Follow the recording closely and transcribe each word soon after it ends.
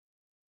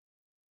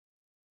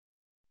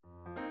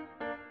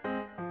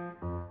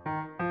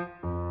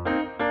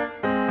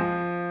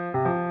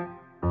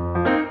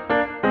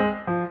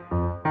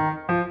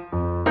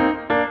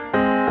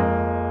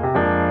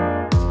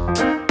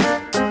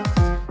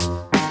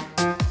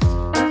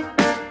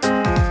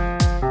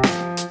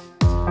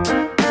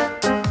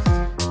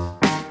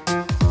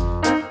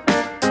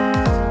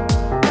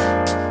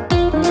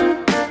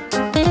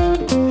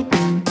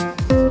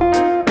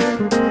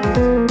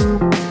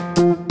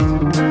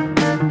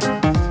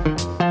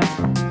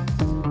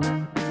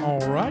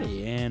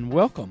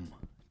welcome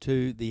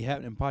to the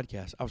Happening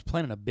Podcast. I was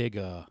planning a big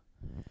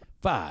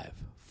 5,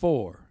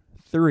 4,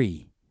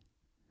 3.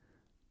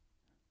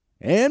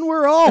 And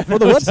we're off for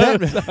the What's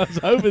Happening. I was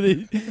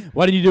hoping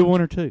why didn't you do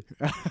 1 or 2?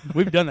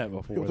 We've done that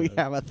before. We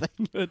have, I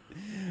think.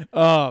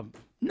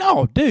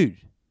 No, dude.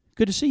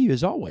 Good to see you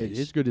as always. It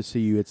is good to see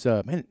you. It's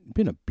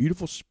been a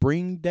beautiful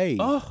spring day.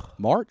 Oh.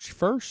 March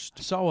 1st.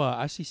 I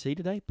saw ICC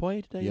today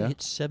play today. Yeah. He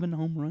hit 7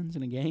 home runs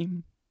in a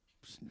game.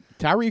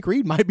 Tyreek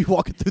Reed might be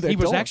walking through that door. He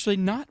was actually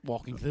not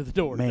walking through the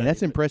door. Man, today,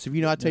 that's impressive.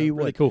 You know, I tell you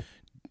what. Really cool.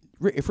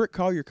 If Rick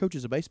Collier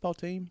coaches a baseball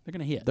team, They're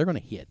going to hit. they're going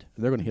to hit.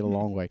 They're going to hit a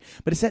long way.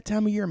 But it's that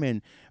time of year,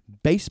 man.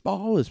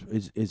 Baseball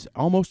is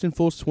almost in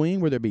full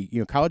swing, whether it be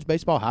college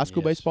baseball, high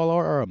school baseball,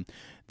 or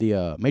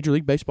the Major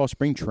League Baseball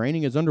spring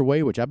training is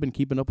underway, which I've been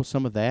keeping up with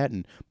some of that.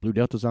 And Blue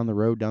Delta's on the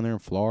road down there in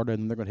Florida,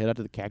 and they're going to head out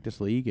to the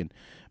Cactus League. And,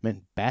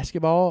 man,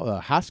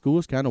 basketball, high school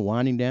is kind of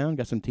winding down.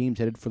 Got some teams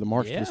headed for the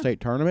March to the state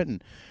tournament.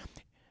 And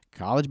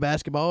college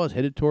basketball is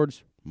headed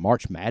towards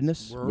March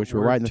Madness, which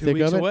we're right in the thick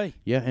of it. Away.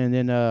 Yeah, and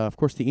then, of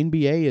course, the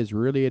NBA is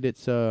really at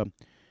its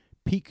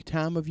peak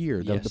time of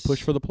year, the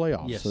push for the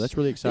playoffs. Yes. So that's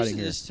really exciting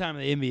here. This time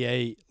of the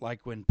NBA,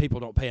 like when people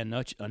don't pay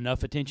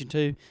enough attention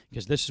to,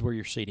 because this is where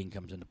your seeding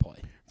comes into play.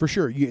 For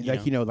sure.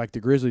 Like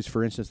the Grizzlies,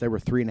 for instance, they were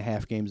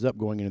 3.5 games up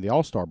going into the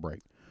All-Star break.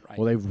 Right.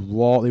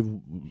 Well,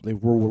 they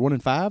were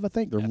 1-5, I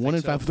think. They're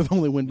 1-5 with the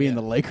only win being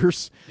the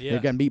Lakers. Yeah.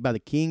 They've gotten beat by the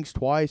Kings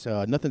twice.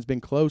 Nothing's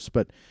been close,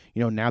 but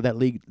now that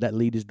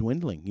lead is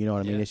dwindling. You know what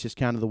I mean? It's just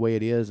kind of the way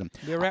it is. And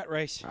be a rat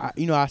race.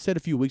 I said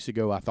a few weeks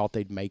ago I thought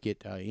they'd make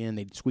it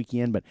they'd squeak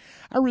in, but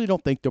I really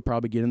don't think they'll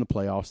probably get in the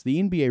playoffs.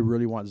 The NBA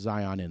really wants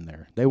Zion in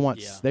there. They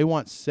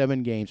want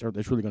 7 games, or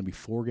there's really going to be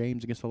 4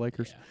 games against the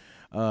Lakers.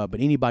 Yeah. But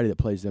anybody that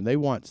plays them, they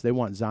want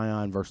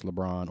Zion versus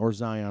LeBron or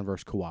Zion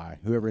versus Kawhi,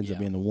 whoever ends up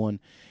being the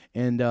one.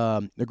 And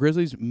the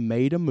Grizzlies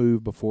made a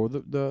move before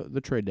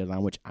the trade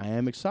deadline, which I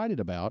am excited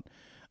about.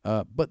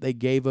 But they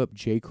gave up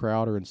Jay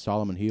Crowder and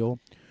Solomon Hill,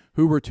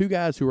 who were 2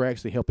 guys who are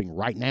actually helping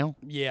right now.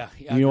 Yeah,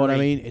 you know what I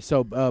mean?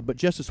 So, but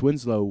Justice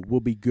Winslow will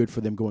be good for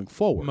them going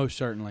forward. Most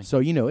certainly. So,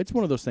 it's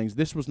one of those things.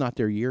 This was not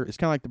their year. It's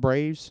kind of like the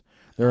Braves.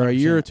 They're 100%. A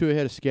year or 2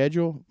 ahead of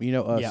schedule.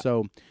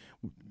 So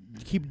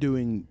keep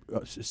doing,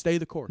 stay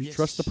the course. Yes.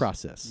 Trust the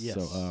process. Yes.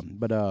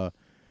 So,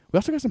 we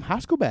also got some high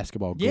school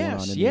basketball going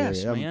on in the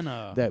area.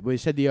 Man. That we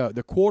said the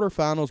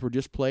quarterfinals were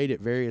just played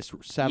at various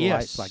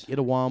satellites like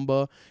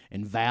Itawamba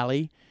and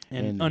Valley.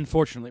 And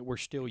unfortunately, we're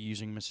still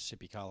using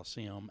Mississippi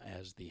Coliseum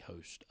as the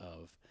host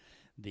of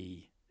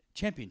the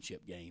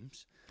championship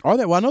games. Are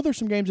they? Well, I know there's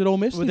some games at Ole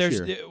Miss this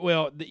year.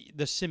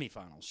 The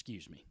semifinals.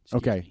 Excuse me. So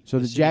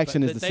the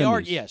Jackson is the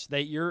semis. Yes,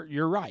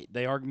 you're right.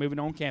 They are moving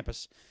on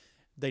campus.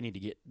 They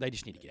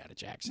just need to get out of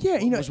Jackson. Yeah,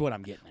 is what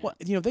I'm getting at. Well,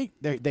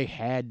 they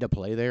had to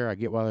play there. I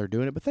get why they're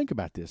doing it, but think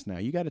about this now.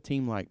 You got a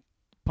team like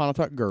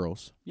Pontotoc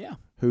Girls,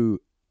 who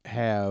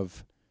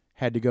have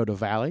had to go to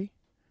Valley,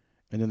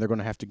 and then they're going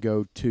to have to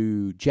go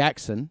to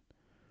Jackson,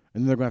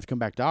 and then they're going to have to come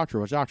back to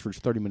Oxford, which Oxford's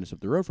 30 minutes up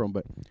the road from,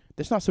 but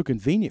that's not so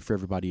convenient for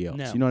everybody else.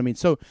 No. You know what I mean?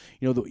 So,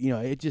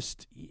 it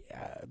just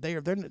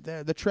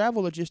the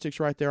travel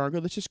logistics right there aren't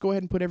good. Let's just go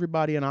ahead and put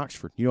everybody in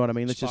Oxford. You know what I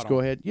mean? Let's just go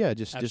ahead. Yeah,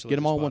 just get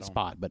them all in one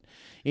spot. But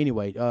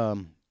anyway,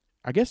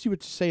 I guess you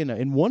would say in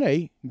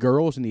 1A,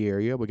 girls in the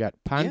area, we got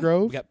Pine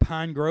Grove. We got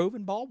Pine Grove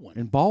and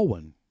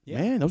Baldwin. Yeah.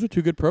 Man, those are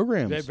 2 good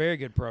programs. They're very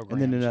good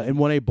programs. And then in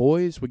 1A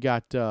boys, we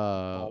got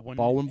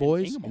Baldwin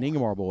boys and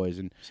Ingomar boys.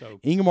 And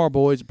Ingomar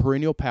boys,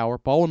 perennial power.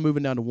 Baldwin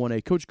moving down to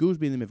 1A. Coach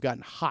Goolsby and them have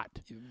gotten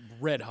hot.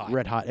 Red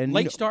hot. And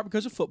late start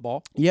because of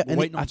football. Yeah,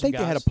 and I think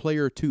they had a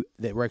player or 2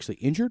 that were actually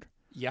injured.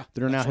 Yeah,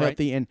 that are now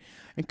healthy. Right.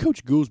 And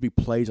Coach Goolsby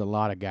plays a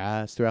lot of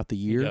guys throughout the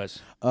year. He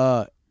does.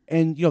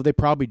 And, they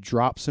probably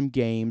drop some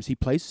games. He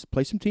plays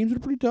some teams that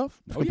are pretty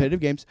tough, competitive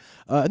games.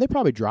 And they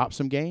probably drop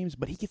some games,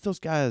 but he gets those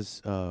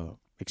guys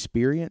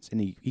experience,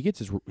 and he gets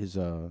his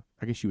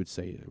I guess you would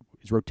say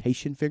his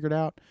rotation figured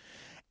out.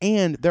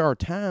 And there are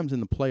times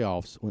in the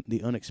playoffs when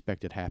the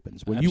unexpected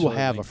happens. When you will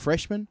have a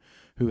freshman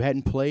who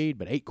hadn't played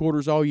but 8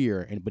 quarters all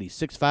year, but he's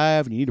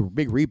 6'5", and you need a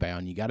big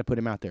rebound. You got to put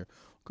him out there.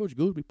 Coach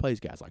Goolsby plays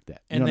guys like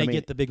that. And they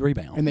get the big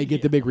rebound. And they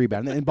get the big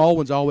rebound. And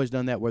Baldwin's always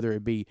done that, whether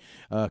it be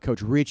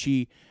Coach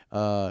Ritchie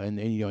and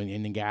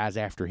then guys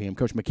after him,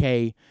 Coach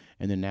McKay,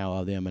 and then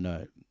now them.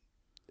 And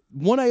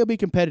 1A will be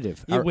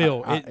competitive. It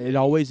will. It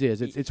always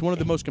is. It's one of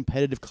the most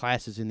competitive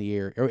classes in the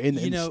area or in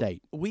the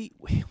state. We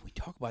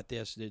talk about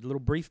this, the little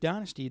brief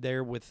dynasty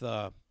there with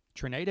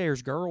Trinidad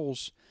Ayers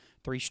girls,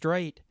 3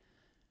 straight.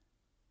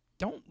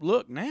 Don't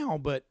look now,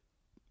 but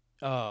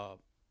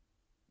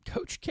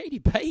Coach Katie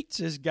Bates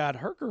has got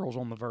her girls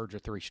on the verge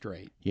of 3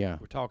 straight. Yeah.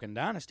 We're talking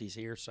dynasties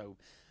here, so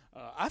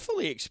I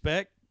fully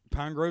expect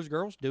Pine Grove's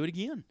girls to do it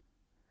again.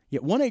 Yeah,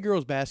 1A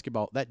girls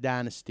basketball, that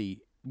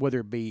dynasty,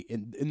 whether it be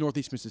in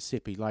Northeast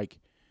Mississippi, like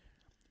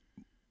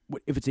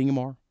if it's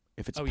Ingomar,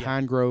 if it's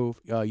Pine Grove,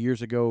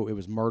 years ago it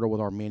was Myrtle with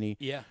Armini.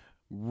 Yeah.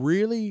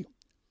 Really,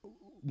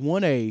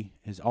 1A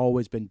has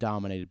always been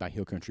dominated by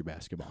Hill Country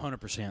basketball.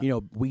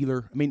 100%.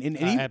 Wheeler. I mean,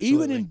 and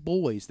even in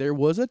boys, there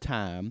was a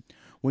time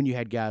when you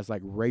had guys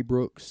like Ray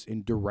Brooks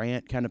and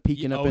Durant kind of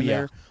peeking up in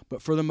there.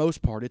 But for the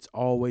most part, it's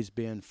always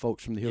been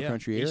folks from the Hill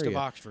Country area. East of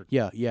Oxford.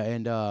 Yeah,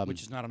 and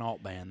which is not an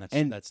alt band.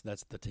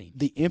 That's the team.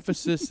 The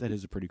emphasis that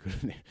is a pretty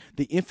good name.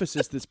 The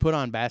emphasis that's put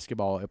on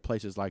basketball at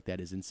places like that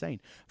is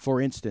insane. For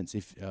instance,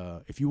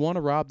 if you want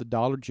to rob the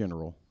Dollar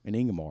General in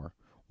Ingomar,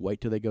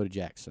 wait till they go to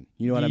Jackson.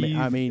 You know what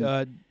I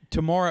mean?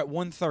 Tomorrow at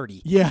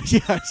 1:30. Yeah.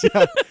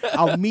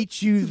 I'll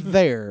meet you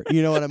there.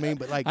 You know what I mean?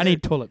 But like, I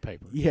need toilet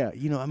paper. Yeah,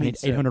 you know, I mean,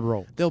 800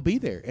 roll. They'll be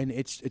there, and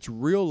it's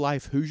real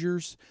life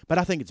Hoosiers. But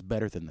I think it's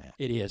better than that.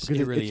 It is.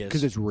 It really is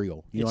because it's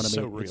real. You know what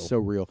I mean? It's so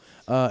real. It's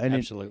so real.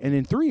 Absolutely. And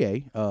in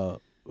 3A,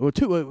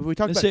 we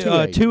talked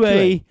about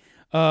 2A.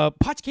 2A.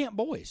 Potts Camp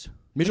boys.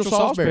 Mitchell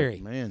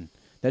Salisbury. Man,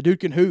 that dude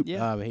can hoop.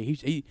 Yeah.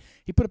 He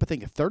put up, I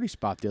think, a 30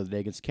 spot the other day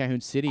against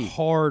Calhoun City.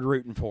 Hard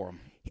rooting for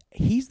him.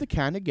 He's the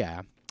kind of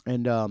guy.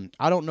 And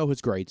I don't know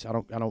his grades. I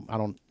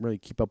don't really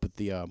keep up with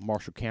the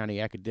Marshall County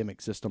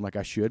academic system like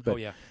I should. But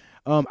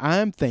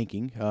I'm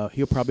thinking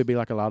he'll probably be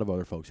like a lot of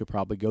other folks. He'll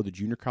probably go the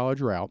junior college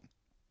route.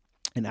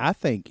 And I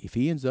think if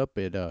he ends up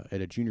at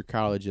a junior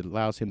college, it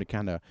allows him to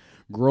kind of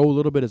grow a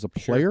little bit as a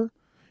player. Sure.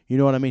 You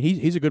know what I mean?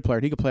 He's a good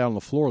player. He can play on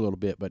the floor a little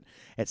bit. But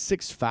at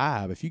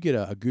 6'5", if you get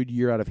a good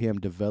year out of him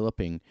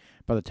developing,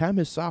 by the time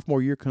his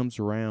sophomore year comes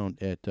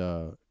around at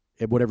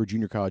whatever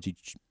junior college he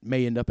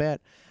may end up at,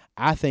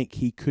 I think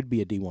he could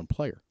be a D1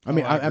 player. I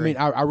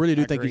really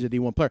do think he's a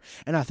D1 player,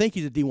 and I think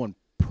he's a D1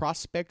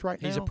 prospect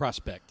right now. He's a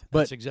prospect.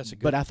 But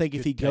I think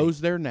if he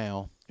goes there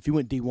now, if he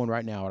went D1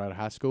 right now out of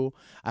high school,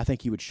 I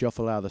think he would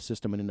shuffle out of the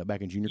system and end up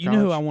back in junior college. You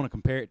know who I want to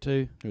compare it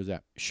to? Who's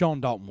that?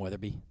 Sean Dalton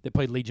Weatherby, that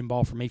played Legion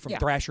ball for me from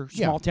Thrasher,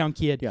 small town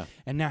kid. Yeah.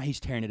 And now he's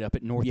tearing it up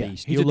at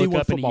Northeast. He's a look D1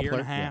 up in football a year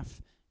player. and a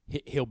half.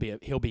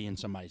 He'll be in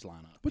somebody's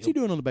lineup. What's he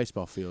doing on the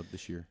baseball field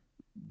this year?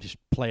 Just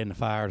playing the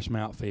fire to some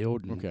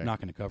outfield and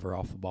knocking the cover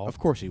off the ball. Of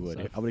course he would.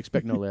 So. I would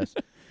expect no less.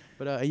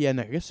 But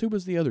and I guess who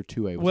was the other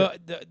 2A?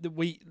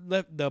 We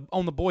left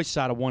on the boys'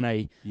 side of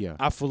 1A. Yeah,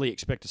 I fully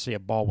expect to see a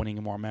Baldwin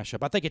Ingomar mashup.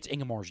 I think it's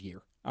Ingomar's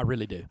year. I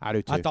really do. I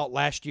do too. I thought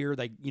last year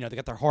they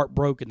got their heart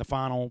broke in the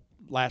final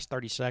last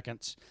 30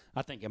 seconds.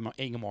 I think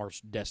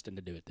Ingomar's destined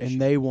to do it this year.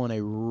 And they won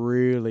a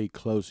really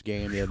close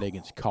game the other day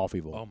against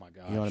Coffeyville. Oh my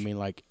gosh! You know what I mean?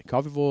 Like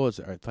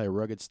Coffeyville play a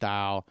rugged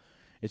style.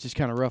 It's just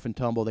kind of rough and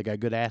tumble. They got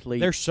good athletes.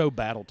 They're so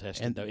battle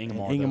tested, though.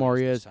 Ingomar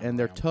is, and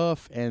they're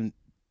tough. And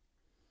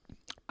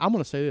I'm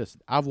going to say this: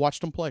 I've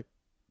watched them play,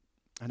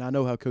 and I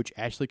know how Coach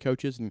Ashley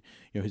coaches, and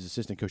his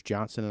assistant Coach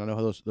Johnson, and I know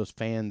how those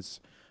fans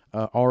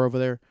are over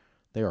there.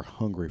 They are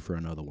hungry for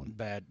another one.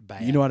 Bad.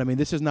 You know what I mean?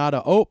 This is not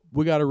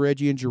we got a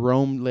Reggie and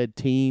Jerome led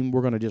team.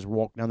 We're going to just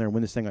walk down there and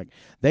win this thing. Like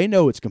they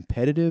know it's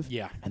competitive,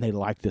 and they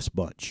like this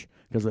bunch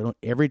because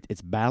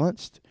it's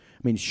balanced.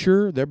 I mean,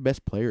 sure, their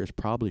best player is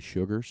probably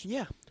Sugars.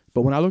 Yeah.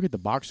 But when I look at the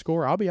box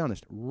score, I'll be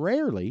honest,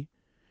 rarely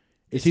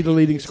is he the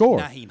leading scorer.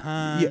 Naheem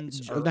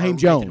Hines Naheem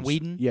Jones.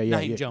 Whedon?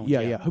 Naheem Jones.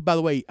 Yeah. Who, by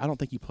the way, I don't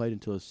think he played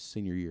until his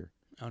senior year.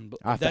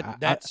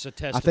 That's a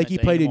testament. I think he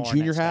played in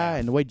junior high, staff.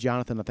 and the way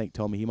Jonathan, I think,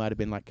 told me he might have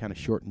been like kind of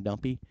short and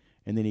dumpy,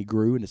 and then he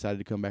grew and decided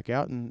to come back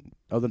out. And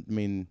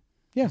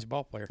he's a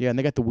ball player. Yeah, and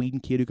they got the Whedon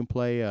kid who can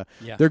play.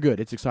 They're good.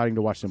 It's exciting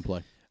to watch them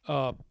play.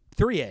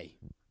 3A.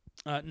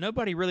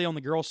 Nobody really on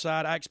the girls'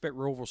 side. I expect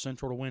Royalville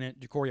Central to win it.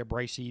 Jacoria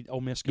Bracey,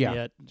 Ole Miss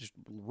commit, just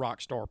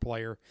rock star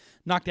player.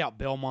 Knocked out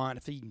Belmont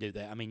if he can do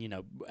that. I mean,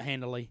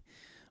 handily.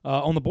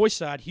 On the boys'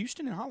 side,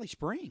 Houston and Holly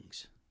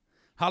Springs.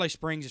 Holly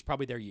Springs is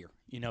probably their year.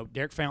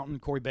 Derek Fountain,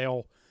 Corey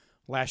Bell,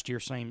 last year,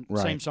 same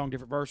song,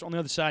 different verse. On the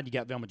other side, you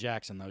got Velma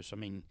Jackson, though. So, I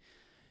mean,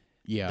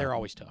 they're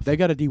always tough. They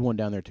got a D1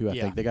 down there, too, I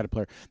think. They got a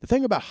player. The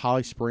thing about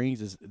Holly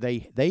Springs is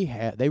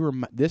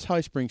this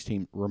Holly Springs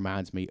team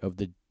reminds me of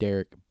the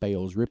Derek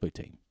Bales Ripley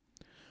team.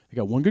 They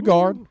got one good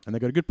guard, and they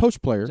got a good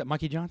post player. Is that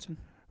Mikey Johnson?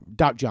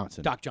 Doc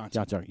Johnson.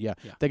 Yeah.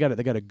 They got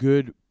a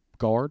good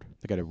guard.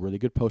 They got a really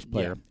good post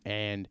player,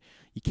 and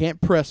you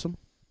can't press them.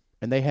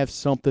 And they have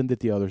something that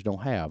the others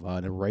don't have,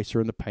 an eraser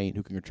in the paint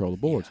who can control the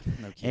boards. Yeah,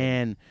 no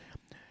kidding.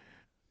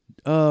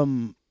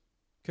 And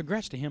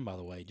congrats to him, by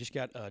the way. Just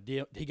got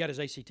he got his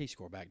ACT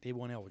score back,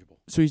 D1 eligible.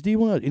 So he's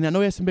D1, and I know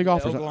he has some big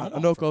offers. Oklahoma I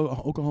know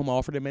Oklahoma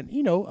offered him, and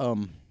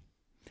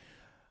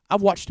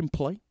I've watched him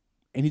play,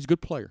 and he's a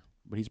good player,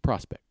 but he's a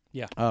prospect.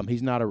 Yeah.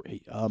 He's not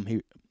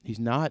he's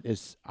not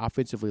as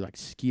offensively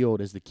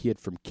skilled as the kid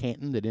from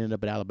Canton that ended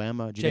up at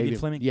Alabama, Javian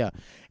Fleming. Yeah,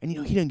 and he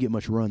doesn't get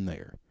much run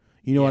there.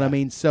 You know what I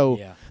mean? So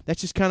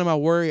that's just kind of my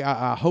worry.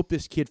 I hope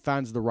this kid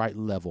finds the right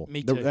level.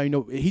 Me too.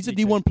 He's a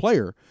D1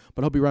 player,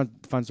 but I hope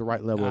he finds the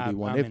right level of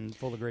D1. I'm in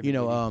full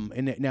agreement.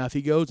 And now if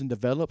he goes and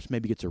develops,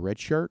 maybe gets a red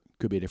shirt,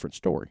 could be a different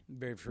story.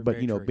 Very true. But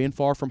true. being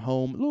far from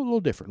home, a little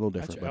different.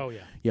 But,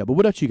 yeah. But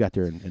what else you got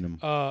there in them?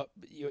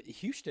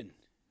 Houston.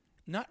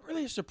 Not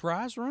really a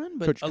surprise run,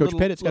 but Coach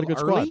Pettit's got a good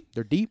squad.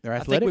 They're deep. They're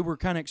athletic. I think we were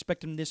kind of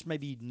expecting this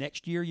maybe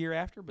next year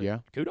after, but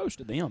kudos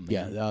to them.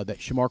 Man. Yeah, that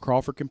Shamar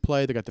Crawford can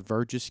play. They got the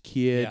Burgess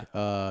kid.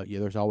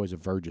 There's always a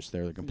Burgess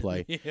there that can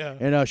play. Yeah.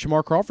 And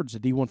Shamar Crawford's a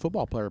D1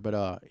 football player,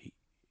 but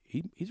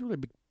he's a really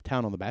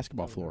talent on the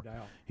basketball floor. No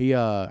doubt.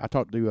 I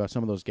talked to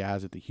some of those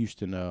guys at the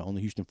Houston on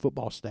the Houston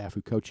football staff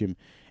who coach him,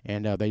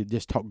 and they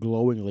just talk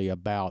glowingly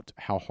about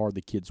how hard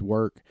the kids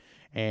work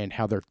and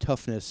how their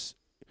toughness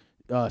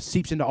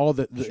seeps into all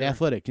the Sure.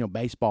 athletic,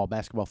 baseball,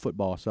 basketball,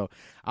 football. So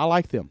I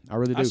like them. I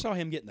really do. I saw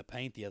him get in the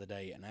paint the other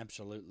day and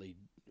absolutely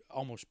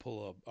almost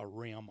pull a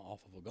rim off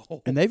of a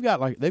goal. And they've got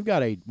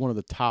one of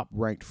the top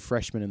ranked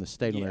freshmen in the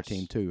state on their Yes.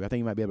 team too. I think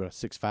he might be about a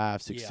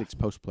 6'5", 6'6"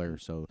 post player.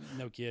 So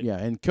No kidding. yeah,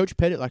 and Coach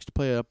Pettit likes to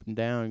play up and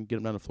down, get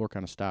them down the floor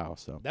kind of style.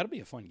 So That'll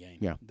be a fun game.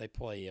 Yeah. They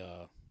play.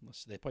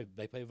 They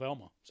play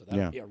Velma. So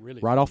that'll be a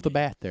really right fun off the game.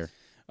 bat there.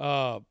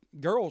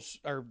 Girls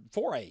or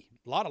 4A,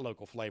 a lot of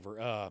local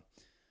flavor.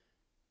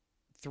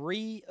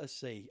 3. Let's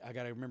see. I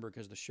got to remember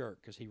because the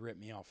shirt because he ripped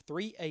me off.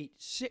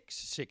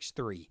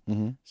 38663.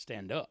 Mm-hmm.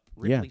 Stand up.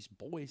 Yeah. Ripley's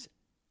boys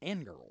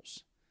and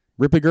girls.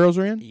 Ripley girls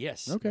are in?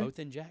 Yes. Okay. Both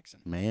in Jackson.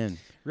 Man.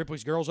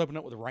 Ripley's girls open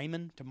up with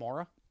Raymond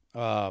tomorrow.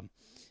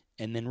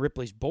 And then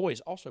Ripley's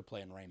boys also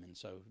play in Raymond.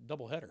 So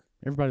doubleheader.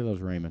 Everybody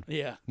loves Raymond.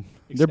 Yeah.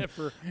 Except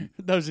for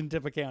those in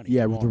Tippah County.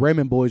 Yeah, tomorrow. the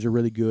Raymond boys are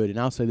really good. And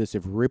I'll say this,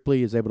 if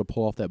Ripley is able to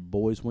pull off that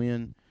boys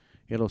win,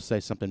 it'll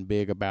say something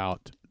big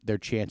about their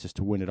chances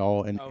to win it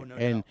all. And Oh, no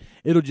and doubt.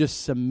 it'll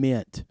just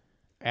cement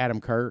Adam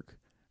Kirk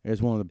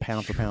as one of the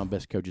pound-for-pound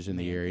best coaches in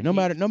the area. No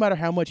matter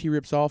how much he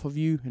rips off of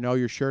you and all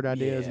your shirt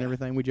ideas and Yeah.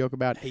 everything we joke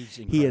about, He's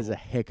he incredible. is a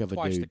heck of a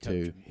Twice dude, the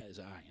coach too. as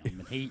I am.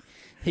 And he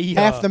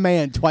Half the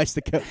man, twice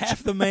the coach.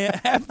 half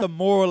the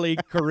morally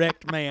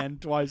correct man,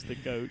 twice the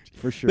coach.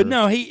 For sure. But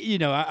no,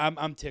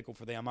 I'm tickled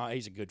for them.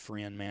 He's a good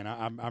friend, man.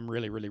 I'm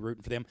really, really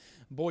rooting for them.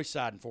 Boys'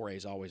 side in 4A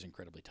is always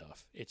incredibly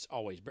tough. It's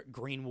always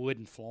Greenwood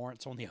and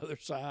Florence on the other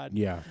side.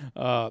 Yeah.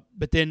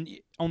 But then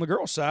on the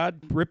girls' side,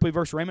 Ripley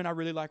versus Raymond, I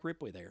really like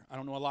Ripley there. I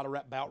don't know a lot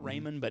about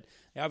Raymond, but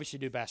they obviously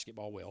do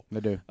basketball well. They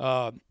do.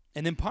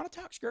 And then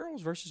Pontotoc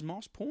girls versus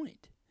Moss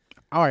Point.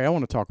 All right, I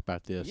want to talk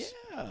about this.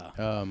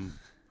 Yeah.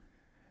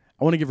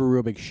 I want to give a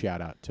real big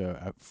shout-out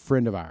to a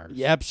friend of ours.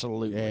 Yeah,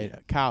 absolutely.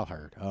 Kyle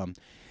Hurd.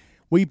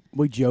 We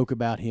joke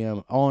about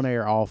him on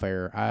air, off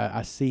air.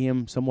 I see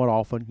him somewhat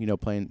often,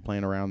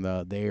 playing around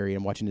the area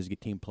and watching his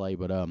team play.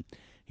 But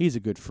he's a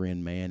good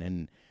friend, man.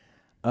 And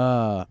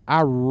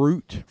I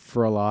root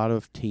for a lot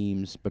of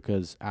teams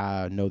because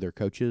I know their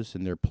coaches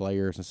and their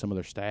players and some of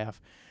their staff.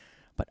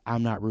 But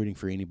I'm not rooting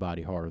for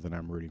anybody harder than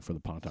I'm rooting for the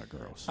Pontotoc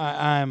girls.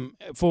 I'm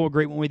full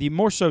agreement with you.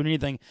 More so than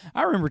anything,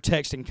 I remember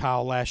texting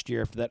Kyle last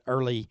year after that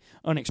early,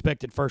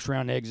 unexpected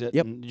first-round exit.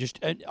 Yep.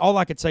 And all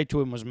I could say to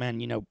him was,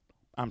 man,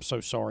 I'm so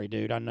sorry,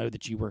 dude. I know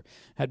that you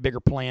had bigger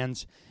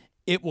plans.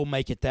 It will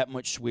make it that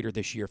much sweeter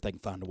this year if they can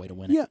find a way to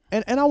win it. Yeah,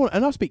 and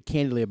I'll speak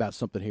candidly about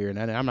something here, and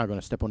I'm not going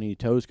to step on any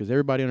toes because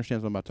everybody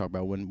understands what I'm about to talk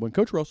about. When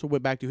Coach Russell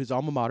went back to his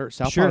alma mater at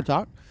South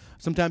Pontotoc,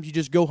 sometimes you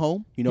just go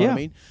home. You know what I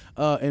mean?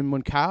 And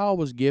when Kyle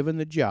was given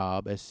the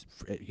job, as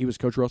he was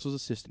Coach Russell's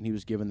assistant, he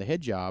was given the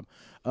head job.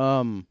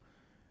 A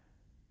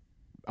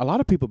lot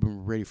of people have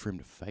been ready for him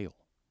to fail.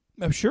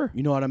 Oh, sure.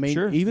 You know what I mean?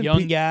 Sure. Even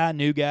young guy,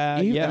 new guy.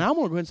 And I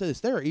want to go ahead and say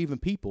this: there are even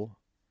people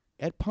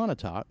at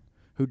Pontotoc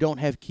who don't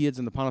have kids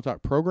in the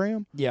Pontotoc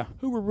program,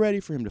 who were ready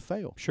for him to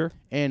fail. Sure.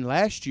 And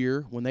last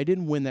year, when they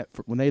didn't win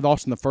when they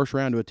lost in the first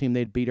round to a team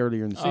they'd beat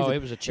earlier in the season,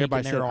 it was a chink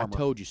everybody in their said, armor. "I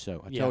told you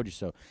so. I told you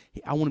so."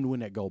 I want him to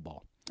win that gold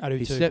ball. I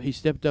do too. He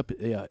stepped up.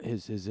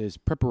 His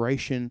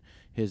preparation,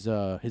 his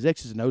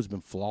X's and O's have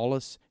been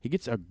flawless. He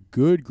gets a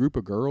good group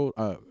of girls,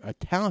 a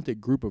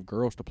talented group of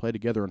girls to play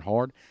together and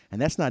hard,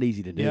 and that's not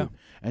easy to do. Yeah.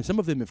 And some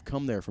of them have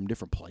come there from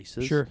different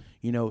places. Sure.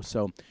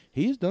 So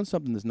he's done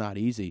something that's not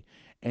easy,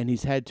 and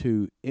he's had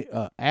to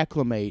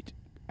acclimate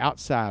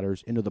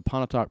outsiders into the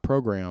Pontotoc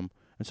program.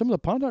 And some of the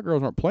Pontotoc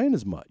girls aren't playing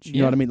as much. You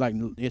know what I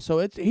mean?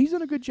 So he's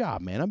done a good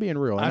job, man. I'm being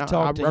real. I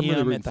talked to I'm him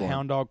really at the for him.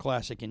 Hound Dog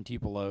Classic in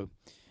Tupelo,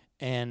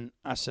 and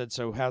I said,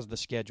 so how's the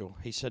schedule?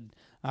 He said,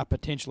 I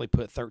potentially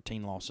put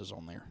 13 losses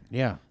on there.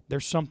 Yeah.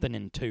 There's something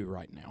in 2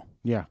 right now.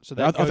 Yeah. So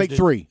that I think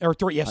 3. Or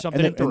 3, yeah,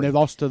 something in 3. And they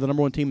lost to the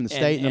number 1 team in the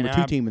state, and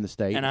number 2 team in the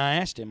state. And I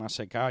asked him, I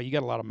said, Kyle, you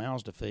got a lot of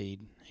mouths to feed.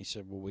 He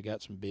said, well, we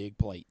got some big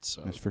plates.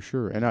 So. That's for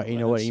sure. And you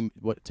know what?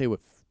 Tell you what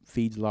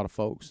feeds a lot of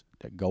folks?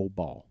 That gold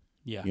ball.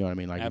 Yeah. You know what I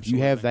mean? Like absolutely.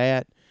 if you have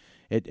that,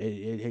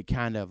 it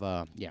kind of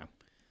I'm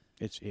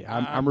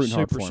rooting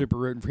hard for him. Super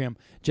rooting for him.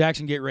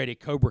 Jackson, get ready.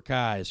 Cobra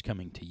Kai is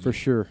coming to you. For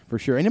sure.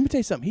 And let me tell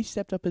you something. He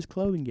stepped up his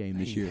clothing game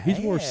this year. He's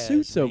wore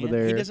suits over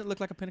there. He doesn't look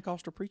like a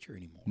Pentecostal preacher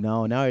anymore.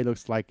 No, now he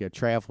looks like a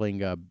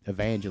traveling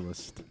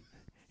evangelist.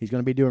 He's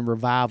going to be doing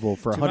revival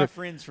for 100. My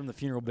friends from the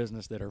funeral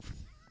business that are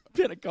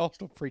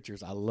Pentecostal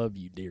preachers, I love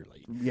you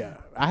dearly. Yeah,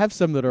 I have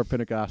some that are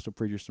Pentecostal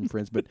preachers, some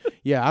friends, but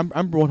yeah, I'm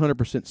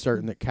 100%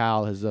 certain that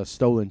Kyle has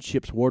stolen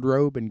Chip's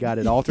wardrobe and got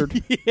it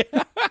altered.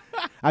 Yeah.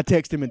 I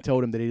texted him and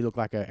told him that he looked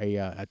like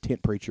a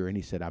tent preacher, and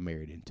he said I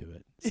married into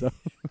it. So,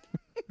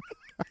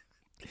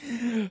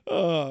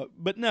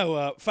 but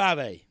no,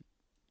 5A,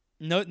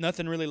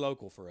 nothing really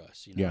local for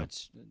us.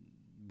 It's a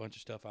bunch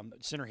of stuff.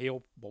 Center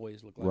Hill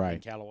boys look like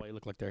in Callaway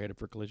look like they're headed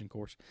for a collision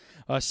course.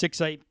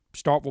 6A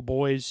Starkville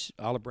boys,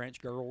 Olive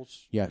Branch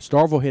girls. Yeah,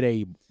 Starkville hit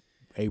a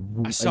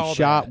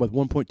shot with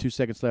 1.2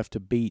 seconds left to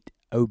beat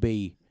OB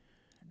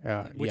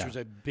which was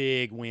a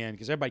big win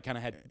because everybody kind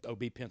of had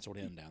OB penciled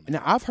in down there.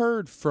 Now, I've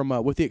heard from,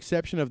 with the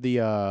exception of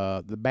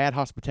the bad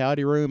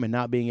hospitality room and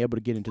not being able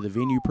to get into the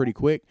venue pretty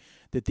quick,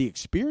 that the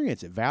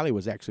experience at Valley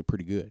was actually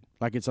pretty good.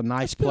 Like, it's a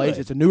nice place.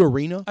 It's a new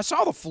arena. I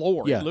saw the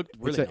floor. Yeah, it looked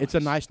really nice. It's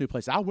a nice new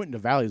place. I went to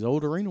Valley's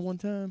old arena one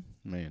time.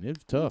 Man, it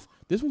was tough.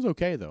 This one's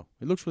okay, though.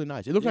 It looks really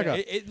nice. It looks like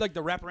like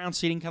the wraparound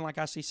seating, kind of like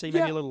ICC,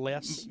 maybe a little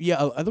less.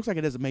 Yeah, it looks like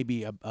it has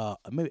maybe a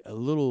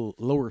little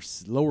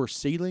lower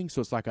ceiling,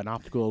 so it's like an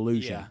optical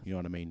illusion. Yeah. You know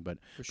what I mean? But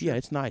sure. Yeah,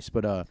 it's nice.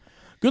 But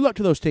good luck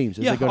to those teams.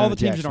 As they go all down the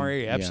to teams Jackson. in our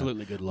area.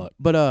 Absolutely good luck.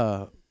 But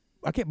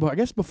I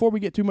guess before we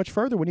get too much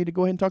further, we need to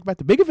go ahead and talk about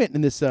the big event in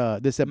this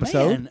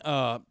episode.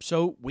 Man,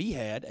 so we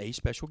had a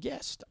special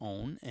guest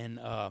on, and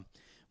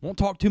won't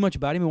talk too much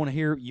about him.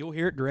 You'll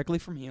hear it directly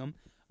from him.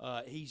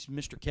 He's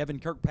Mr. Kevan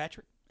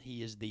Kirkpatrick.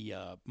 He is the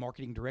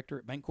marketing director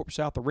at Bancorp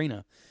South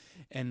Arena,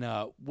 and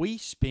we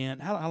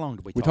spent how long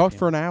did we? We talked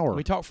for an hour.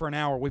 We talked for an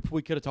hour.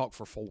 We could have talked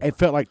for 4. It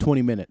felt like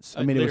 20 minutes. I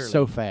mean, literally. It was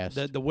so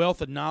fast. The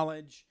wealth of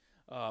knowledge,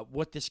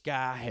 what this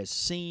guy has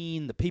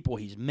seen, the people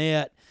he's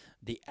met,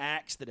 the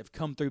acts that have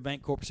come through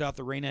Bancorp South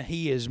Arena.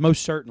 He is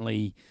most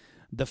certainly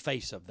the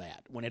face of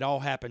that. When it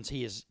all happens,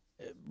 he is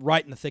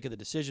right in the thick of the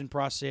decision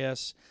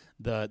process,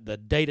 the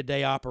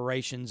day-to-day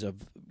operations of,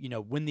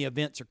 when the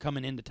events are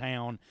coming into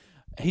town.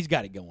 He's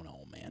got it going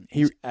on, man.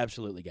 He's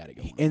absolutely got it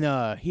going on.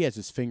 And he has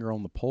his finger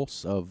on the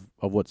pulse of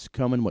what's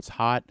coming, what's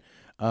hot,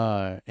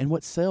 and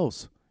what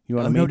sells. You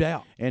know what I mean? No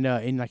doubt.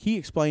 And like he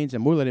explains,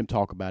 and we'll let him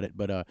talk about it,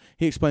 but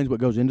he explains what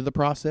goes into the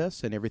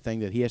process and everything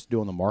that he has to do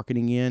on the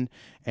marketing end.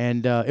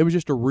 And it was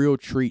just a real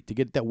treat to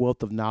get that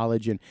wealth of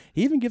knowledge. And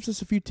he even gives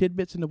us a few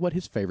tidbits into what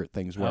his favorite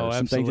things were,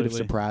 some things that have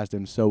surprised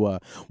him. So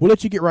we'll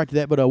let you get right to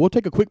that, but we'll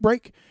take a quick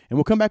break, and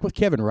we'll come back with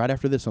Kevan right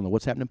after this on the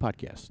What's Happening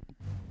podcast.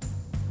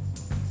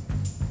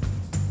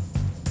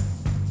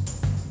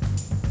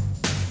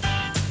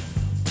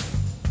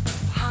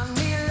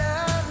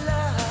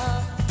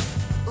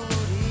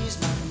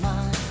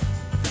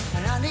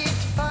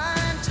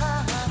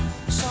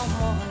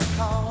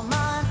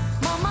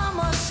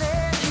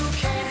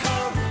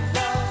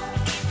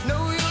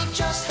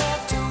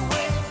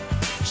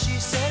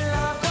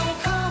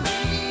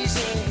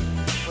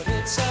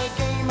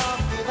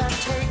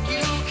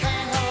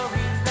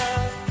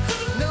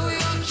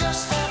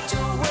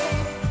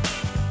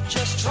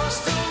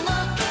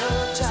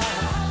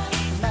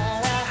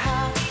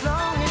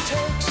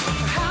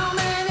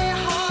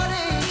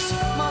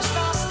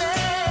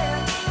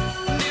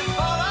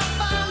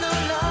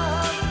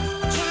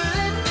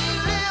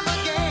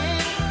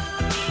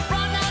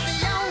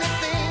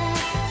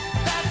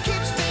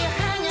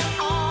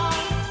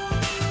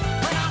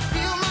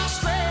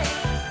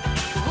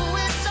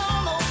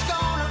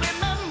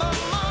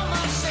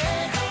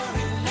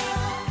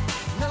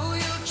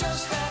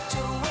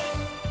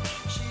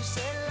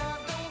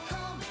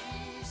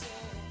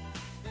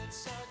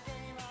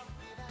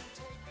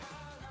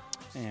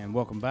 And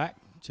welcome back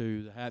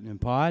to the Happening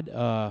Pod.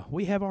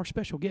 We have our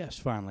special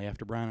guest finally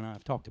after Brian and I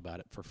have talked about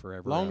it for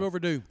forever. Long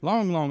overdue.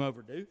 Long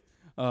overdue.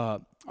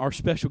 Our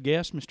special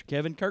guest, Mr.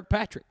 Kevan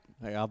Kirkpatrick.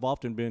 Hey, I've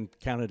often been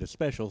counted as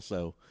special,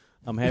 so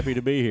I'm happy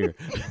to be here.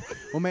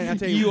 Well, man, I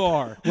tell you, you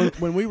are.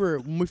 When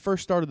we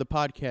first started the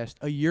podcast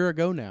a year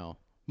ago now,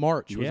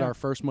 March was our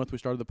first month we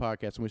started the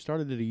podcast. When we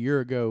started it a year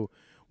ago,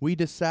 we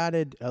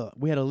decided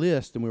we had a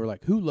list, and we were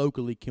like, who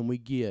locally can we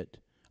get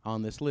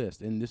on this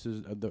list? And this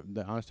is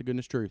the honest to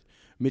goodness truth.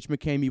 Mitch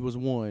McCamey was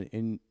 1,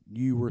 and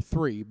you were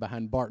 3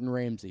 behind Barton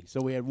Ramsey.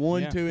 So we had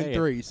 1, 2, and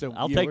 3. So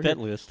I'll take that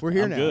list. We're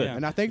here I'm now, good.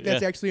 And I think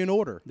that's actually in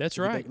order. That's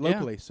right.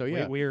 Locally, so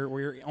yeah,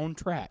 we're on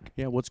track.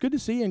 Yeah, well, it's good to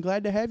see you, and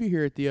glad to have you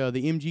here at the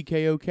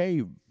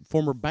MGKOK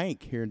former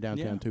bank here in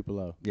downtown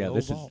Tupelo. Yeah,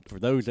 this is for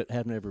those that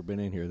haven't ever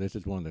been in here. This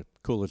is one of the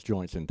coolest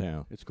joints in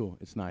town. It's cool.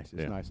 It's nice.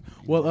 It's nice.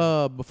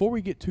 Well, before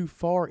we get too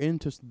far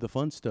into the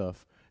fun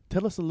stuff,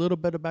 tell us a little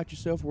bit about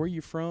yourself. Where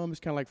you from? It's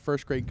kind of like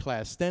first grade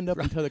class. Stand up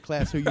and tell the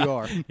class who you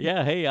are.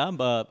 Yeah, hey,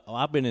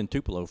 I've been in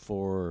Tupelo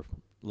for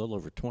a little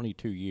over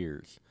 22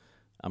 years.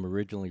 I'm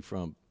originally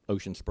from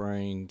Ocean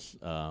Springs.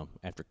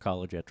 After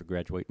college, after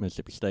graduating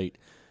Mississippi State,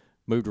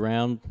 moved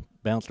around,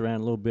 bounced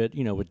around a little bit,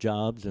 with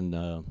jobs,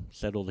 and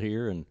settled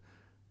here. And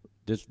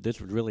this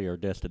was really our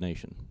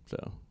destination.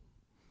 So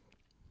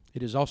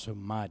it is also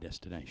my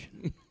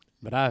destination,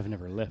 but I've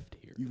never left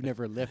here. You've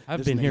never left.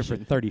 I've been here for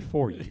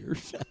 34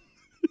 years.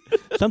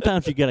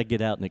 Sometimes you got to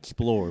get out and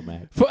explore,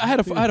 Mac. I had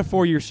a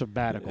 4-year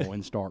sabbatical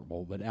in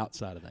Starkville, but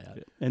outside of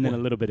that, and then a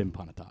little bit in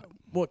Pontotoc.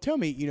 Well, tell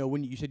me,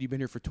 when you said you've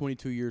been here for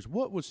 22 years,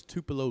 what was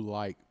Tupelo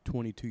like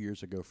 22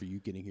 years ago for you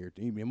getting here?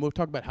 And we'll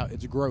talk about how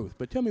it's growth,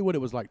 but tell me what it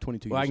was like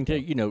 22 years ago. Well, I can tell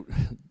you,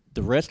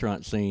 the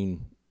restaurant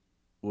scene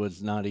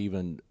was not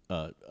even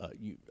a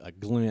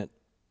glint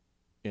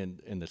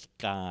in the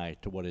sky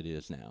to what it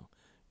is now.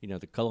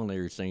 The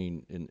culinary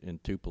scene in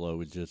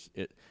Tupelo is just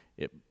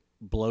it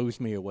blows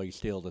me away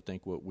still to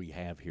think what we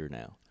have here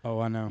now. Oh,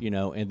 I know.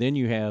 And then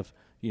you have,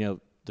 the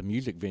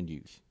music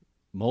venues,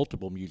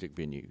 multiple music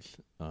venues.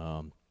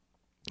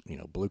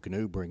 Blue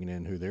Canoe bringing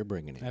in who they're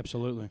bringing in.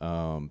 Absolutely.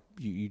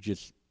 You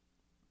just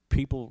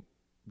people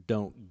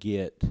don't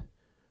get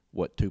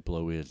what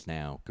Tupelo is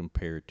now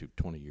compared to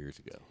 20 years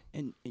ago.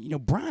 And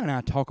Brian and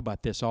I talk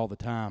about this all the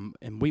time,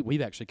 and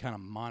we've actually kind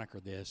of moniker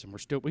this, and we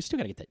still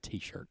got to get that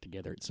T-shirt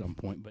together at some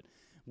point. But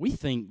we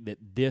think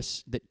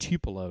that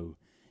Tupelo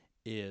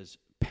is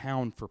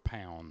pound for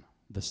pound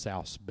the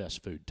South's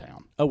best food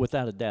town. Oh,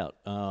 without a doubt.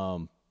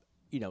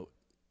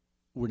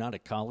 We're not a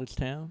college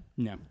town.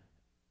 No.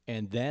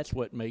 And that's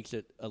what makes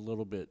it a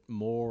little bit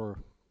more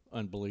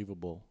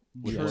unbelievable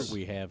with what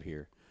we have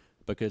here.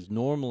 Because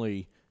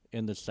normally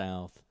in the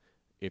South,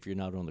 if you're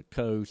not on the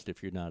coast,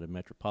 if you're not a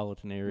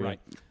metropolitan area, right,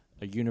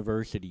 a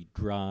university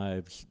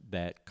drives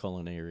that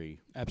culinary,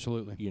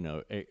 absolutely,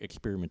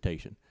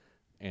 experimentation.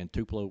 And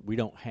Tupelo, we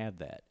don't have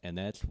that. And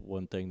that's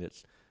one thing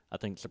that's, I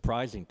think,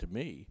 surprising to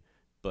me.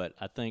 But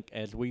I think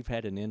as we've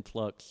had an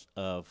influx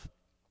of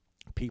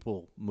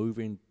people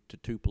moving to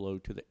Tupelo,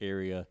 to the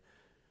area,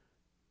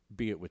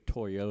 be it with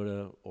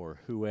Toyota or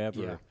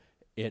whoever,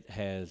 it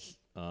has,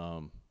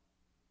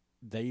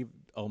 they've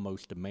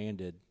almost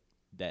demanded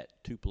that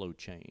Tupelo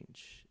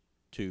change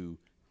to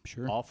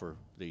offer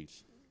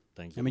these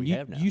things that we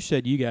have now. You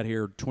said you got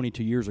here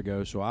 22 years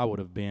ago, so I would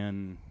have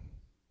been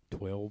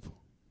 12.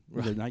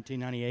 Was it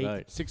 1998?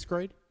 Right. 6th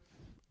grade?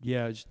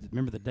 Yeah, just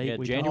remember the date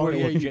we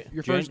January.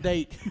 Your first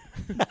date.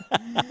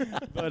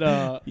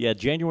 But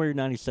January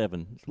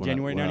 '97.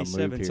 January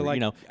 '97. So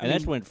and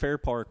that's when Fair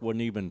Park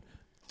wasn't even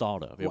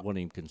thought of. It wasn't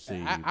even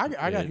conceived.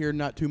 I got here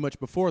not too much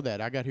before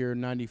that. I got here in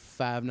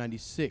 95,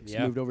 96.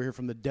 Moved over here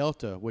from the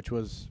Delta, which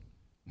was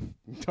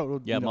total.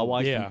 Yeah, my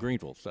wife's from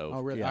Greenville, so. Oh,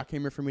 really? I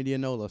came here from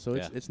Indianola, so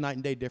it's night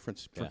and day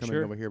difference for coming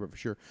over here, but for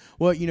sure.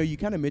 Well, you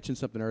kind of mentioned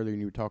something earlier, and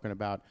you were talking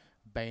about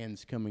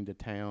bands coming to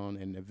town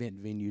and event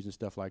venues and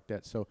stuff like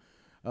that. So,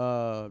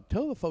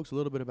 tell the folks a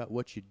little bit about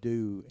what you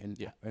do and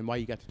why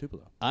you got to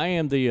Tupelo. I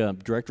am the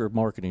director of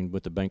marketing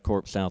with the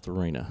Bancorp South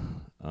Arena,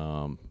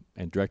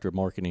 and director of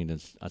marketing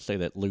is, I say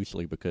that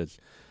loosely because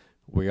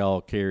we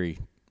all carry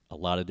a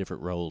lot of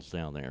different roles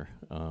down there.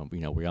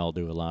 We all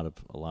do a lot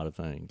of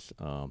things,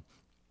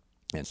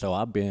 and so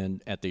I've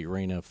been at the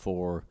arena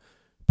for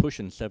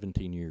pushing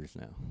 17 years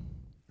now.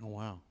 Oh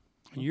wow.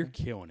 You're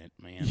killing it,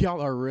 man.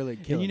 Y'all are really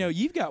killing it. And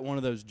you've got one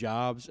of those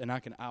jobs, and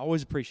I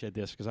always appreciate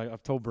this because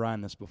I've told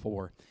Brian this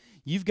before.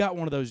 You've got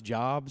one of those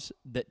jobs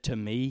that, to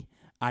me,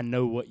 I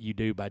know what you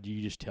do by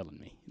you just telling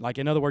me. Like,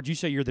 in other words, you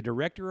say you're the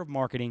director of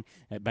marketing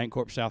at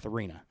Bancorp South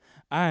Arena.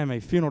 I am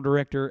a funeral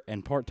director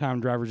and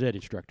part-time driver's ed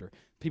instructor.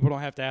 People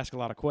don't have to ask a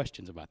lot of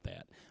questions about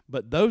that.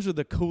 But those are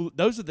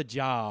the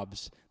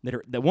jobs that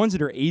are the ones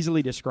that are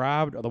easily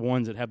described are the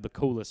ones that have the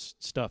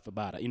coolest stuff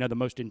about it. The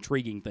most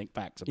intriguing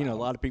facts about it. A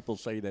lot of people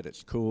say that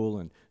it's cool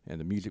and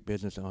the music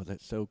business, oh,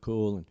 that's so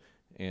cool.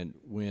 And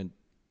when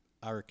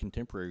our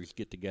contemporaries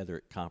get together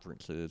at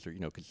conferences or,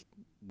 because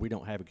we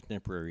don't have a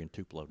contemporary in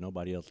Tupelo.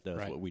 Nobody else does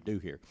what we do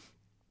here.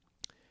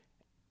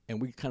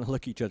 And we kind of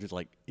look at each other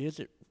like, is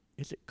it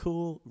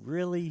cool?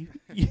 Really?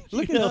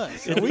 Look at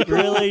us. Is it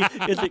really?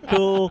 Is it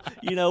cool?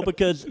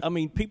 Because,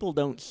 people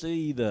don't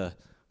see the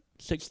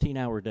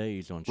 16-hour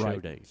days on show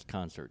days,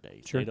 concert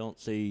days. Sure. They don't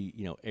see,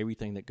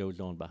 everything that goes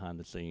on behind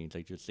the scenes.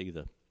 They just see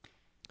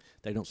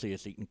they don't see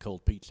us eating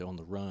cold pizza on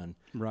the run,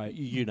 right?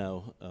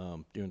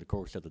 During the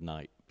course of the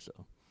night. So.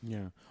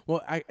 Yeah.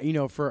 Well,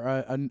 for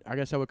I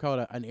guess I would call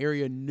it an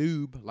area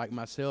noob like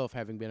myself,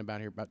 having been about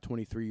here about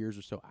 23 years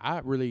or so,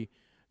 I really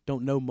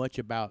don't know much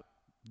about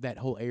that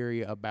whole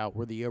area, about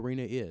where the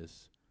arena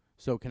is.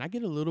 So can I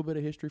get a little bit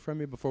of history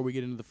from you before we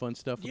get into the fun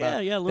stuff? Yeah,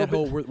 a little that bit.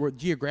 whole where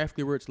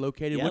geographically where it's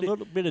located. Yeah, a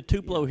little bit of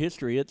Tupelo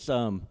history. It's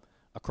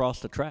across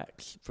the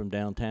tracks from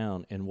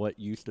downtown in what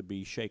used to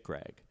be Shake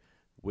Rag,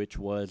 which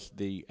was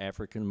the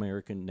African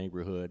American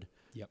neighborhood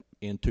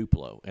in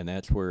Tupelo, and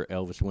that's where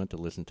Elvis went to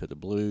listen to the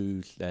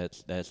blues.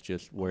 That's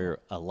just where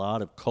a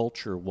lot of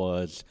culture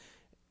was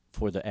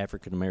for the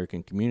African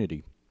American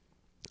community,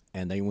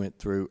 and they went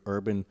through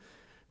urban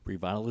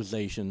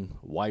revitalization,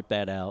 wiped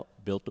that out,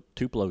 built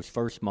Tupelo's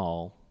first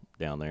mall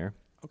down there.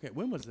 Okay,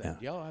 when was that?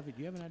 Do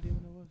you have an idea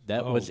when it was?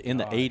 That was in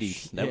the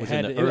 80s. I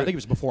think it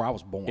was before I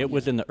was born. It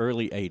was in the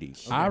early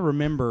 80s. Okay. I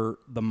remember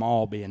the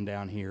mall being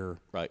down here.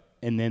 Right.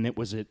 And then it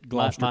was at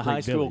Gloucester Creek My high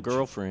school Village.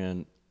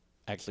 girlfriend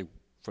actually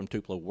from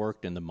Tupelo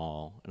worked in the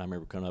mall, and I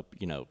remember coming up,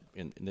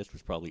 and this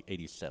was probably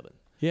 87.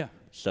 Yeah.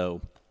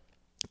 So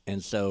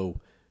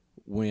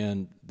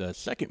when the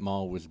second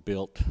mall was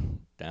built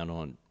down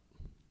on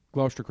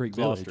Gloucester Creek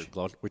Village,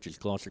 which is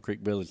Gloucester Creek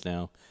Village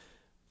now,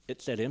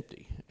 it sat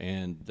empty.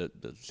 And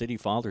the city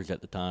fathers at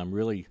the time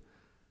really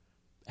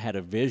had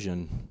a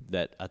vision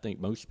that I think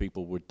most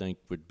people would think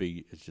would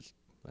be,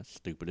 that's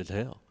stupid as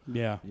hell.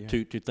 Yeah.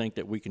 To think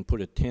that we can put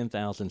a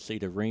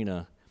 10,000-seat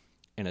arena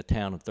in a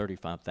town of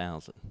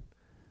 35,000.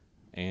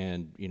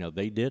 And,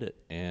 they did it.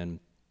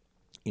 And,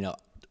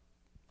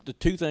 the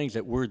two things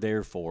that we're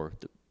there for,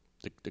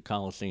 the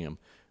Coliseum,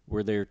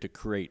 we're there to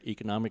create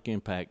economic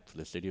impact for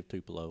the city of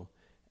Tupelo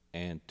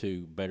and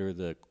to better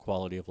the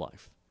quality of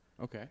life.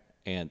 Okay.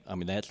 And,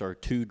 that's our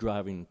two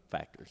driving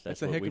factors.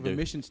 That's a heck of a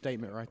mission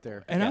statement right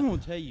there. And I'm going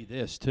to tell you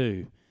this,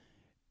 too.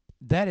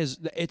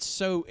 it's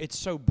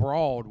so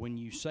broad when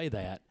you say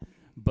that,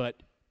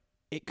 but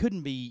it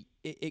couldn't be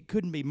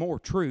more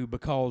true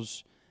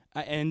because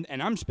and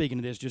I'm speaking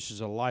to this just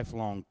as a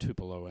lifelong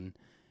Tupeloan.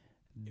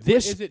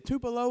 Is it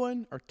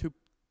Tupeloan or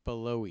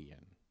Tupeloian?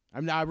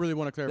 I really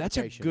want a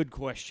clarification. That's a good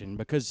question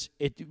because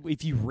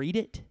if you read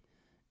it,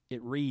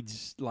 it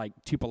reads like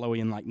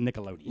Tupeloian, like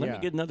Nickelodeon. Let me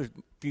get another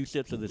few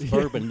sips of this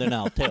bourbon, then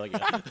I'll tell you.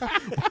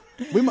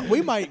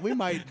 we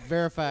might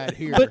verify it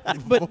here.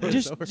 But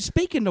just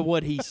speaking to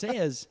what he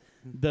says,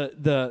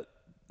 the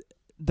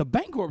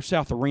Bancorp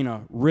South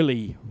Arena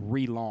really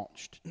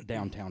relaunched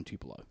downtown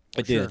Tupelo.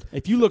 It did.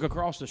 If you look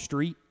across the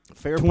street,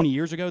 20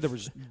 years ago, there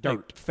was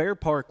dirt. Fair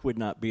Park would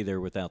not be there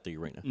without the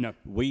arena. No.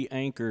 We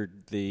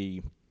anchored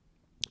the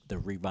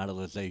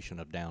revitalization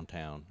of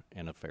downtown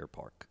and of Fair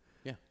Park.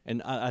 Yeah.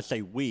 And I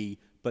say we,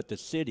 but the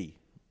city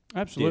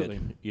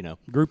Absolutely. did,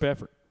 Group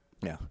effort.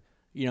 Yeah.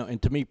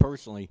 And to me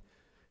personally,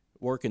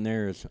 working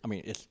there is,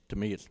 to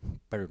me it's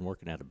better than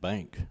working at a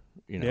bank,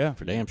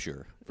 for damn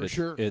sure.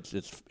 Sure.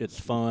 It's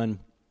fun.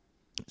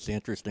 It's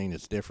interesting.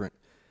 It's different.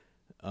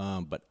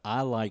 But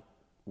I like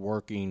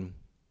working.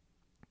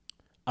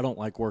 I don't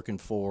like working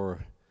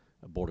for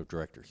a board of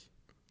directors.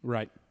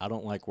 Right. I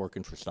don't like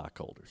working for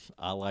stockholders.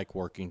 I like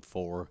working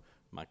for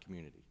my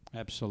community.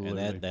 Absolutely.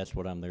 And that's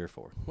what I'm there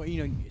for. Well,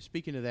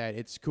 speaking of that,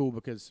 it's cool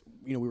because,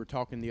 we were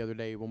talking the other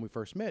day when we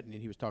first met, and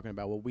he was talking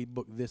about, we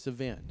booked this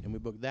event, and we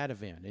booked that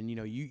event. And,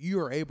 you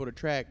are able to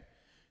track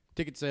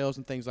ticket sales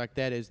and things like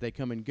that as they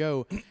come and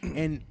go.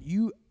 And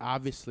you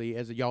obviously,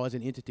 as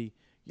an entity,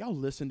 y'all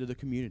listen to the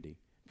community.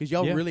 Because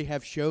y'all really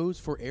have shows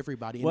for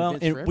everybody and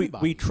events for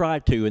everybody. We try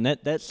to, and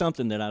that's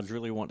something that I was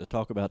really wanting to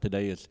talk about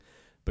today is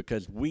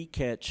because we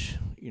catch,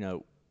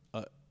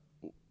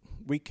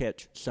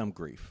 some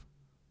grief.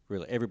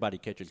 Really, everybody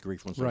catches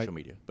grief on social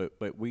media,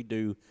 but we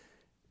do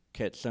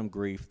catch some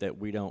grief that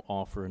we don't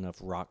offer enough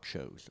rock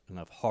shows,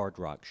 enough hard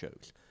rock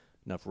shows,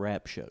 enough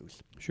rap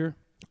shows. Sure.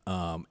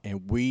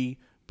 And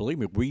believe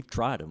me, we've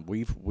tried them.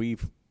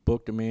 We've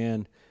booked them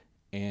in,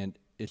 and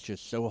it's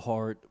just so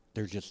hard.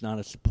 There's just not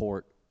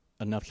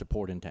enough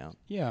support in town,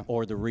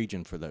 or the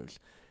region for those.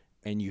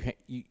 And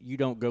you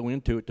don't go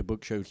into it to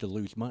book shows to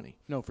lose money.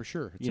 No, for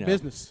sure. It's a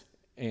business.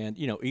 And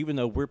even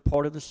though we're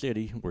part of the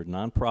city, we're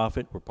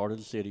nonprofit, we're part of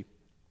the city.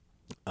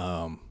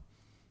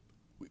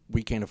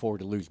 We can't afford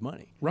to lose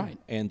money. Right.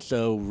 And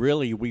so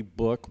really we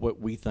book what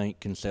we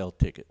think can sell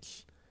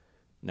tickets.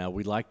 Now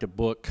we'd like to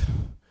book,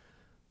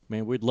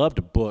 we'd love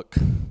to book,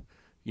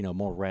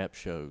 more rap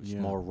shows,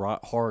 more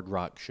hard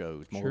rock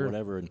shows, more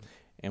whatever.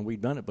 And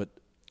we've done it,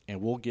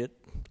 and we'll get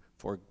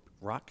for a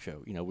rock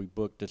show. We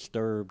booked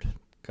Disturbed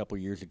a couple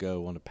years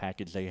ago on a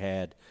package they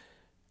had,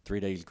 3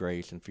 Days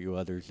Grace and a few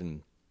others,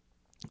 and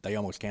they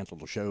almost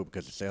canceled the show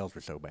because the sales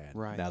were so bad.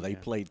 Right. Now they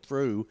played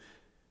through.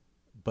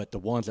 But the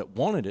ones that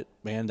wanted it,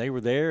 they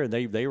were there and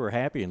they were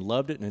happy and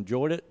loved it and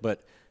enjoyed it.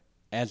 But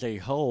as a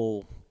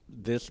whole,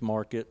 this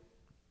market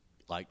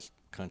likes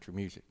country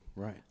music.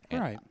 Right.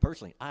 And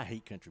personally, I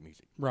hate country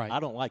music. Right. I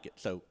don't like it.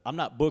 So I'm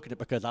not booking it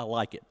because I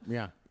like it.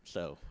 Yeah.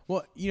 So.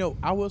 Well,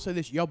 I will say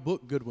this. Y'all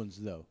book good ones,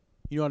 though.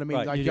 You know what I mean?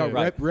 Right. Like,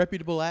 y'all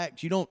reputable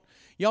acts. Y'all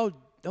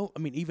don't,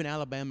 even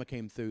Alabama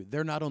came through.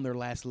 They're not on their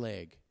last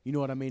leg. You know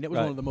what I mean? It was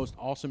one of the most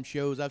awesome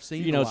shows I've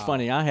seen in a while. It's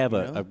funny. I have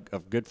a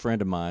good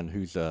friend of mine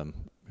who's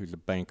a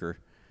banker,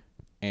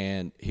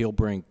 and he'll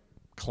bring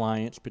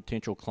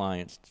potential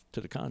clients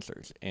to the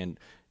concerts, and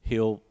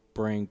he'll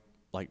bring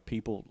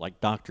people like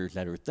doctors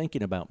that are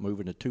thinking about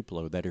moving to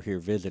Tupelo that are here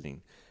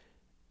visiting,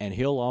 and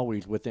he'll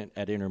always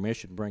at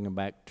intermission bring them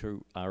back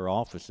to our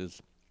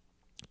offices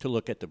to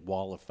look at the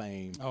Wall of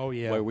Fame. Oh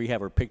yeah, where we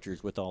have our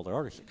pictures with all the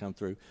artists that come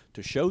through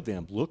to show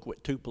them, look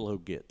what Tupelo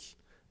gets.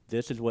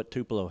 This is what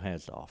Tupelo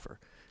has to offer.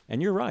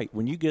 And you're right,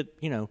 when you get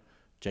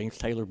James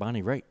Taylor,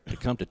 Bonnie Raitt to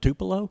come to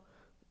Tupelo.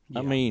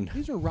 Yeah.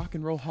 These are rock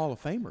and roll Hall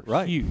of Famers.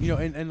 Right. Huge.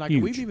 And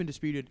Huge. We've even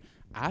disputed,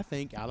 I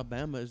think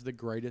Alabama is the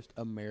greatest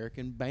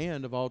American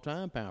band of all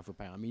time, pound for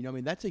pound.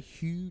 That's a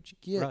huge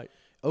get. Right.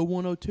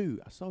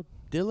 0102. I saw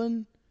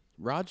Dylan,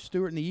 Rod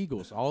Stewart, and the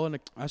Eagles all in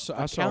I saw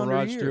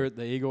Rod Stewart,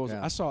 the Eagles.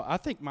 Yeah. I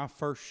think my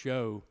first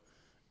show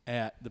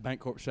at the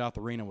Bancorp South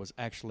Arena was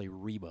actually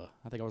Reba.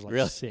 I think I was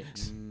like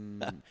 6.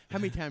 How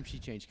many times she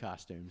changed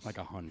costumes? Like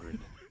 100.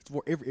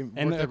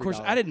 And of course,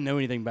 I didn't know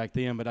anything back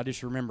then, but I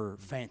just remember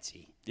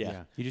Fancy.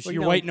 Yeah.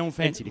 You're waiting on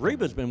Fancy to come.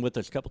 Reba's been with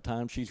us a couple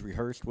times. She's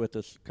rehearsed with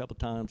us a couple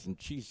times, and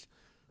she's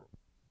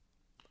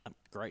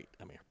great.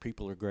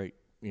 People are great,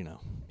 And,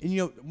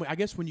 I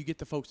guess when you get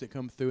the folks that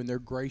come through and they're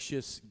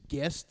gracious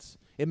guests,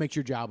 it makes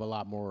your job a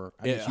lot more,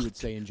 I guess you would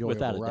say, enjoyable,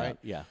 without a right? doubt,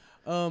 yeah.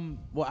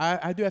 Well,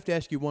 I do have to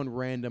ask you one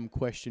random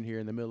question here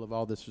in the middle of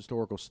all this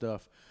historical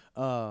stuff.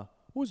 What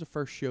was the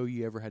first show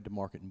you ever had to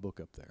market and book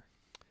up there?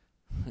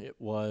 It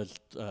was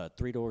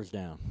 3 Doors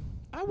Down.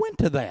 I went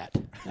to that,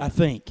 I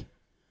think.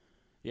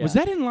 Yeah. Was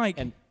that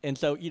in and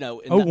so,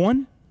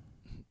 01?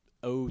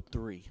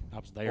 03. I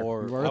was there. I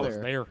was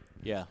there.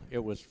 Yeah,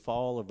 it was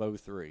fall of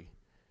 03.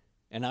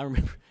 And I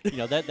remember,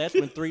 that's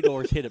when Three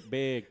Doors hit it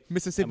big.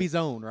 Mississippi's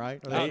own,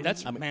 right?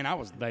 I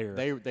was there.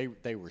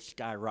 They were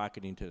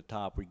skyrocketing to the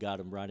top. We got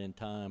them right in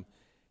time.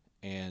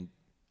 And,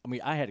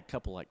 I had a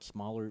couple, like,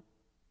 smaller,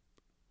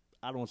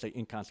 I don't want to say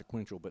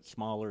inconsequential, but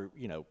smaller,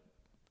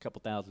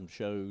 couple thousand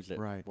shows that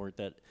weren't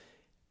that.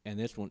 And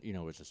this one,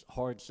 was this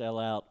hard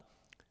sellout.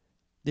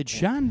 Did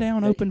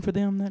Shinedown open for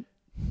them? That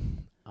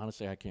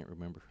honestly, I can't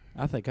remember.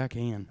 I think I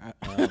can.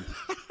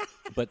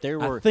 But there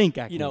were, I think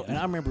I can. And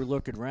I remember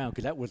looking around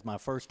because that was my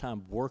first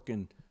time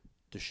working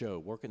the show,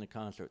 working the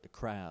concert, the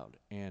crowd.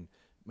 And,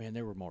 man,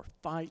 there were more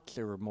fights.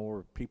 There were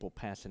more people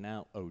passing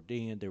out,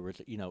 ODing. There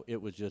was, it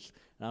was just,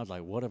 and I was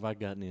like, what have I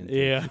gotten into?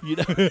 Yeah.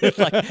 It's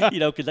like,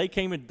 because they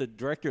came in, the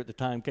director at the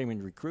time came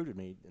and recruited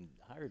me and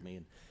hired me.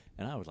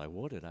 And I was like,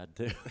 what did I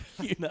do?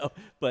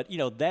 But,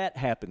 that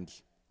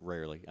happens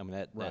rarely.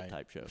 That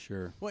type show.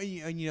 Sure. Well,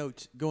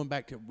 going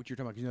back to what you're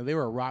talking about, because they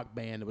were a rock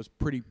band that was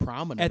pretty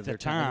prominent at the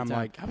time.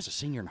 Like I was a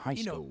senior in high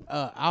school.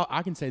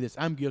 I can say this: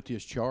 I'm guilty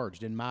as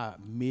charged. In my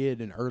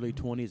mid and early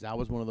 20s, I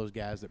was one of those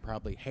guys that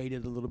probably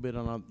hated a little bit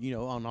on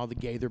all the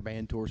Gaither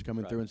band tours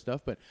coming through and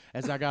stuff. But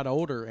as I got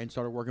older and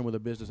started working with a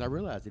business, I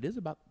realized it is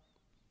about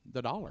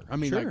the dollar.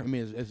 Sure.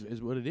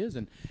 Is what it is.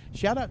 And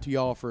shout out to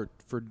y'all for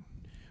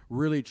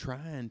really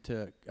trying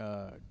to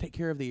take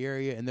care of the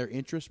area and their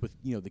interest with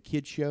the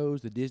kids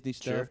shows, the Disney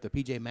stuff, the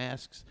PJ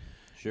Masks,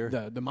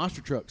 the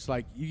monster trucks.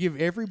 Like you give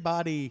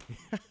everybody.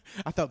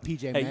 I thought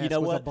PJ Masks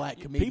was a black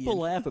comedian. People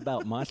laugh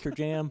about Monster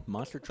Jam,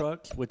 Monster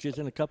Trucks, which is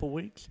in a couple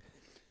weeks.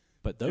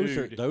 But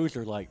those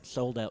are like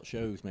sold out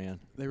shows, man.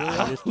 They really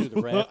are. Just to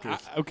the rafters.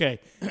 Okay,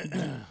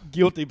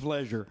 guilty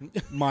pleasure,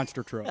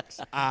 monster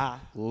trucks. I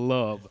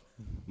love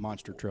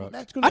monster trucks.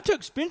 I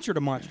took Spencer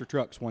to monster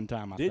trucks one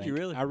time. Did you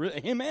really?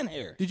 Him and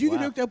Harry. Did you get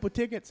hooked up with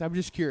tickets? I'm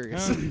just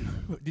curious.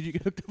 Did you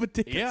get hooked up with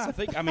tickets? Yeah, I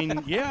think.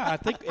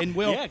 And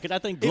because I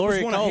think it Gloria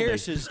was one of called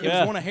Harris's. me. It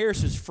was one of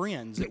Harris's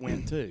friends that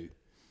went too.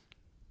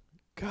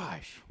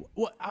 Gosh,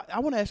 well, I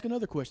want to ask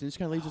another question. This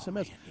kind of leads to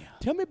something else. Yeah.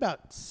 Tell me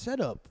about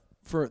setup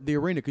for the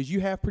arena, because you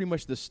have pretty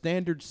much the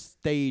standard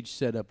stage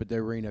setup at the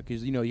arena,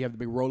 because you have the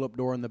big roll-up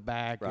door in the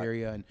back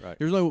area, and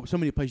there's only so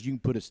many places you can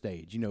put a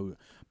stage.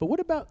 But what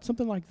about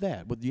something like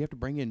that? But you have to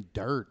bring in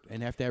dirt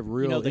and have to have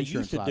real they insurance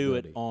used to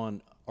liability. do it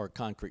on our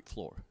concrete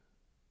floor,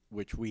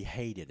 which we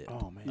hated it.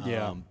 Oh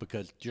man,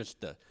 because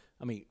just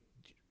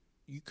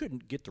you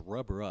couldn't get the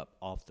rubber up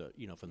off the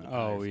from the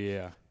tires. Oh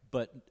yeah.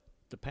 But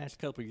the past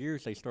couple of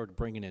years, they started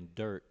bringing in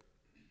dirt,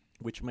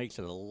 which makes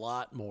it a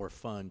lot more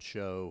fun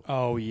show.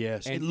 Oh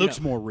yes, and, it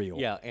looks more real.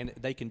 Yeah, and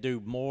they can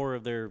do more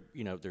of their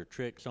their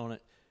tricks on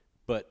it.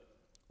 But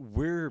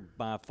we're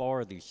by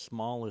far the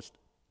smallest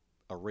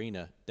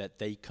arena that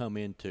they come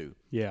into.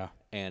 Yeah,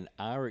 and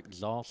our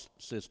exhaust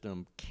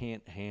system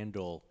can't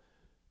handle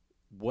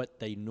what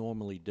they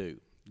normally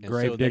do. And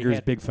Gravedigger's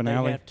big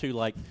finale. They have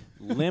to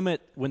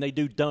limit when they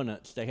do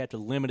donuts. They have to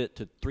limit it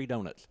to 3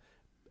 donuts.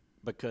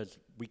 Because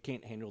we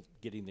can't handle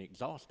getting the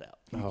exhaust out.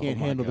 You can't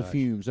handle the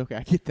fumes. Okay,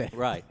 I get that.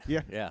 Right.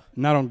 Yeah.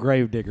 Not on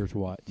Gravedigger's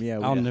watch. Yeah,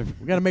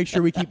 we got to make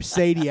sure we keep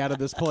Sadie out of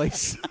this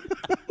place.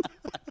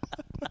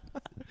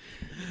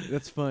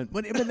 That's fun.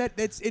 But it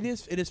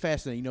is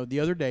fascinating. The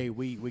other day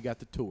we got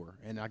the tour,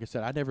 and like I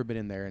said, I'd never been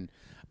in there, and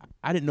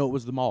I didn't know it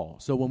was the mall.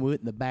 So when we went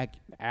in the back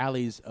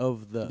alleys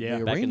of the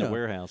arena, back in the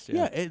warehouse,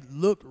 it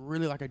looked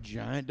really like a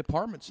giant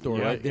department store.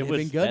 Yeah, It had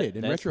been gutted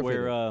and that's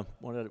retrofitted.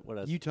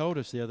 Where You told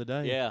us the other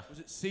day. Yeah. Was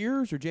it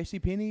Sears or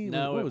JCPenney?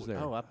 No, what was there?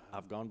 Oh,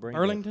 I've gone bring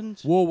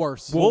Burlington's?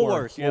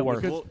 Woolworths. Yeah,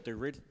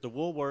 Woolworths. the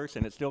Woolworths,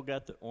 and it's still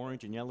got the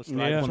orange and yellow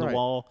stripe on the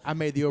wall. I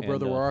made the old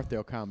Brother Where Art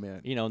Thou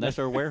comment. And that's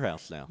our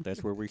warehouse now.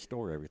 That's where we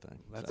store everything.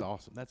 That's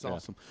awesome. That's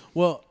awesome.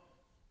 Well,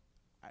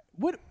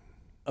 what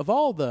of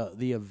all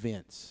the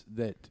events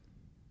that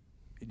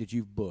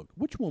you've booked,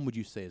 which one would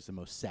you say is the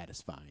most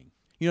satisfying?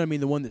 You know what I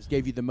mean? The one that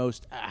gave you the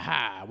most,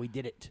 aha, we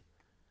did it.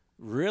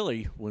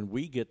 Really, when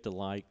we get the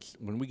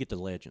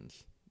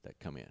legends that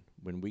come in,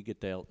 when we get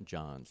the Elton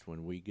Johns,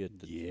 when we get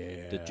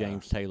the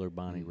James Taylor,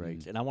 Bonnie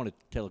Raitt. And I want to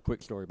tell a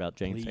quick story about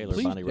James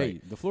Taylor, Bonnie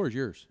Raitt. The floor is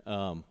yours.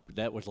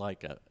 That was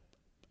like a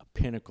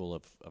pinnacle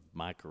of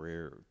my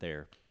career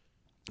there.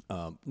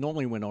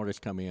 Normally when artists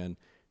come in,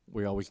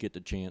 we always get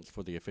the chance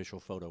for the official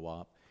photo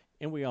op,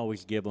 and we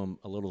always give them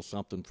a little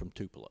something from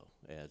Tupelo,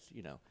 as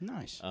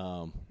Nice.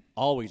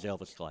 Always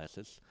Elvis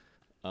glasses.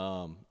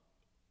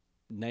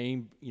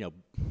 Name,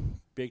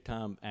 big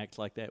time acts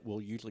like that.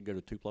 We'll usually go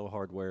to Tupelo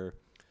Hardware.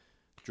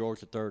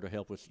 George III to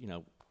help us,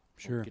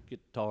 get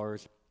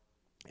guitars,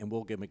 and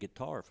we'll give them a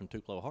guitar from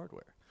Tupelo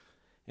Hardware.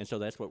 And so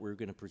that's what we're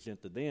going to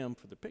present to them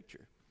for the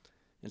picture.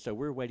 And so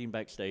we're waiting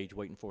backstage,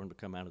 waiting for them to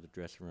come out of the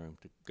dressing room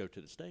to go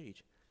to the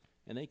stage.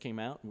 And they came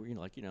out, and we're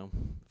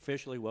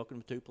officially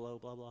welcome to Tupelo,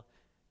 blah, blah.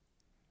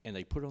 And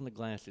they put on the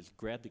glasses,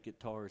 grabbed the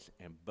guitars,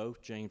 and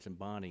both James and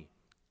Bonnie,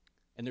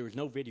 and there was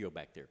no video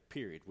back there,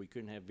 period. We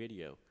couldn't have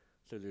video,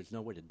 so there's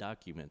no way to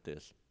document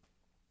this.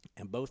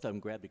 And both of them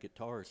grabbed the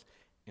guitars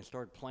and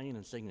started playing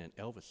and singing an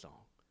Elvis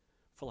song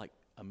for like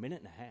a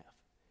minute and a half.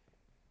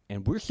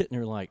 And we're sitting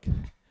there like,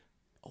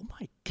 oh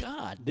my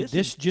God, this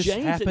just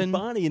James happen? And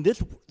Bonnie, and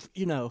this,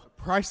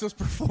 priceless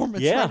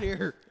performance yeah, right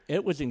here.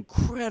 It was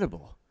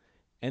incredible.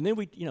 And then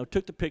we,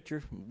 took the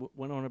picture,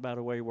 went on about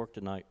our way, worked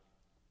tonight.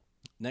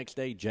 Next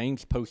day,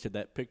 James posted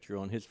that picture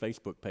on his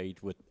Facebook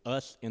page with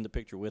us in the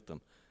picture with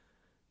them.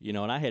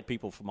 And I had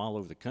people from all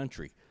over the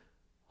country.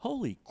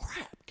 Holy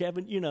crap,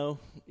 Kevin!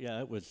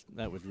 That was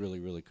really,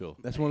 really cool.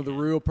 That's one of the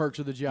real perks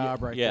of the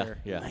job,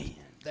 there. Yeah, Man,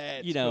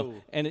 that's cool.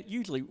 cool. And it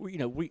usually,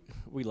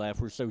 we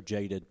laugh. We're so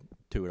jaded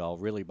to it all.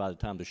 Really, by the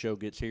time the show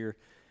gets here,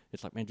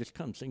 it's like, man, just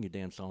come sing your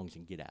damn songs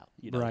and get out.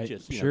 Right.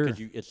 Just Sure. because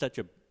it's such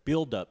a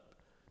build up,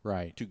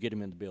 Right. to get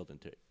them in the building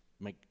to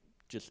make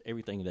just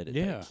everything that it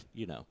Yeah. takes.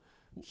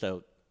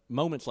 So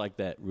moments like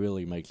that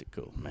really makes it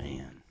cool.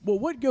 Man. Well,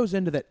 what goes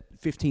into that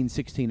 15,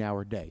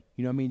 16-hour day?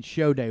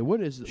 Show day.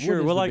 What is Sure.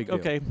 What Well, is the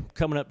big deal?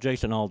 coming up,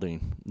 Jason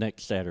Aldean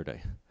next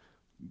Saturday.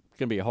 It's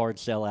gonna be a hard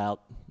sellout.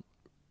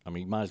 I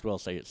mean, you might as well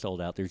say it's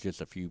sold out. There's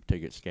just a few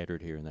tickets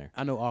scattered here and there.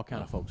 I know all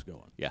kind of folks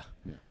going. Yeah.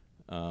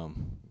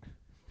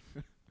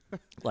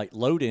 Like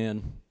load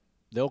in,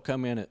 they'll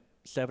come in at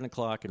 7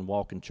 o'clock and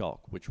walk and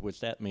chalk, which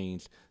that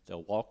means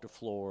they'll walk the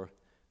floor,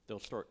 they'll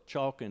start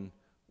chalking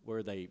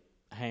where they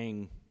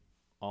hang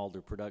all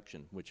their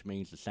production, which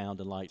means the sound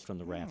and lights from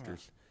the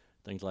rafters,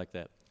 things like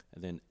that.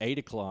 And then 8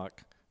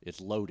 o'clock is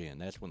load in.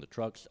 That's when the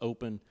trucks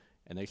open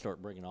and they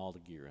start bringing all the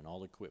gear and all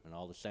the equipment,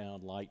 all the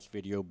sound, lights,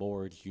 video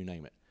boards, you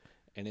name it.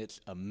 And it's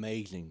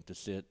amazing to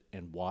sit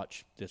and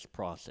watch this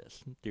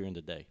process during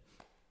the day.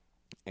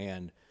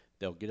 And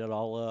they'll get it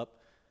all up.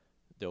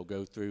 They'll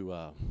go through,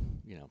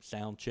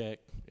 sound check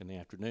in the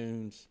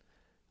afternoons.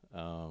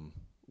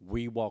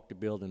 We walk the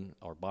building.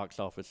 Our box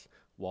office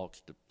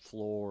walks the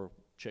floor,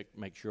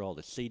 make sure all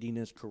the seating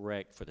is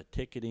correct for the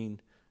ticketing.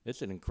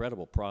 It's an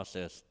incredible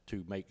process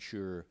to make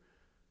sure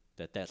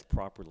that that's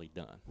properly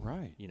done.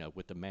 Right.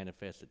 With the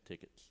manifested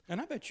tickets.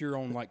 And I bet you're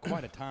on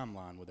quite a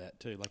timeline with that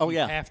too. Oh, you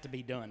yeah. have to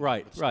be done.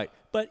 Right.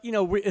 But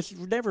it's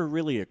never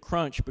really a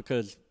crunch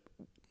because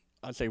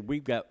I'd say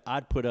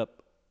I'd put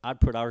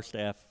our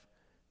staff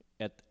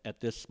at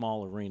this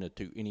small arena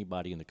to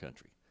anybody in the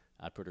country.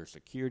 I'd put our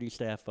security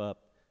staff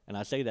up, and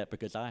I say that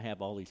because I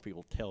have all these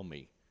people tell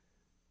me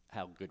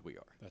how good we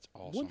are. That's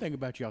awesome. One thing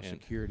about y'all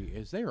security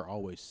is they are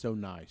always so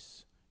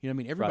nice.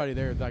 Everybody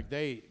there,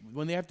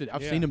 when they have to,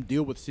 I've seen them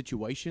deal with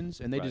situations,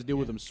 and they just deal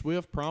with them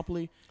swift,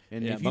 promptly.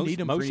 And if you need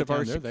them, most of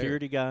our they're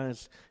security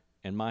guys,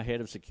 and my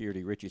head of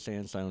security, Richie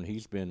Sandstone,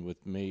 he's been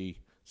with me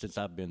since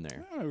I've been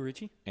there. Oh,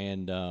 Richie.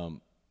 And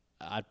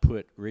I'd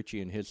put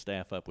Richie and his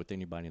staff up with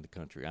anybody in the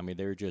country. I mean,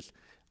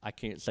 I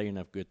can't say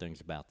enough good things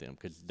about them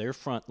because they're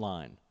front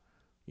line.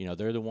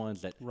 They're the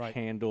ones that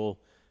handle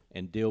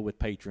and deal with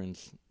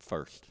patrons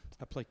first.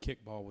 I play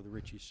kickball with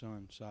Richie's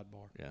son,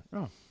 sidebar. Yeah.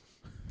 Oh.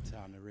 That's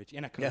how I know Richie.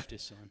 And I coached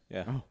his son.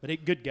 Yeah. Oh.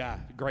 But good guy.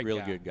 Great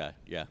really guy. Good guy,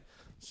 yeah.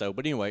 So,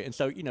 but anyway, and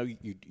so,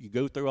 you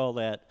go through all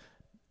that,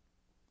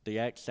 the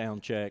act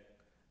sound check,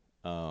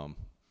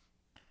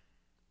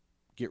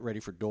 get ready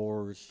for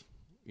doors,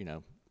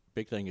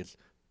 big thing is,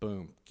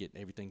 boom,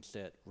 getting everything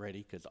set,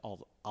 ready, because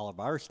all of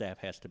our staff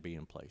has to be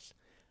in place.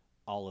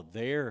 All of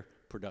their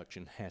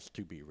production has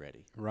to be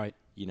ready. Right.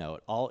 You're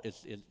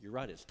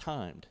right, it's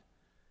timed.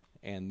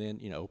 And then,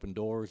 open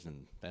doors,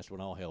 and that's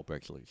when all hell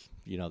breaks loose.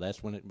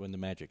 That's when the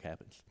magic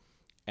happens.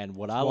 And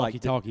what I like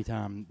walkie-talkie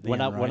time. When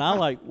I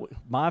like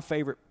my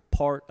favorite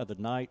part of the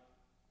night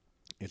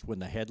is when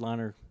the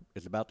headliner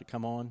is about to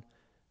come on.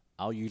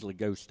 I'll usually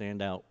go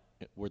stand out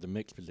where the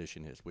mix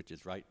position is, which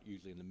is right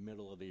usually in the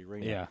middle of the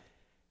arena. Yeah.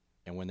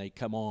 And when they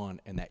come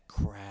on, and that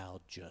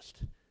crowd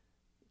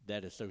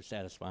that is so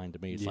satisfying to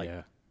me. It's like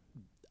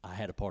I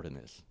had a part in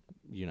this.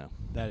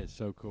 That is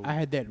so cool. I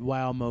had that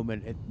wow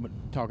moment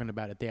talking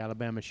about at the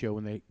Alabama show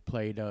when they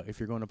played. If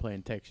you're going to play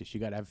in Texas, you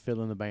got to have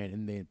Phil in the band,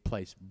 and the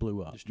place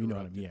blew up. You know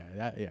what I mean?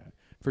 Yeah,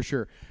 for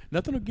sure.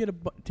 Nothing will get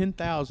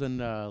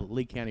 10,000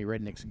 Lee County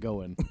rednecks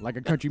going like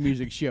a country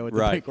music show at the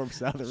Pickorp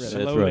South Arena.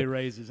 Slowly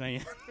raise his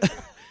hand.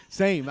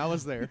 Same. I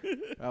was there.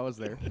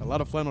 A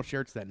lot of flannel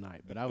shirts that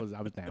night, but I was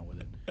down with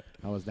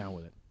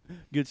it.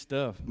 Good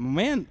stuff,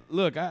 man.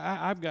 Look,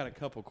 I've got a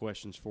couple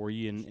questions for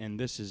you, and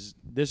this is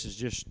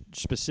just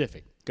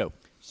specific. Go.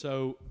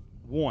 So,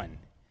 one,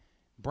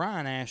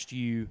 Brian asked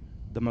you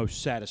the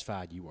most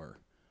satisfied you were.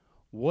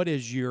 What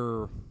is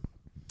your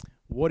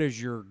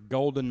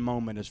golden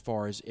moment as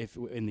far as if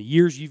in the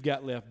years you've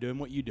got left doing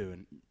what you're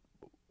doing?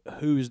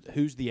 Who's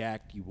the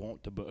act you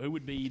want to book? Who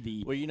would be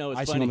the it's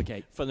icing funny. on the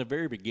cake? From the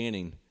very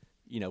beginning,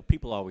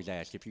 people always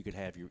ask if you could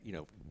have your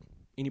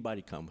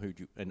anybody come,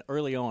 and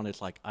early on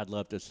it's like, I'd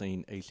love to have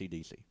seen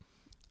AC/DC.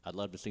 I'd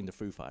love to have seen the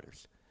Foo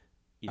Fighters.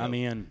 I'm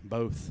in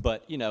both.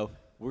 But,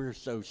 we're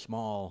so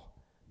small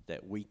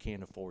that we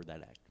can't afford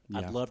that act. Yeah.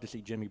 I'd love to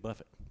see Jimmy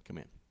Buffett come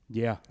in.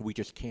 Yeah. We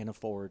just can't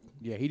afford.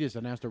 Yeah, he just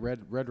announced a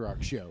Red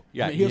Rock show.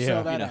 Yeah, he'll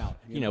sell that out.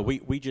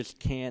 We just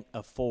can't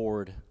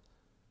afford.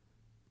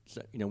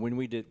 So, when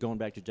we did, going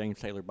back to James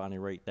Taylor, Bonnie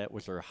Raitt, that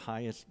was our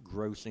highest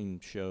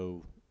grossing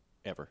show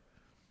ever.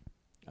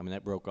 I mean,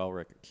 that broke all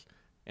records.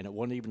 And it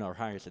wasn't even our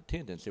highest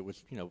attendance. It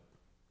was,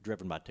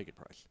 driven by ticket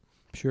price.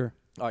 Sure.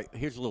 All right,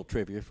 here's a little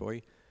trivia for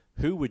you.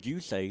 Who would you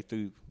say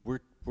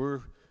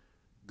we're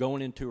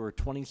going into our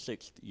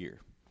 26th year?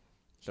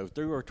 So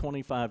through our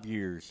 25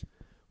 years,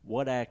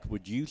 what act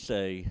would you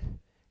say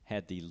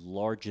had the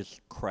largest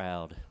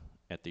crowd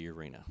at the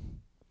arena?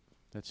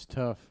 That's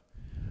tough.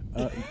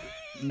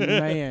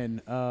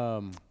 Man, I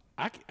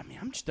mean,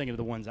 I'm just thinking of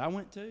the ones I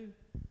went to.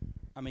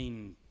 I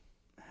mean,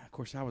 of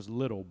course, I was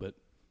little, but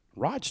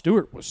Rod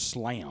Stewart was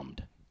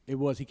slammed. it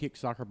was. He kicked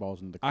soccer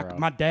balls into the crowd.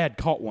 My dad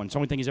caught one. It's the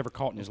only thing he's ever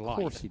caught in his life.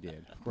 Of course he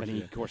did.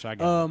 Of course I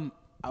got it.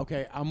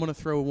 Okay, I'm going to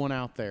throw one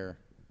out there.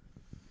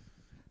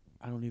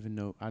 I don't even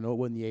know. I know it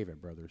wasn't the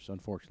Avett Brothers,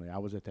 unfortunately. I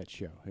was at that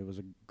show. It was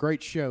a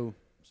great show.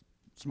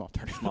 Small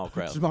turnout. Small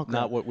crowd. Small crowd.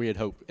 Not what we had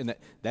hoped. And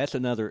that's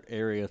another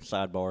area,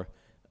 sidebar,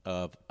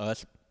 of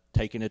us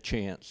taking a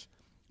chance,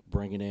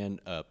 bringing in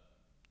a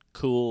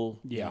cool,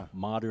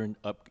 modern,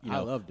 I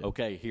loved it.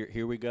 Okay,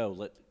 here we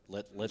go.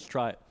 Let's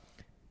try it.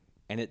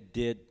 And it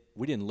did.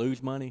 We didn't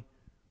lose money,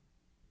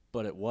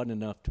 but it wasn't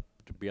enough to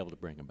be able to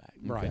bring them back.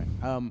 Right.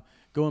 Okay.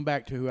 Going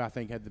back to who I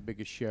think had the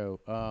biggest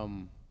show,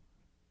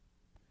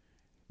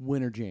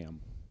 Winter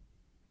Jam,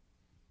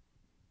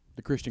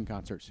 the Christian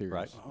concert series.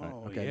 Right.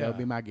 Oh, okay, yeah. that would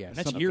be my guess.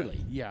 And that's yearly.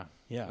 Yeah.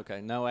 Yeah.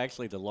 Okay. No,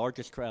 actually, the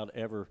largest crowd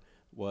ever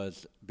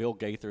was Bill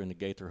Gaither and the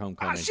Gaither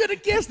Homecoming. I should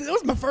have guessed it. That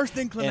was my first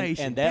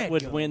inclination. And that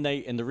was when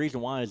and the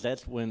reason why is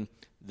that's when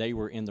they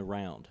were in the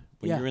round.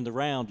 When you're in the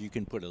round, you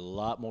can put a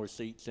lot more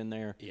seats in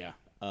there. Yeah.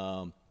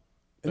 And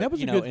that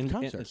was a good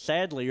concert. And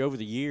sadly, over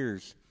the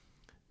years,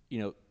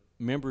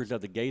 members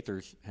of the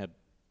Gaithers have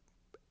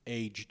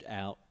aged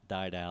out,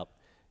 died out.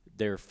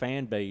 Their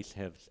fan base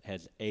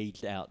has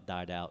aged out,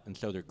 died out, and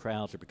so their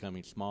crowds are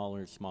becoming smaller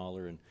and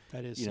smaller. And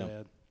That is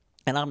sad.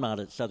 And I'm not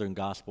a Southern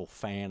gospel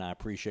fan. I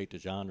appreciate the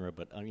genre,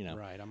 but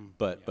Right.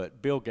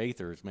 But Bill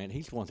Gaithers, man,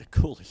 he's one of the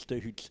coolest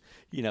dudes.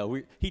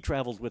 He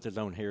travels with his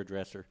own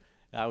hairdresser.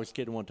 I was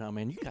kidding one time,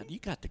 man. You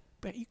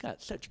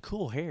got such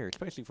cool hair,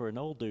 especially for an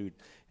old dude.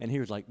 And he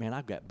was like, man,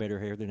 I've got better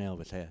hair than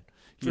Elvis had.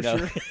 For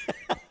sure.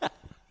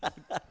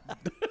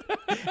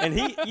 And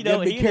he and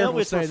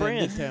Elvis were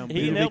friends.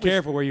 Be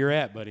careful where you're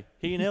at, buddy.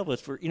 He and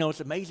Elvis it's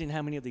amazing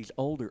how many of these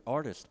older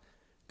artists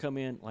come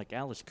in, like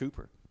Alice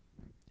Cooper,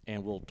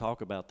 and we'll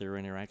talk about their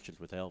interactions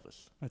with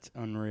Elvis. That's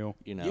unreal.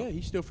 Yeah,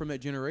 he's still from that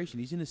generation.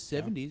 He's in his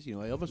 70s.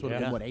 Elvis would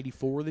have been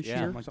 84 this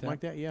year, something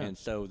like that. Yeah. And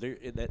so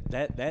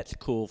that's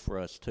cool for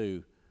us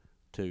too,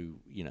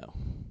 Now,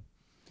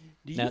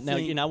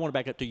 I want to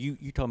back up to you.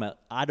 You talking about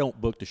I don't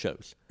book the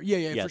shows.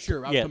 Yeah, for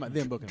sure. I was talking about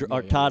them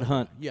booking. Todd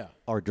Hunt,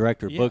 our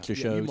director, books the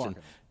shows,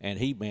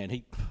 he and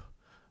he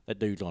that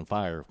dude's on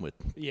fire with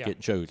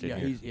getting shows in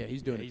here.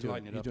 He's doing it too.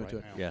 Lighting it up right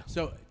now. Yeah.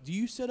 So, do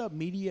you set up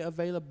media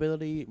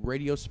availability,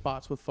 radio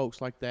spots with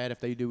folks like that? If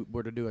they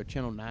were to do a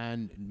Channel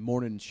 9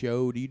 morning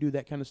show, do you do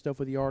that kind of stuff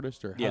with the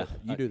artist, or you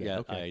do that? Yeah,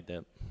 okay. I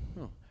do.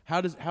 Oh.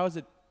 How is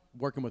it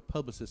working with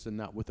publicists and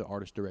not with the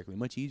artist directly?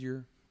 Much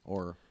easier,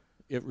 or?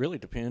 It really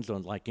depends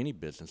on, like any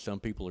business.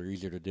 Some people are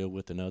easier to deal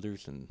with than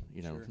others, and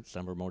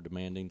some are more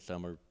demanding.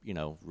 Some are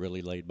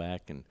really laid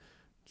back, and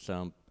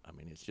some. I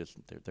mean, it's just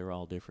they're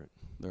all different.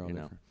 They're all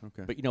different.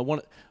 Okay.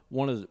 But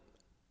one of the,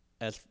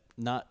 as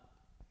not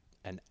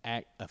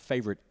a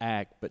favorite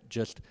act, but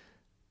just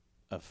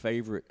a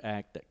favorite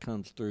act that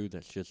comes through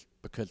that's just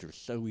because they're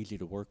so easy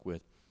to work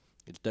with.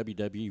 It's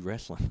WWE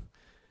wrestling.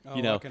 Oh,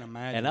 I can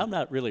imagine. And I'm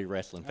not really a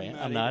wrestling fan.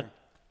 I'm not.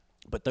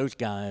 But those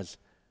guys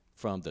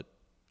from the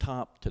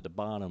top to the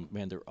bottom,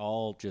 man, they're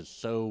all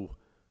just so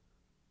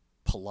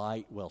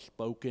polite,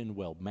 well-spoken,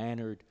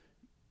 well-mannered,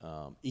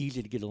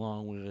 easy to get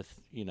along with.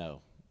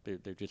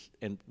 They're just.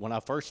 And when I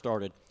first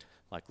started,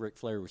 like Ric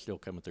Flair was still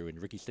coming through,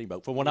 and Ricky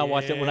Steamboat. From when I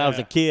watched it when I was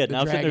a kid, and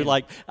I was sitting there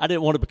like, I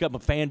didn't want to become a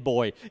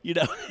fanboy,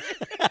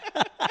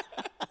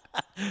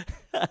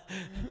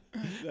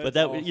 But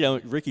that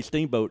awesome. Ricky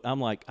Steamboat, I'm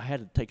like, I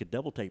had to take a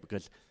double take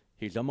because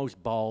he's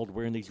almost bald,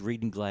 wearing these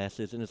reading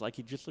glasses, and it's like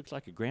he just looks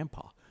like a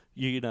grandpa,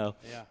 Yeah,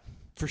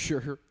 for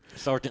sure.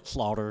 Sergeant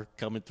Slaughter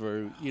coming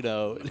through,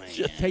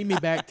 Take me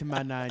back to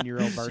my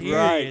 9-year-old birthday.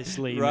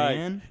 Seriously, right.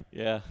 man.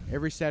 Yeah.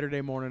 Every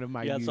Saturday morning of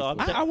my youth. So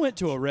I went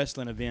to a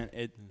wrestling event.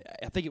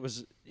 I think it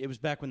was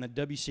back when the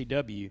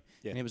WCW,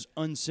 and it was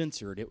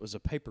uncensored. It was a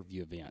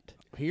pay-per-view event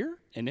Here,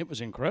 and it was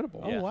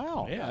incredible. Oh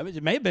wow! Yeah,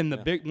 it may have been the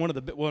big one of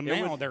the. Well,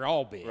 now they're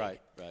all big. Right.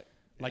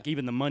 Like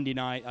even the Monday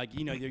night, there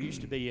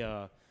used to be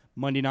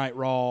Monday Night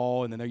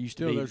Raw, and then there used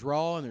to be there's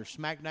Raw and there's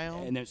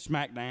SmackDown, and there's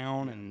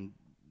SmackDown, and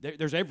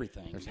there's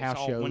everything. There's it's house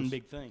all shows, one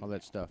big thing. all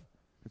that stuff.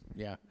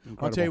 Yeah,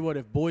 Incredible. I'll tell you what.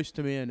 If Boyz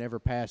II Men ever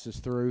passes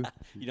through,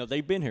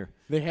 they've been here.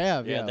 They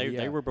have.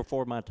 They were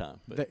before my time.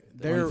 But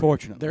they're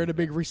unfortunately they're in a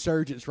big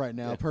resurgence right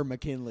now, per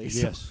McKinley.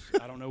 So. Yes,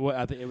 I don't know what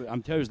I'm telling you,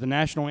 it was the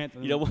national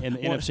anthem in the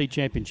NFC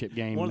Championship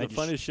game. One of the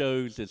funnest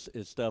shows is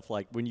stuff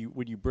like when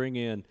you bring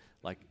in,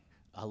 like,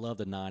 I love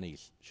the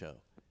 '90s show.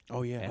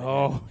 Oh yeah. And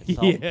Salt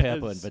and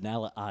Pepper and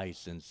Vanilla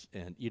Ice and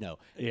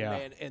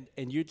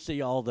and you'd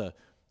see all the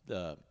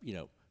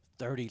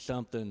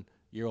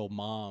 30-something-year-old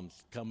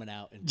moms coming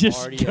out and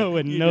just partying,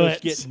 going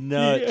nuts, just getting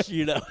nuts,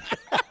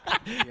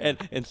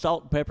 and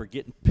Salt and Pepper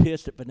getting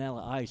pissed at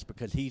Vanilla Ice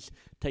because he's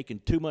taking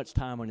too much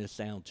time on his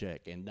sound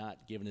check and not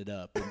giving it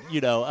up. And,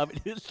 I mean,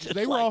 it's just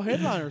they were all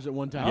headliners at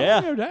one time. Yeah.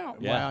 No doubt.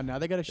 Yeah. Wow, now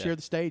they got to share Yeah.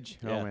 the stage.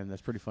 Yeah. Oh man,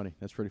 that's pretty funny.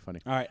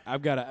 All right,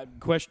 I've got a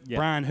question, Yeah.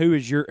 Brian.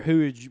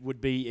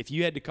 Would be if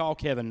you had to call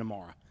Kevin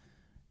tomorrow,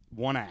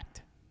 one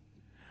act,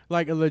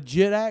 Like a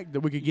legit act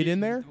that we could get in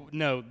there.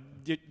 No,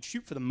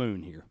 shoot for the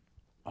moon here.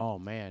 Oh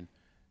man,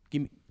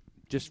 give me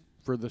just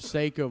for the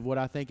sake of what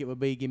I think it would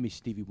be. Give me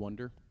Stevie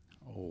Wonder,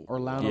 or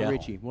Lionel Yeah.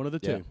 Richie. One of the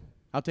two. Yeah.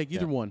 I'll take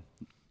either Yeah. one.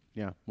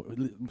 Yeah,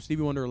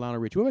 Stevie Wonder or Lionel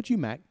Richie. What about you,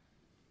 Mac?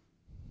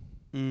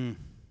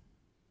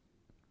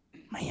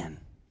 Man,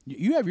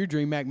 You have your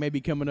dream, Mac,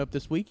 maybe coming up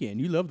this weekend.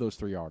 You love those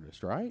three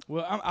artists, right?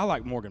 well, I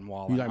like Morgan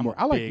Wallen. You like I'm more.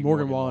 a I like big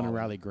Morgan Wallen and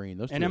Riley Green.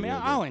 Those two And I are mean,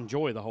 really I'll good.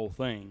 enjoy the whole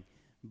thing,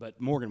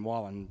 but Morgan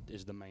Wallen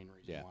is the main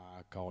reason Yeah. why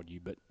I called you.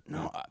 But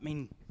no, I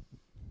mean,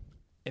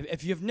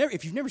 if you've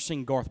never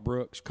seen Garth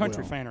Brooks,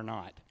 country fan or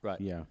not,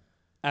 Right. Yeah.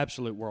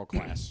 absolute world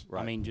class.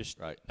 Right. I mean, just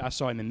Right. I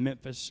saw him in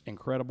Memphis,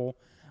 incredible.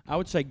 I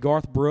would say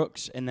Garth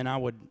Brooks, and then I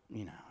would,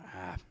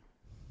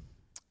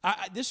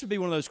 this would be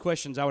one of those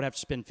questions I would have to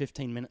spend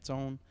 15 minutes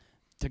on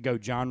to go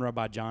genre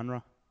by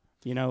genre.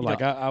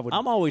 I would.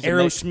 I'm always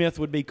Aerosmith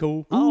would be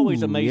cool. I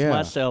always Ooh, amaze yeah.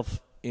 myself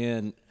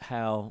in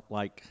how,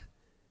 like,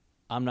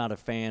 I'm not a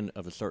fan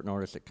of a certain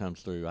artist that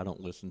comes through. I don't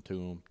listen to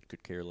them,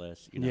 could care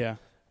less. Yeah.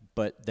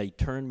 But they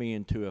turn me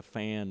into a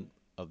fan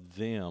of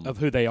them Of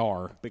who they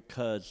are.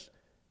 because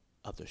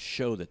of the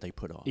show that they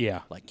put on.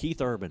 Yeah. Like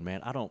Keith Urban,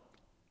 man, I don't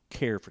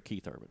care for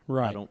Keith Urban.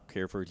 Right. I don't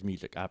care for his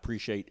music. I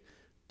appreciate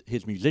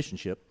his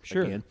musicianship,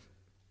 Sure. again.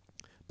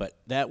 But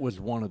that was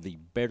one of the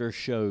better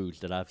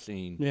shows that I've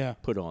seen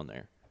put on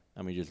there.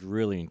 I mean, just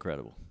really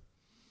incredible.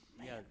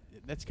 Yeah,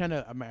 that's kind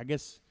of. I mean, I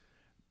guess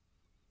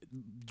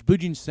Blue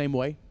Jeans the same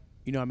way.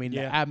 I mean,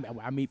 Yeah.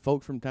 I meet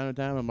folks from time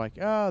to time. I'm like,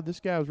 oh, this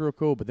guy was real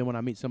cool. But then when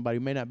I meet somebody who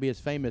may not be as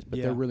famous, but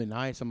they're really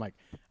nice, I'm like,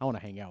 I want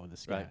to hang out with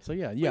this guy. Right. So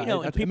yeah. Well,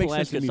 and it people makes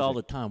sense ask to us all the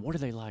music. time, what do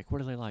they like? What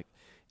do they like?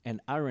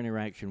 And our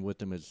interaction with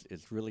them is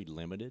really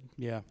limited.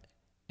 Yeah.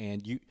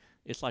 And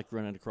it's like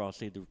running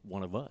across either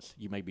one of us.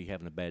 You may be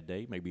having a bad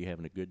day, maybe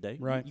having a good day.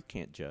 Right. You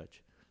can't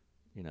judge,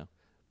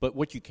 But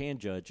what you can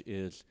judge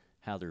is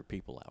how their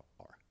people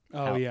are.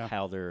 Oh, yeah.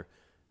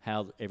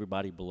 How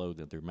everybody below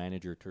them, their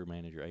manager, tour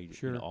manager, agent,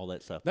 Sure. all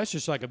that stuff. That's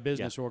just like a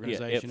business Yeah.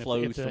 organization. It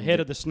flows if the from head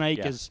the- of the snake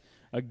yeah. is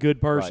a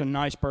good person,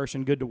 Right. nice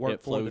person, good to work It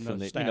for, flows then from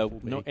the the, staff will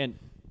be. and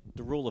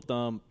the rule of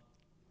thumb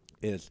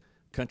is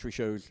country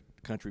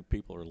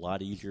people are a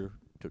lot easier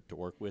to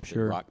work with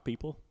Sure. than rock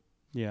people.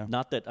 Yeah.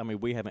 Not that,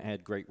 we haven't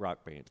had great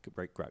rock bands,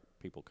 great rock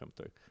people come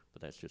through,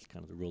 but that's just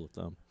kind of the rule of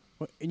thumb.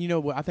 Well,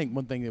 and I think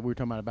one thing that we were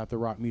talking about the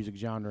rock music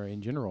genre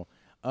in general,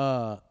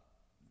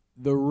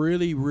 the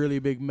really, really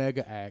big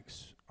mega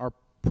acts are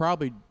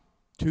probably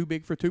too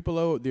big for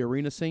Tupelo, the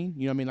arena scene.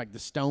 You know what I mean? Like the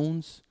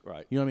Stones.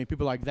 Right. You know what I mean?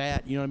 People like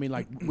that. You know what I mean?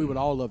 Like we would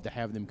all love to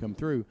have them come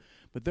through.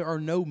 But there are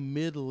no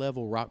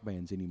mid-level rock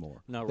bands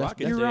anymore. No, That's-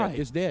 rock is you're dead. right.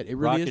 It's dead. It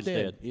really Rock is is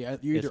dead. dead. Yeah,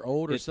 you're either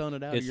old or son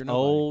it out, or It's you're nobody.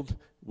 old,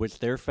 which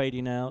they're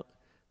fading out,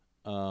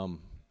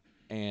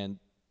 and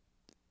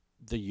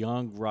the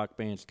young rock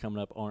bands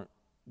coming up aren't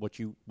what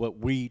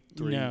we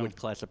three No. would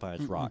classify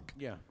as rock.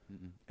 Yeah.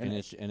 And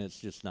it's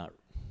just not.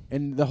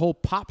 And the whole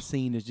pop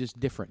scene is just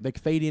different. They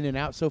fade in and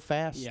out so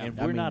fast. Yeah. And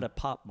I we're mean, not a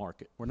pop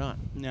market We're not.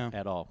 No.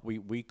 at all.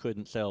 We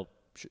couldn't sell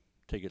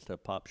tickets to a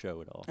pop show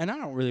at all. And I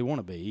don't really want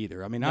to be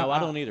either. I mean, No, I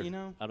don't either.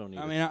 I I don't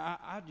either. I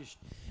mean,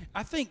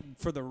 I think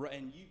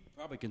and you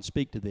probably can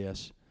speak to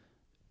this.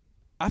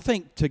 I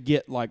think to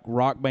get like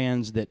rock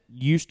bands that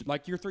used to,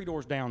 like your Three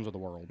Doors Downs of the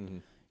world,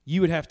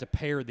 you would have to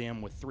pair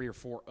them with 3 or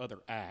 4 other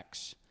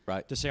acts.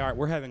 Right. To say, all right,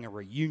 we're having a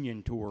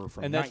reunion tour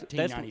from And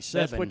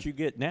 1997. that's what you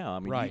get now. I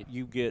mean, Right.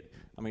 you get.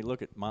 I mean,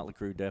 look at Motley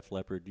Crue, Def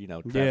Leppard.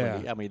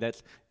 Yeah. I mean,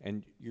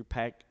 and you're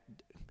packed.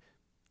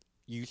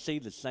 You see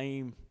the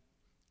same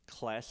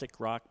classic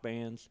rock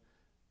bands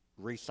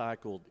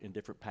recycled in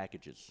different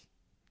packages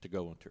to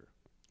go on tour.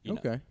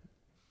 Okay.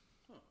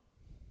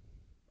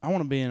 I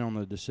want to be in on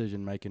the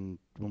decision making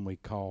when we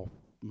call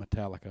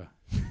Metallica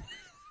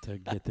to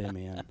get them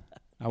in.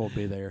 I will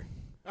be there.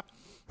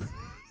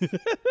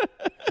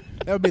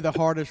 That would be the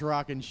hardest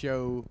rocking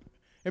show.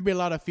 There'd be a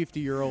lot of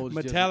 50-year-olds.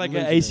 Metallica,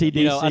 just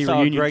losing it. ACDC I saw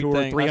a reunion great tour,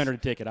 thing.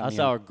 $300 ticket. I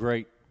saw a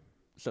great.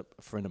 A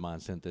friend of mine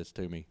sent this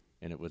to me,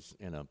 and it was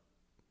in a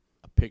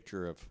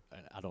picture of.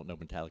 I don't know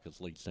Metallica's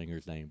lead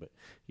singer's name, but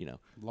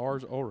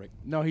Lars Ulrich.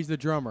 No, he's the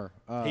drummer.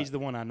 He's the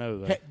one I know,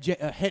 though.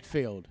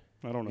 Hetfield.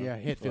 I don't know. Yeah,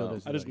 Hetfield Well,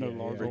 is. I just know yeah,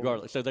 Lars yeah. Ulrich.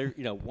 regardless. So they're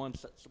one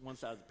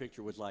side of the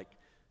picture was like,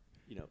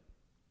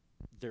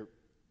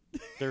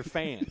 they're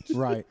fans,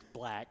 Right.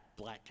 black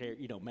hair,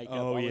 makeup,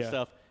 Oh, all this yeah.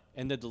 stuff,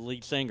 and then the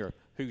lead singer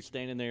who's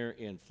standing there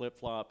in flip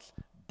flops,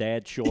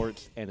 dad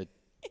shorts, and a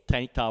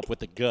tank top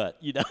with a gut,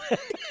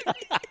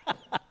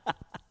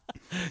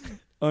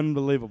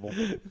 Unbelievable.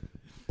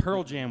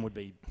 Pearl Jam would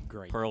be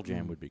great. Pearl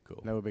Jam would be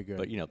cool. That would be good.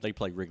 But they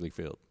play Wrigley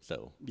Field,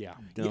 so Yeah.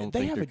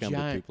 They have a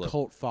giant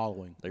cult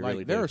following. They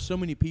really do. There are so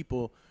many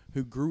people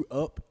who grew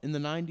up in the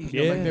 90s.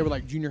 Yeah. They were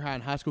like junior high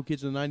and high school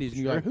kids in the 90s. And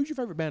you're like, who's your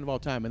favorite band of all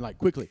time? And like,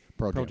 quickly,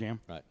 Pearl Jam.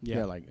 Right.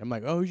 Yeah. I'm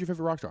like, oh, who's your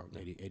favorite rock star?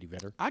 Eddie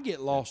Vedder. I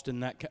get lost in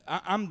that.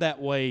 I'm that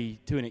way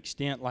to an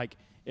extent. Like,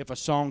 if a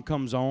song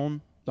comes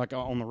on, like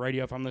on the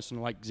radio, if I'm listening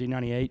to like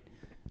Z98,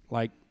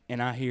 like,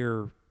 and I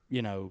hear,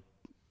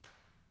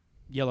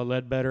 Yellow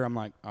Ledbetter, I'm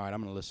like, all right,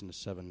 I'm going to listen to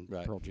 7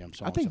 Pearl Jam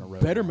songs I think in a row.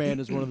 Better Man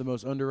is one of the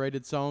most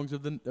underrated songs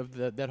of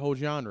that whole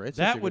genre. It's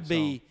that would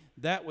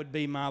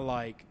be my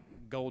like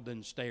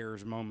golden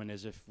stairs moment,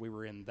 as if we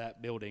were in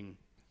that building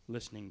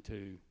listening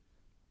to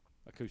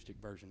acoustic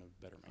version of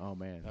Better Man. Oh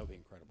man, that would be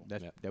incredible.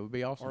 That would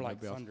be awesome. Or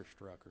like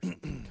Thunderstruck or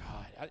something.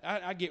 God,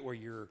 I get where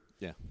you're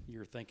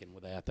thinking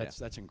with that.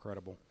 That's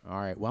incredible. All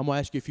right. Well, I'm gonna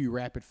ask you a few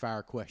rapid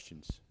fire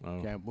questions. Oh.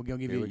 Okay, we're gonna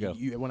give Here we go.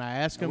 you when I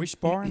ask them. Are we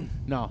sparring?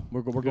 No,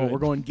 we're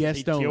going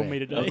guest only. Killed me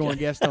today. We're going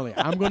guest only.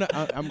 I'm gonna.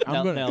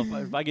 Now,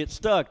 if I get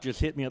stuck,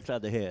 just hit me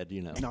upside the head.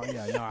 No,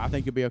 I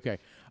think you'll be okay.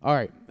 All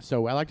right.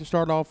 So I like to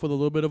start off with a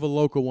little bit of a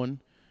local one,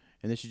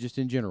 and this is just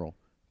in general: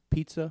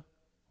 pizza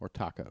or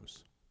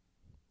tacos.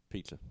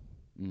 Pizza.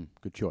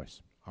 Good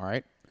choice. All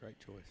right. Great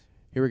choice.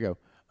 Here we go.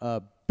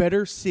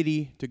 Better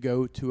city to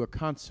go to a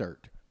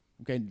concert.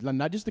 Okay,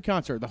 not just the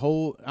concert, the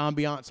whole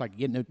ambiance, like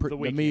getting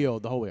the meal,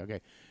 the whole way.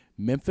 Okay,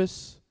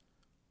 Memphis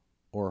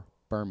or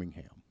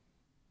Birmingham?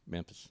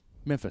 Memphis.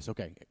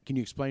 Okay. Can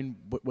you explain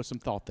what's some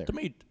thought there?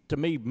 To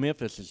me,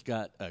 Memphis has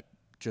got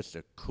just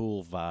a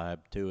cool vibe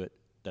to it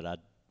that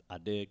I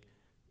dig.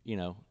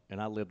 And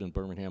I lived in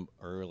Birmingham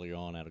early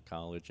on out of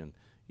college, and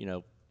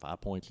 5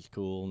 Points is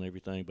cool and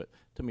everything, but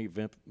to me,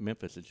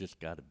 Memphis has just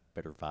got a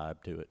better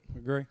vibe to it.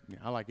 Agree. Yeah,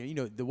 I like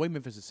it. The way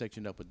Memphis is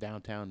sectioned up with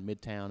downtown,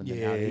 midtown, and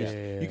then out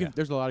east,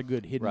 there's a lot of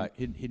good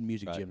hidden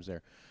music gyms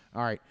there.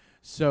 All right,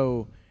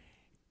 so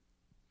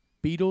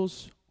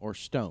Beatles or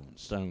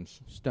Stones?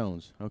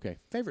 Stones. Okay.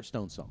 Favorite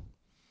Stones song?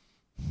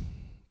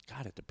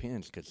 God, it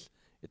depends because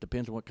it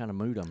depends on what kind of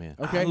mood I'm in.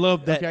 Okay. I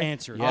love that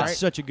answer. Yeah. That's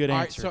such a good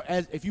answer. All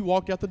right, so if you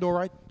walked out the door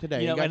right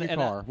today, you got in your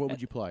car, what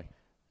would you play?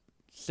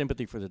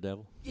 Sympathy for the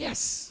Devil.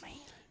 Yes.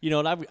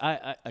 And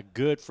a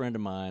good friend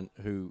of mine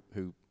who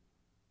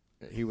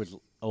he was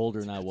older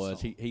than I was.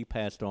 He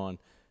passed on.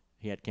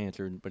 He had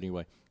cancer, but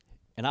anyway.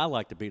 And I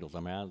like the Beatles. I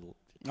mean,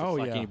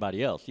 like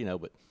anybody else,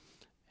 but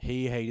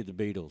he hated the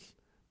Beatles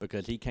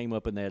because he came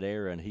up in that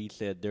era, and he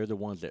said they're the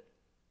ones that,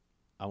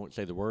 I won't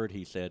say the word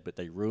he said, but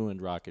they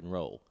ruined rock and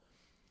roll,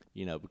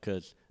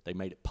 because they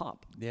made it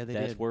pop. Yeah, they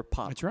did. That's where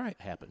pop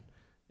happened.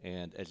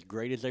 And as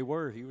great as they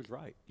were, he was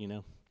right,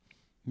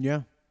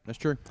 Yeah. That's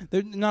true.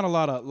 There's not a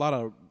lot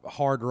of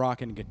hard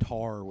rock and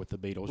guitar with the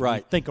Beatles. Right. When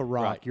you think of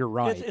rock, you're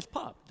right. It's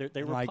pop.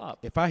 They were like, pop.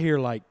 If I hear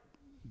like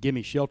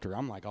 "Gimme Shelter,"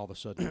 I'm like all of a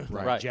sudden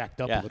jacked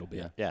up a little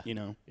bit. Yeah.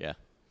 Yeah.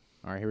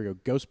 All right, here we go.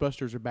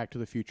 Ghostbusters or Back to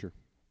the Future?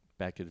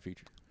 Back to the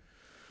Future.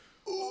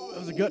 Ooh, that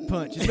was a gut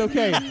punch. It's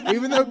okay.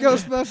 Even though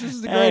Ghostbusters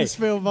is the greatest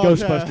film of all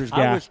Ghostbusters time.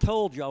 guy. I was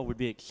told y'all would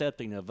be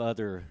accepting of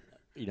other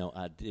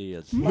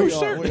ideas. Most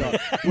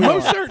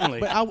certainly.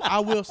 But I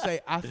will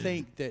say, I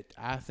think that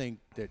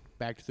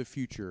Back to the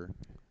Future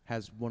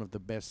has one of the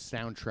best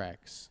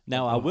soundtracks.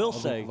 Now, I will of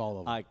say, all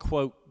of them. I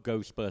quote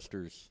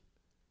Ghostbusters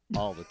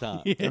all the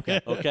time.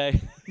 Okay.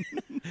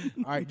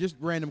 All right, just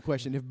random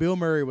question. If Bill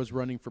Murray was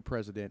running for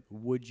president,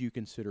 would you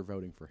consider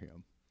voting for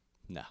him?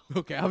 No.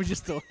 Okay, I was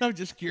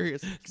just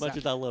curious. As much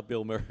as I love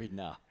Bill Murray,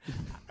 no.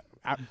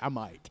 I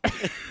might.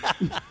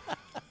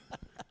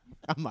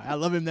 I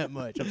love him that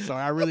much. I'm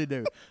sorry. I really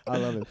do. I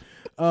love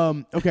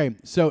him. Okay,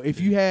 so if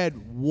you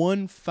had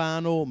one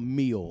final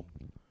meal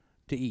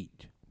to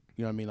eat,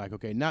 you know what I mean? Like,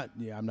 okay, I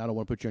don't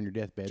want to put you on your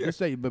deathbed. Sure. Let's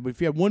say, but if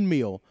you had one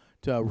meal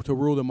to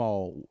rule them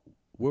all,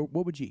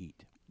 what would you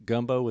eat?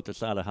 Gumbo with a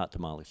side of hot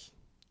tamales.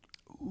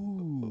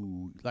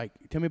 Ooh. Like,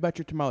 tell me about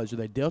your tamales. Are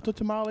they Delta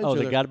tamales? Oh,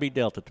 they got to be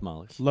Delta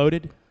tamales.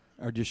 Loaded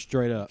or just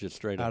straight up? Just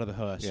straight up. Out of the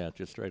husk? Yeah,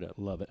 just straight up.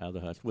 Love it. Out of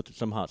the husk. With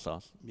some hot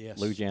sauce. Yes.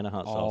 Louisiana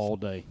hot sauce. All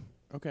day.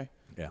 Okay.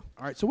 Yeah.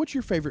 All right, so what's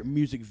your favorite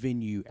music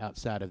venue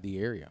outside of the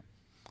area?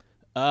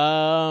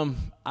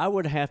 I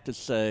would have to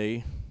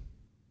say,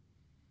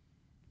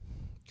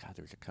 God,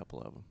 there's a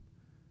couple of them.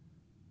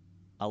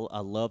 I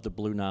love the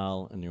Blue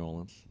Nile in New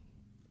Orleans.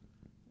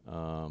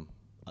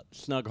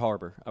 Snug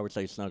Harbor. I would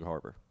say Snug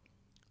Harbor.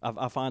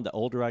 I find the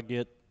older I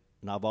get,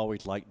 and I've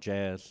always liked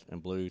jazz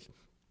and blues,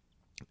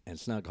 and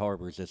Snug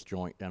Harbor is this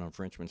joint down on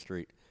Frenchman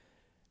Street,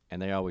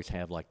 and they always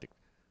have like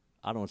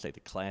I don't want to say the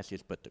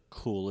classiest, but the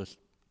coolest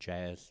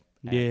jazz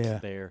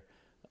acts there.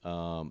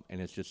 And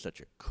it's just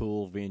such a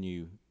cool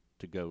venue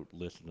to go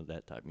listen to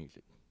that type of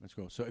music. That's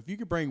cool. So if you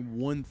could bring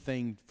one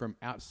thing from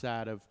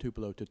outside of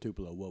Tupelo to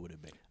Tupelo, what would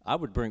it be? I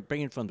would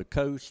bring from the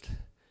coast,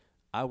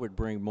 I would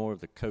bring more of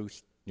the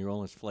coast New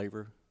Orleans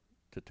flavor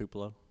to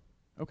Tupelo.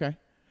 Okay.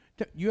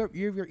 You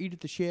ever eat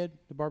at the Shed,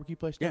 the barbecue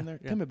place down there?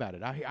 Yeah. Tell me about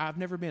it. I've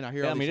never been. I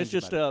hear. Yeah, I mean, it's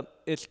just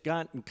it's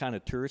gotten kind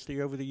of touristy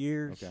over the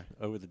years,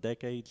 over the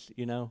decades.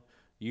 It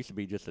used to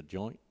be just a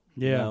joint.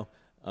 Yeah.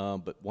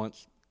 But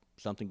once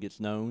something gets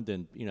known,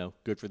 then,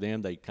 good for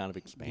them. They kind of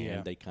expand.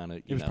 Yeah. They kind of,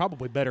 It was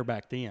probably better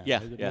back then. Yeah,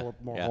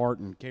 More heart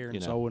and care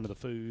and soul into the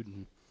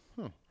food.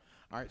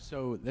 All right,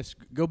 so let's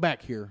go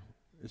back here.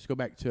 Let's go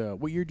back to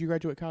what year did you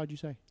graduate college, you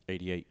say?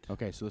 88.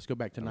 Okay, so let's go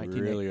back to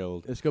 1980. Really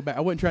old. Let's go back. I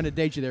wasn't trying to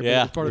date you there.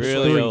 Yeah, but part of really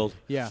the story. old.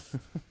 Yeah,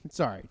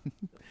 it's all right.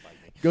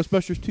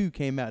 Ghostbusters 2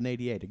 came out in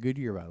 88. A good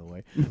year, by the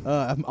way.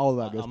 I'm all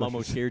about Ghostbusters. I'm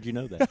almost scared you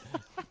know that.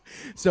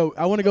 So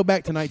I want to go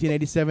back to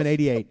 1987,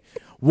 88.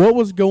 What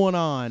was going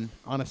on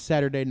a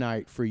Saturday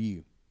night for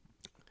you?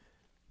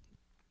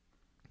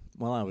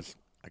 Well,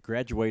 I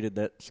graduated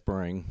that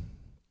spring.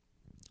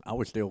 I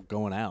was still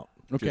going out.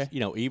 Okay.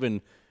 Just,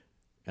 even,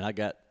 and I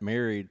got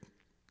married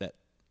that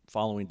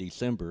following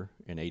December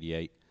in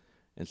 88.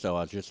 And so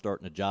I was just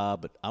starting a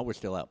job, but I was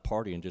still out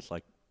partying just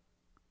like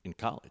in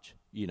college,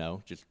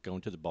 just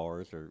going to the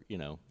bars or,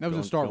 That was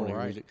in Starkville,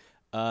 right?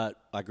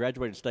 I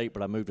graduated state,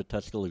 but I moved to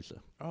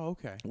Tuscaloosa. Oh,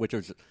 okay. Which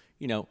was,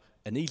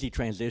 an easy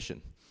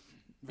transition.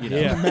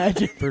 Yeah,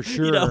 imagine for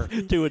sure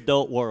to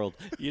adult world.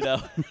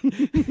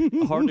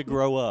 Hard to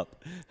grow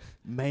up.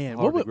 Man,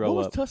 Hard what to grow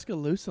was up.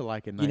 Tuscaloosa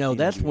like in?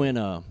 That's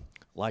when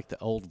like the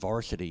old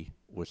Varsity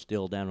was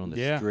still down on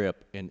the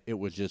strip, and it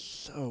was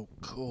just so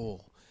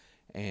cool,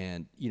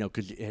 and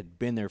because it had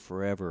been there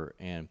forever,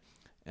 and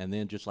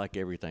then just like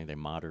everything, they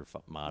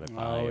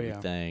modify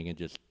everything and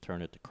just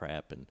turn it to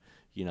crap, and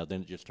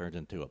then it just turns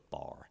into a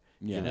bar.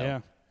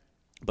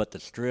 But the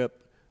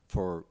strip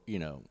for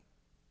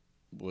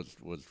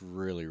was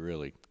really,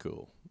 really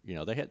cool.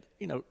 They had,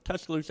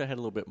 Tuscaloosa had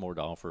a little bit more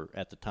to offer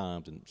at the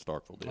time than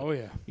Starkville did. Oh,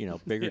 yeah.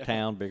 Bigger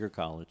town, bigger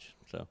college.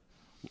 So,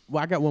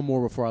 well, I got one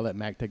more before I let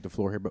Mac take the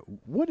floor here. But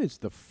what is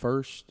the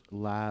first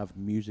live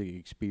music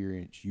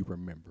experience you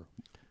remember?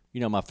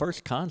 My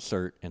first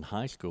concert in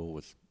high school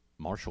was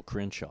Marshall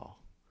Crenshaw.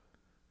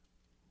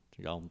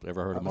 Y'all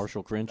ever heard of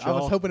Marshall Crenshaw? I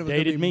was hoping it was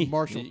Dated me.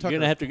 Marshall Tucker. You're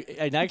gonna have to.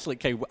 And actually,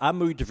 I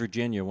moved to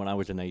Virginia when I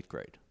was in 8th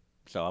grade,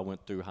 so I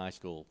went through high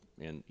school.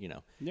 And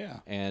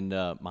and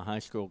my high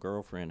school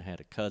girlfriend had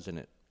a cousin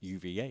at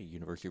UVA,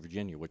 University of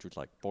Virginia, which was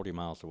like 40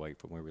 miles away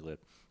from where we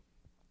lived.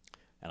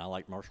 And I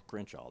liked Marshall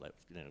Crenshaw. That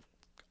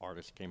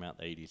artist came out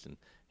in the 80s, and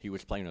he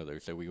was playing over there.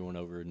 So we went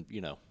over and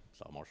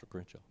saw Marshall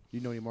Crenshaw. Do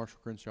you know any Marshall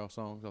Crenshaw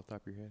songs off the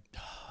top of your head?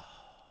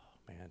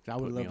 Man, I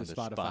would love to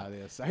Spotify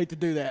this. I hate to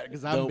do that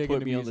because I'm Don't big put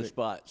into me music. on the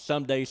spot.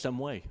 Someday, some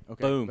way.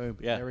 Okay, Boom.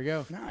 Yeah. There we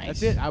go. Nice.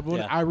 That's it.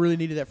 I really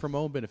needed that for my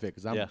own benefit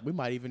because we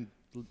might even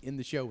end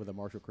the show with a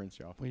Marshall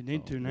Crenshaw. We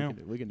need to now.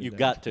 We can do You've that.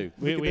 got to.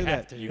 We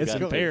have to. It's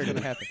going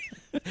to happen.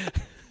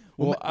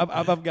 Well,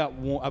 I've got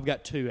one. I've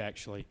got two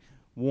actually.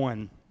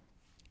 One,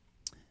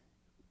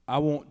 I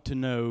want to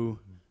know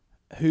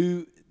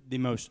who the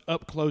most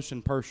up close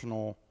and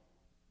personal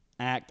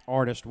act,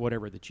 artist,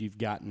 whatever that you've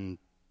gotten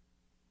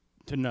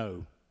to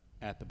know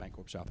at the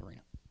Bancorp South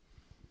Arena.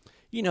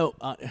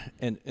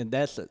 And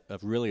that's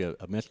really a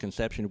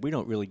misconception. We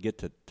don't really get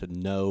to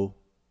know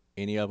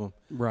any of them.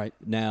 Right.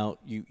 Now,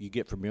 you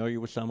get familiar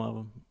with some of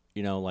them.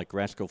 Like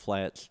Rascal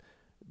Flatts,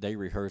 they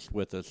rehearsed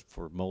with us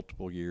for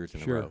multiple years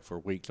in a row, for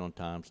weeks on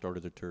time,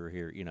 started the tour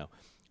here,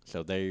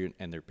 So they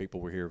and their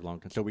people were here a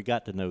long time. So we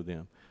got to know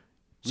them.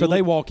 So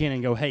they walk in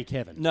and go, "Hey,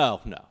 Kevin."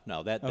 No.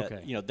 That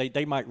Okay.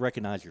 they might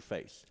recognize your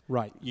face.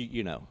 Right.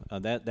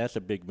 That's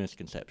a big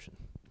misconception.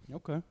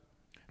 Okay.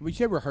 When you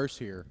say rehearse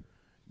here,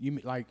 you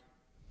mean like,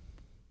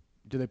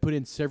 do they put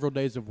in several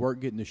days of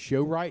work getting the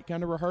show right,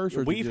 kind of rehearse?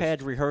 Or We've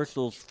had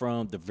rehearsals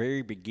from the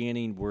very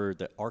beginning where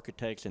the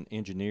architects and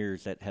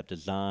engineers that have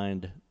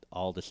designed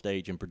all the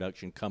stage and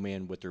production come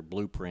in with their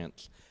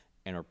blueprints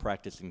and are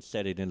practicing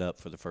setting it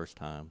up for the first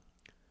time.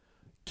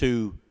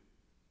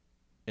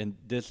 And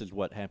this is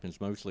what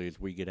happens mostly is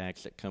we get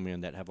acts that come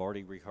in that have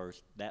already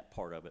rehearsed that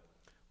part of it,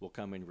 will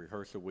come in,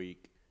 rehearse a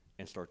week,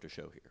 and start the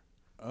show here.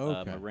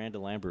 Okay. Miranda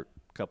Lambert,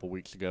 a couple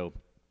weeks ago,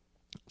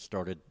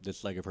 started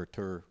this leg of her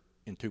tour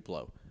in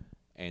Tupelo,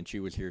 and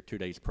she was here 2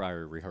 days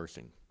prior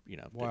rehearsing,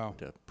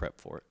 to prep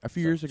for it. A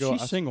few years ago.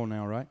 She's single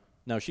now, right?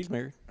 No, she's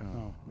married.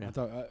 Oh, yeah. I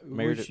thought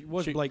Married she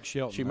was Blake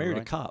Shelton. She married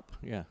right? a cop.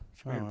 Yeah,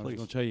 she married I was police.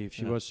 going to tell you, if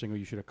she was single,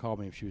 you should have called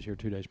me if she was here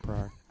 2 days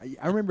prior.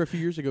 I remember a few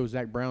years ago,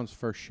 Zach Brown's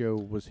first show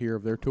was here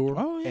of their tour.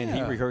 Oh, yeah. And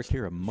he rehearsed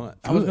here a month.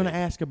 I was going to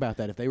ask about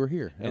that if they were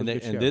here. That was a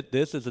good show.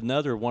 This is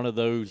another one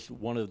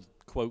of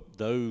quote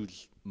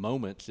those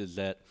moments is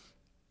that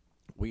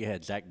we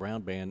had Zach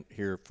Brown band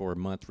here for a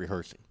month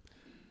rehearsing.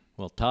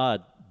 Well,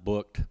 Todd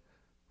booked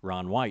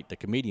Ron White, the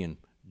comedian,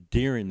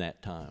 during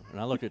that time. And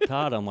I looked at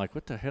Todd, I'm like,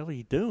 what the hell are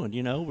you doing?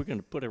 We're going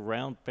to put a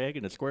round peg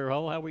in a square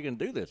hole. How are we going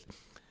to do this?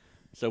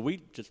 So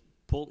we just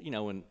pulled,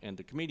 and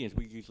the comedians,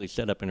 we usually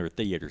set up in our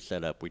theater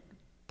setup. We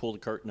pull the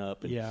curtain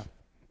up and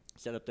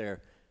set up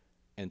there.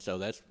 And so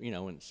that's,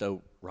 and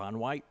so Ron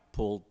White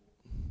pulled,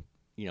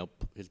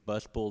 his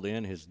bus pulled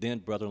in. His then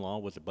brother-in-law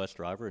was a bus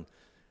driver, and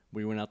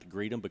we went out to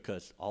greet him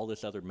because all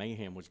this other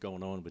mayhem was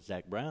going on with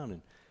Zach Brown.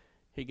 And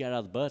he got out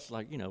of the bus,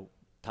 like,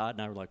 Todd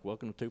and I were like,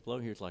 welcome to Tupelo.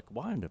 He was like,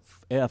 why in the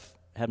F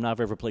haven't I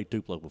ever played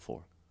Tupelo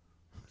before?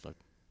 It's like,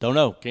 don't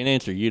know, can't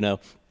answer, Yeah.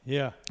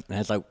 And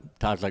it's like,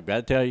 Todd's like,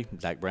 gotta tell you,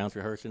 Zach Brown's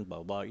rehearsing,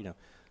 blah, blah,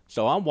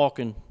 So I'm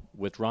walking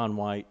with Ron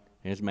White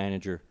and his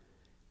manager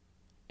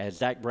as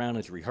Zach Brown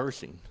is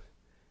rehearsing.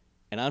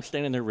 And I'm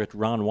standing there with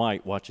Ron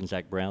White watching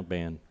Zach Brown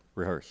band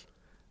rehearse.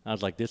 I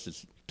was like, this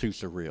is too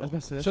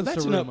surreal. So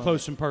that's an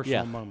up-close and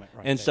personal moment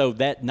right And there. so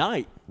that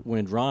night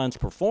when Ron's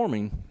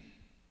performing,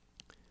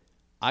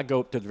 I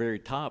go up to the very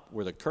top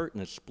where the curtain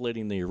is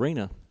splitting the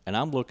arena, and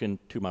I'm looking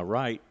to my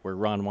right where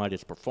Ron White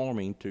is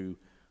performing to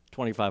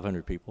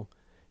 2,500 people.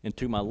 And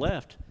to my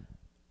left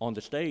on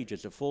the stage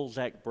is a full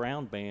Zach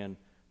Brown band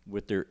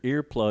with their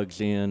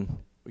earplugs in,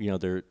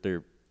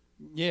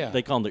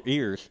 they call them their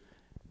ears,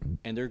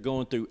 and they're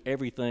going through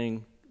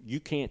everything. You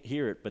can't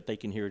hear it, but they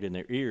can hear it in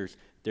their ears.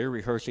 They're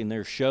rehearsing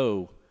their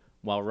show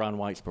while Ron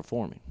White's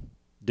performing,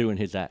 doing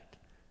his act.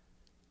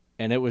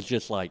 And it was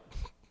just like...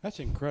 That's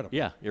incredible.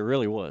 Yeah, it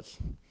really was.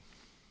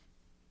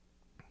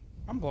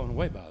 I'm blown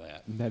away by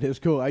that. That is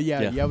cool. I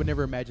would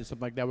never imagine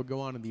something like that would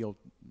go on in the old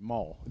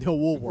mall, the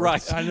old Woolworths.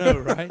 Right. I know,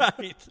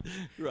 right?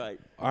 Right.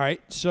 All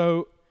right,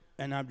 so,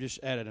 and I've just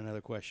added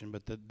another question,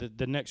 but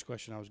the next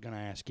question I was going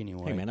to ask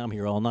anyway. Hey, man, I'm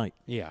here all night.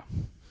 Yeah.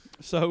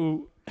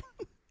 So,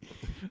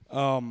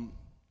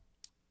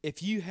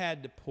 if you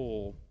had to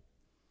pull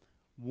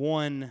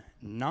one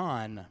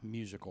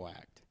non-musical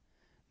act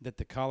that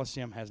the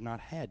Coliseum has not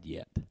had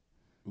yet,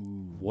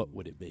 what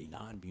would it be?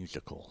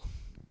 Non-musical.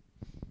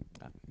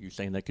 You're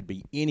saying that could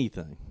be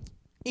anything?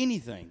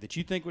 Anything that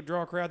you think would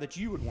draw a crowd that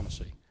you would want to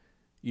see.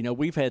 You know,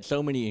 we've had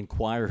so many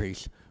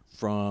inquiries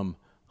from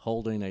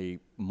holding a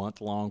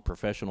month-long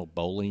professional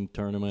bowling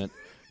tournament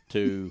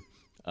to...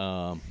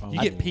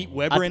 you get Pete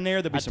Weber in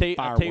there, there'd be some fireworks.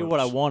 I'll tell you what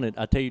I wanted.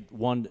 I'll tell you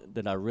one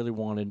that I really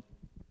wanted,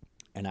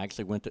 and I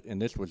actually went to,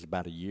 and this was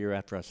about a year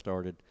after I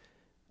started.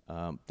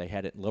 They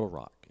had it in Little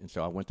Rock, and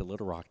so I went to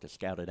Little Rock to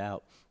scout it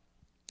out,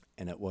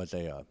 and it was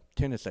a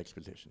tennis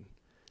exposition,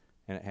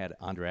 and it had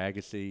Andre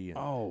Agassi. And,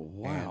 oh,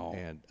 wow.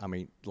 And I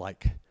mean,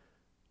 like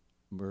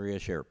Maria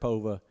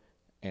Sharapova,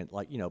 and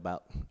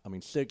about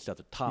 6 of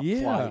the top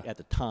flight at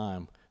the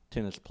time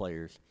tennis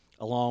players,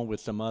 along with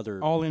some other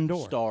all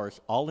indoor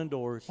stars, all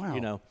indoors.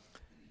 Wow.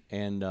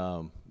 And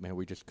man,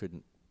 we just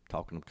couldn't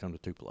talk them to come to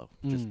Tupelo,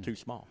 just too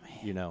small.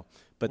 Man.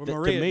 But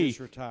Maria to me,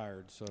 just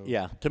retired, so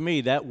yeah, to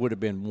me that would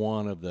have been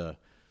one of the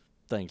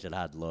things that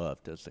I'd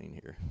love to have seen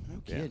here.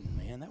 No kidding,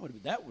 man. That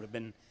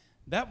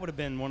would have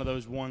been one of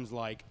those ones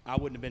like I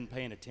wouldn't have been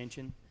paying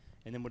attention,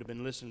 and then would have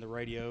been listening to the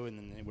radio, and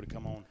then it would have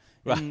come on.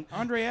 Right. And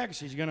Andre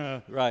Agassi's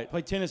gonna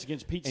play tennis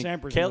against Pete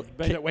Sampras.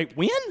 Wait,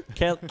 when?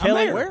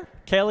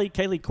 Kelly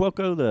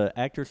Cuoco, the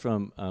actress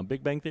from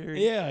Big Bang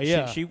Theory.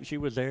 Yeah. She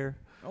was there.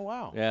 Oh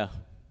wow. Yeah.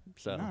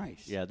 So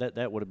nice. Yeah,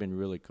 that would have been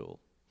really cool.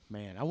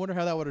 Man, I wonder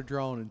how that would have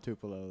drawn in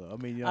Tupelo, though. I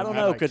mean, I don't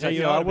know, because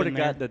I would have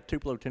got the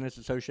Tupelo Tennis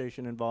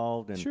Association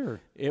involved, and sure,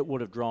 it would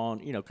have drawn.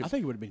 Cause, I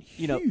think it would have been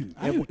huge.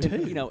 I do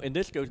too. And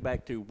this goes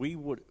back to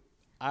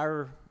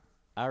our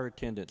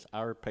attendance,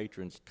 our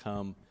patrons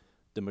come.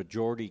 The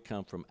majority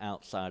come from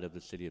outside of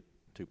the city of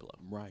Tupelo.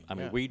 Right. I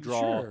mean, we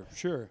draw.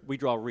 Sure. We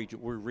draw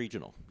We're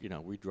regional.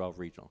 We draw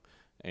regional,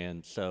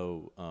 and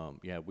so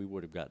we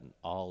would have gotten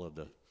all of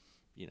the.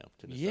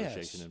 To the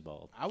association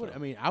involved.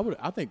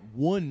 I think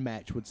one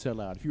match would sell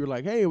out. If you were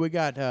like, hey, we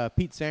got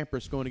Pete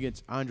Sampras going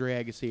against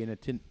Andre Agassi in a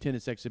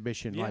tennis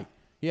exhibition.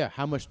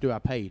 How much do I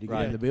pay to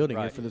get in the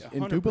building for this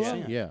in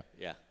Tupelo? Yeah.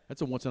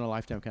 That's a once in a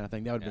lifetime kind of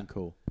thing. That would have been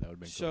cool.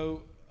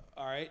 So,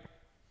 all right,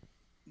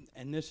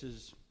 and this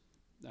is,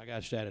 I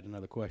got to add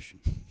another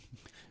question.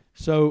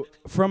 So,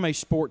 from a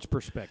sports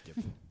perspective,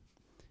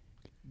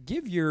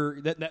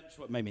 that's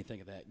what made me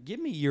think of that. Give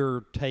me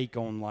your take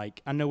on,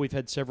 I know we've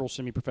had several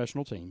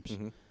semi-professional teams.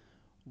 Mm-hmm.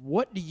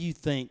 What do you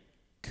think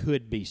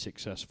could be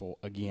successful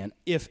again,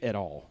 if at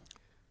all?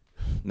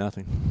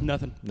 Nothing.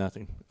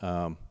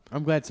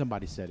 I'm glad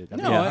somebody said it.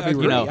 I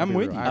agree. I'm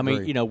with you. I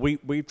mean,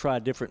 we've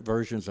tried different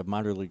versions of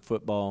minor league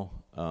football,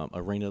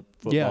 arena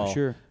football. Yeah,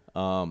 sure.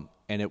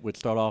 And it would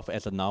start off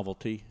as a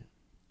novelty,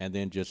 and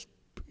then just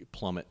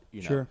plummet.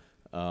 Sure.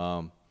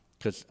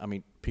 Because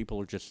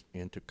people are just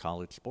into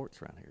college sports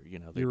around here.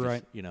 You're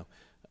right.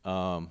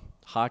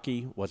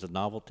 Hockey was a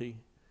novelty,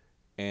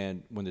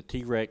 and when the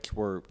T-Rex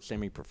were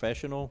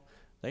semi-professional,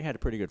 they had a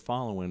pretty good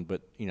following.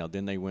 But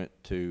then they went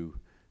to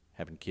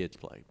having kids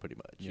play, pretty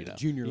much.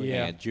 Junior league.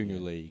 And junior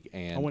league.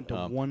 And I went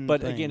to one.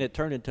 But thing. again, it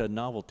turned into a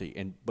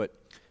novelty. But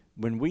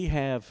when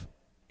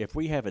if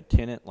we have a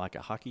tenant like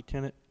a hockey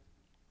tenant,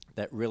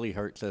 that really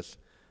hurts us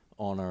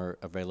on our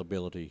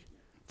availability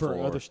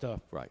for other stuff.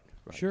 Right.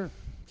 Sure.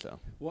 So.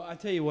 Well, I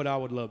tell you what I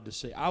would love to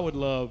see. I would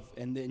love,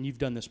 and you've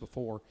done this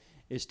before,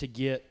 is to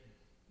get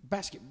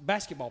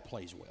basketball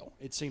plays well.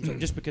 It seems like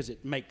just because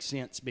it makes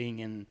sense being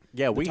in.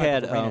 Yeah, we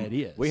had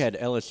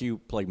LSU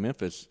play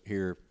Memphis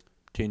here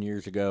 10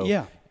 years ago.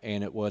 Yeah.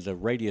 And it was a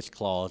radius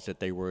clause that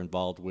they were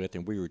involved with,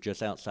 and we were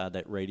just outside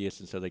that radius,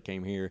 and so they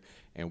came here,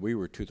 and we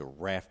were to the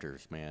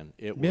rafters, man.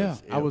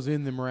 I was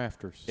in them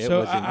rafters.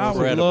 So I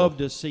would love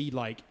to see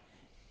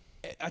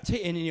I tell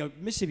you, and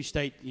Mississippi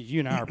State. You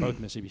and I are both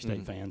Mississippi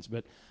State fans,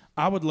 but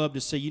I would love to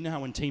see.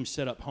 How when teams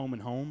set up home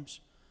and homes,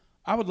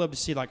 I would love to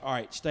see all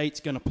right, State's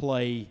going to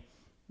play,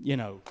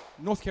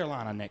 North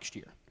Carolina next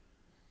year,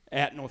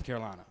 at North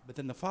Carolina. But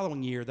then the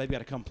following year, they've got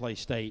to come play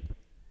state.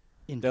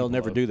 They'll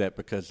never do that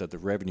because of the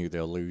revenue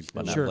they'll lose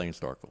by not playing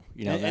Starkville.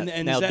 You know,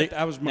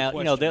 that was my question.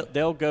 You know,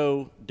 they'll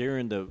go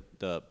during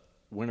the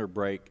winter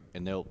break,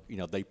 and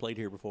they played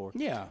here before.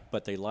 Yeah.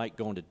 But they like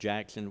going to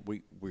Jackson.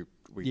 We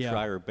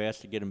try our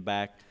best to get them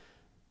back.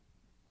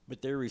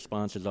 But their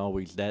response is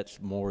always,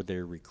 that's more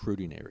their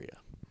recruiting area.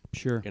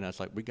 Sure. You know, it's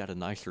like, we got a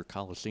nicer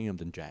Coliseum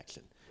than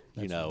Jackson.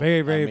 That's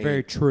very, very,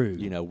 very true.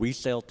 You know, we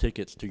sell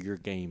tickets to your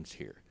games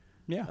here.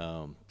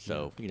 Yeah.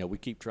 We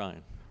keep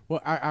trying.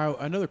 Well,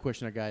 another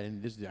question I got,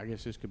 and I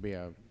guess this could be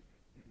a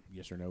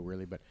yes or no,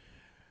 really, but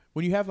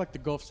when you have like the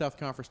Gulf South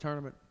Conference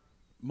tournament,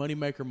 money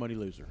maker, money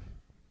loser,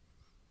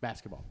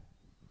 basketball.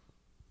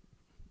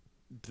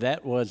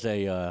 That was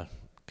a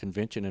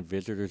Convention and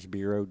Visitors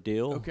Bureau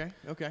deal. Okay,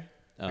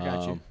 I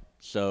got you.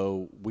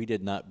 So we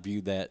did not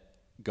view that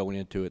going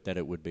into it that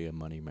it would be a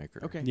money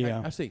maker. Okay,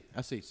 yeah, I see.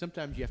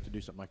 Sometimes you have to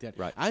do something like that.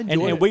 Right, I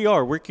enjoy and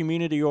we're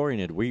community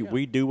oriented.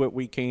 We do what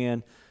we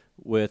can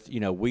with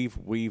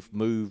we've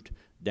moved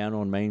down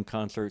on Main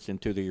concerts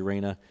into the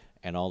arena,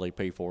 and all they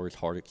pay for is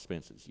hard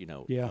expenses.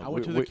 I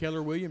went to the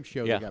Keller Williams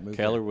show. Yeah, that got moved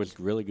Keller there. was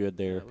really good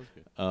there.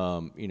 Yeah,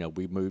 was good.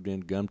 We moved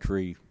in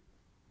Gumtree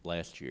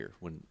last year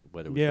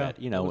whether it was that,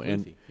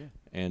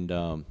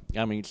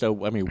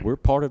 we're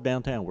part of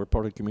downtown. We're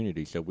part of the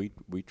community, so we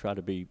try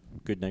to be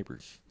good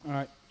neighbors. All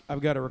right,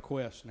 I've got a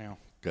request now.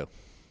 Go.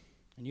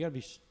 And you got to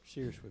be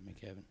serious with me,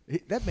 Kevin.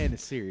 That man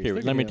is serious. Here,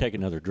 let me take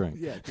another drink.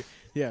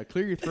 Yeah.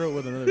 Clear your throat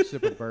with another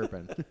sip of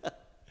bourbon.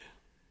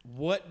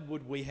 What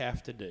would we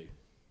have to do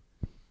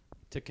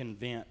to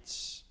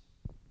convince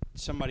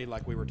somebody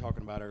like we were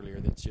talking about earlier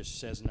that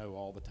just says no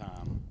all the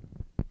time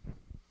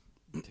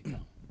to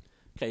come?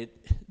 Okay.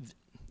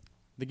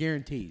 The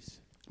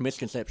guarantees.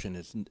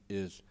 Misconception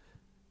is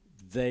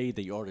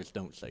the artists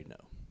don't say no.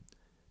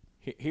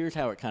 Here's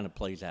how it kind of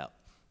plays out.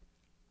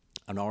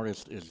 An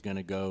artist is going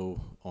to go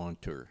on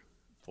tour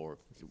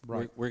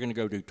we're going to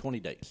go do 20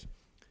 days.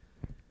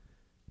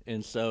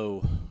 And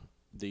so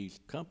the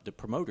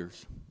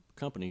promoters,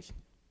 companies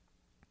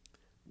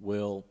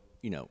will,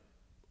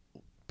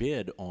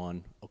 bid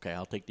on, okay,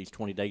 I'll take these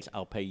 20 days,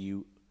 I'll pay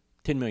you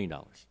 $10 million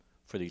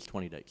for these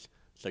 20 days.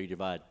 So you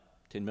divide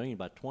 $10 million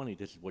by 20,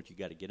 this is what you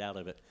got to get out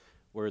of it.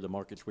 Where are the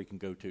markets we can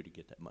go to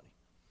get that money?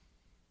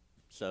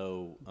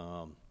 So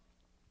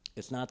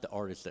it's not the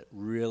artists that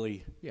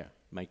really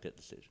make that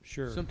decision.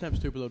 Sure. Sometimes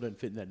Tupelo doesn't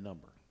fit in that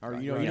number. Or,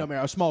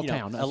 a small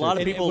town. A lot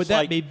of people would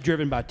that be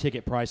driven by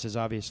ticket prices,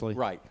 obviously?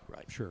 Right.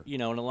 Sure.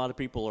 And a lot of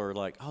people are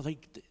like, oh,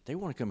 they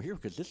want to come here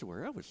because this is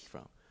where Elvis is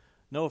from.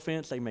 No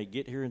offense, they may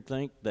get here and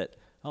think that,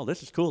 oh,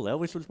 this is cool,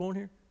 Elvis was born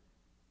here.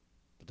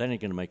 But that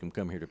ain't going to make them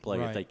come here to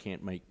play if they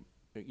can't make,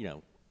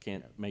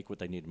 make what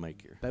they need to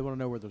make here. They want to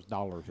know where those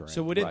dollars are at.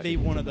 So would it be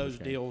one of those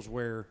deals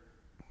where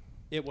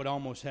it would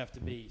almost have to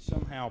be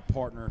somehow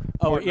partner?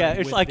 Oh, yeah,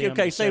 it's like,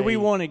 okay, say we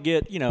want to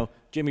get,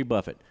 Jimmy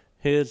Buffett.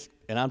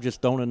 And I'm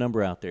just throwing a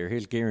number out there,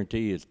 his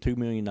guarantee is $2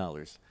 million.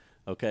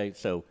 Okay,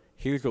 so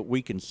here's what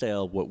we can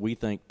sell, what we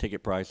think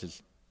ticket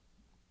prices,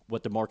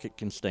 what the market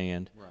can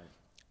stand. Right.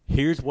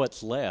 Here's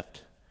what's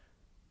left.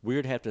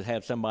 We'd have to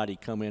have somebody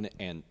come in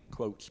and,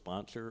 quote,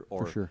 sponsor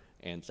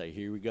and say,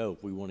 here we go,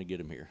 we want to get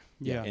them here.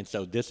 Yeah. And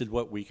so this is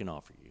what we can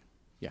offer you.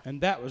 Yeah.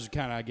 And that was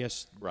kind of, I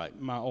guess,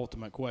 my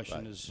ultimate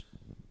question is,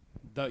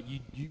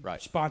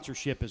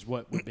 sponsorship is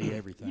what would be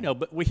everything.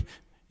 But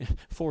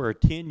for our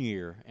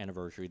 10-year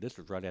anniversary, this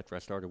was right after I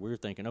started, we were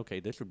thinking, okay,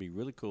 this would be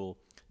really cool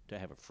to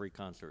have a free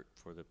concert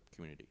for the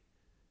community.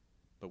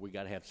 But we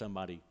got to have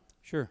somebody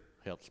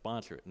help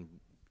sponsor it. And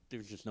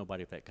there's just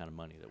nobody with that kind of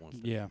money that wants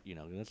to.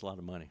 That's a lot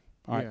of money.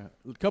 All right.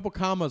 A couple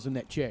commas in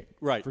that check.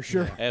 Right. For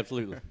sure. Yeah,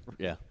 absolutely.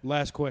 Yeah.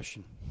 Last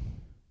question.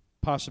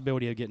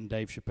 Possibility of getting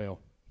Dave Chappelle.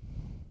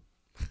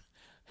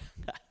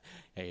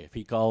 Hey, if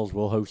he calls,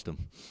 we'll host him.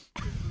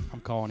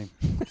 I'm calling him.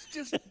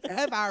 Just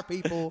have our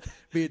people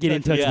get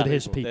in touch with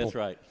his people. That's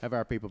right. Have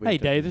our people be Hey, in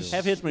touch Davis. with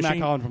Have his Matt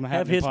machine. calling from the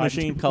Have his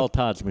machine call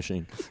Todd's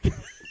machine.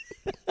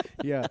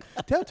 Yeah.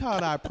 Tell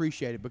Todd I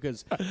appreciate it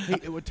because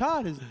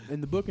Todd is in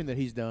the booking that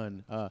he's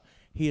done.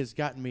 He has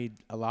gotten me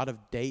a lot of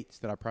dates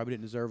that I probably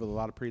didn't deserve with a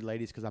lot of pretty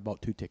ladies because I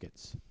bought 2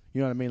 tickets. You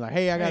know what I mean? Like,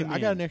 hey, I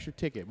got an extra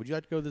ticket. Would you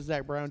like to go to the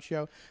Zach Brown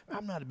show?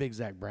 I'm not a big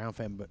Zach Brown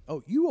fan, but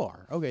you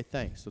are. Okay,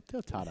 thanks. So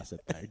tell Todd I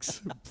said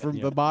thanks from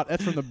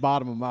that's from the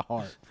bottom of my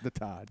heart. The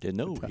Todd. Didn't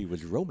know he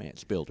was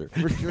romance builder.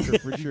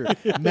 For sure.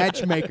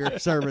 Matchmaker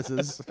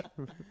services.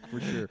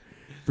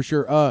 For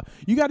sure.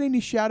 You got any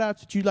shout outs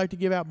that you'd like to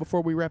give out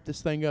before we wrap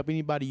this thing up?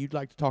 Anybody you'd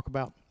like to talk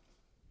about?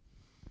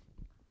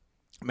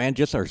 Man,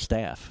 just our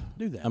staff.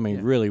 Do that. I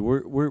mean, really,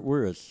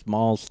 we're a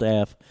small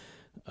staff.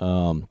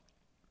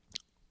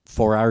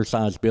 For our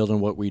size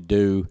building, what we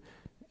do,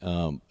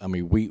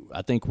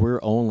 I think we're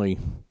only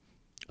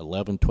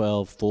 11,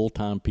 12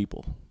 full-time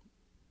people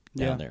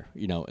down there,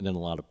 and then a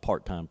lot of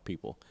part-time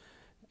people.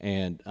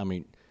 And,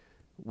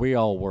 we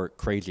all work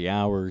crazy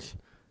hours,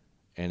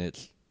 and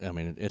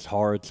it's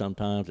hard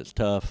sometimes, it's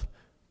tough,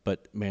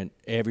 but, man,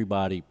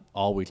 everybody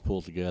always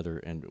pulls together,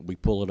 and we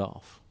pull it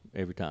off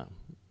every time,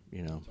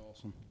 That's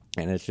awesome.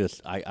 And it's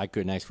just I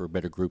couldn't ask for a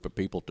better group of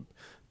people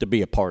to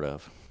be a part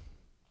of.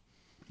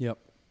 Yep.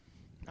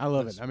 I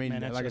love it. I mean,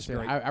 man, like I that's said,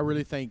 great. I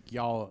really think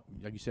y'all,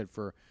 like you said,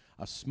 for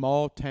a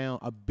small town,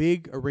 a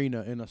big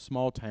arena in a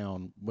small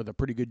town with a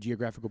pretty good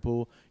geographical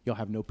pool, y'all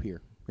have no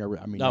peer.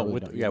 I mean, No, really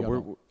don't. Y'all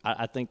don't.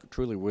 I think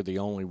truly we're the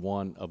only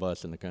one of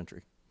us in the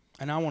country.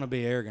 And I want to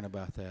be arrogant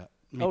about that.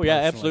 Me Oh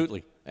yeah,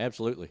 personally.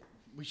 absolutely.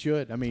 We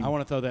should. I mean, I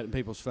want to throw that in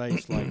people's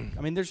face. Like,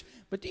 I mean,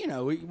 but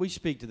we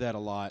speak to that a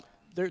lot.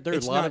 There's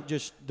it's a lot not of,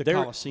 just the there,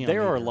 Coliseum.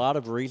 There are a either. lot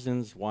of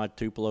reasons why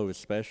Tupelo is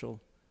special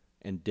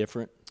and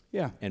different.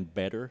 Yeah. And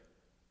better,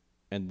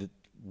 and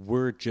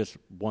we're just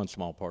one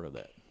small part of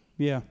that.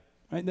 Yeah.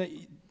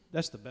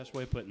 That's the best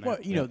way of putting that. Well,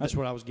 you know, that's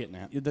what I was getting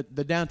at.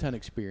 the downtown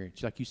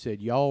experience, like you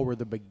said, y'all were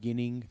the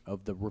beginning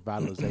of the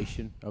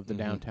revitalization of the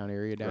downtown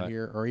area down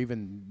here, or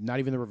even not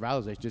even the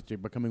revitalization,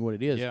 just becoming what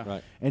it is. Yeah.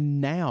 Right.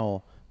 And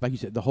now, like you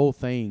said, the whole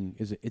thing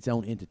is its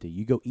own entity.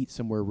 You go eat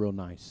somewhere real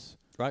nice.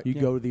 Right. You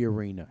go to the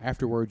arena.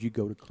 Afterwards, you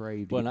go to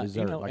Crave to eat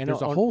dessert.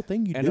 There's a whole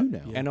thing you do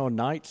now. And on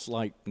nights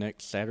like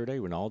next Saturday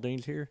when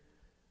Aldine's here,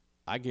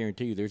 I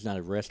guarantee you there's not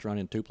a restaurant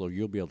in Tupelo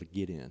you'll be able to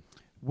get in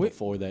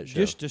before that show.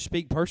 Just to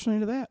speak personally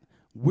to that,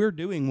 we're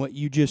doing what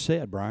you just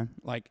said, Brian.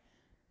 Like,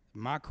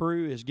 my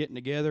crew is getting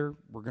together.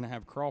 We're going to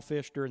have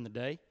crawfish during the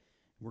day.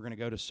 We're going to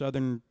go to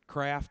Southern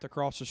Craft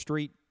across the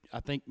street. I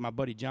think my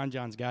buddy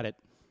John's got it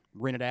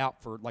rented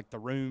out for, like, the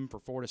room for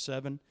 4 to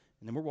 7, and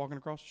then we're walking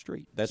across the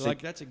street. That's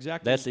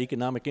exactly. That's the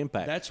economic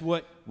impact. That's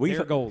what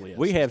their goal is.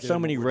 We have so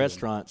many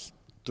restaurants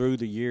through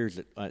the years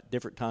at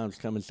different times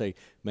come and say,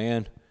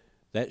 man,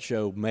 that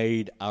show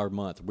made our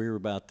month. We were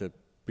about to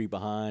be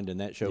behind, and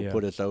that show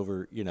put us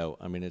over. You know,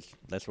 I mean,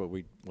 that's what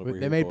we're They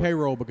here made for.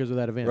 payroll because of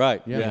that event.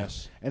 Right. Yeah.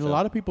 Yes. And a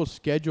lot of people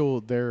schedule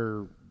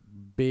their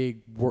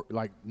big work,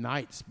 like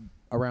nights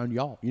around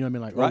y'all. You know what I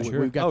mean? Like, Right.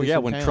 we've got this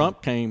in when town.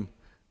 Trump came,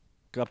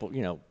 back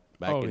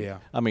Oh, in, yeah.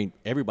 I mean,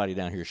 everybody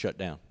down here shut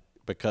down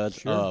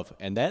because of,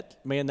 and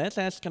that's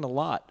asking a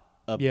lot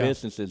of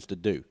businesses to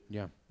do.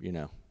 Yeah. You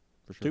know,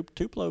 for sure.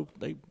 Tupelo,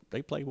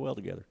 they play well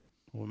together.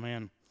 Well,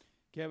 man,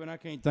 Kevin, I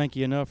can't thank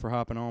you enough for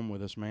hopping on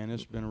with us, man.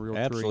 It's been a real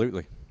treat.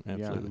 Absolutely.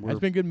 Yeah, it's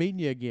been good meeting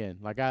you again.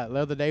 Like the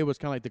other day was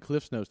kind of like the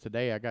Cliffs Notes.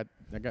 Today I got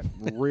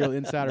real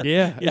insider.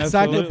 Yeah,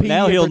 encyclopedia.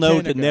 Now he'll know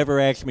to Britannica. never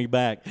ask me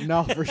back.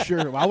 No, for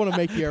sure. Well, I want to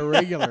make you a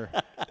regular.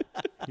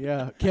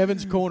 Yeah,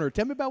 Kevin's Corner.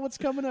 Tell me about what's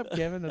coming up,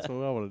 Kevin. That's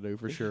what I want to do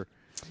for sure.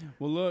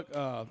 Well, look,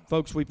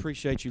 folks, we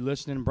appreciate you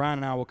listening. Brian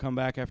and I will come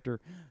back after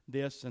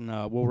this, and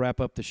we'll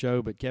wrap up the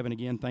show. But, Kevin,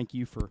 again, thank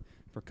you for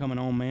coming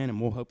on, man, and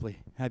we'll hopefully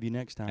have you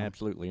next time.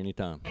 Absolutely,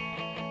 anytime.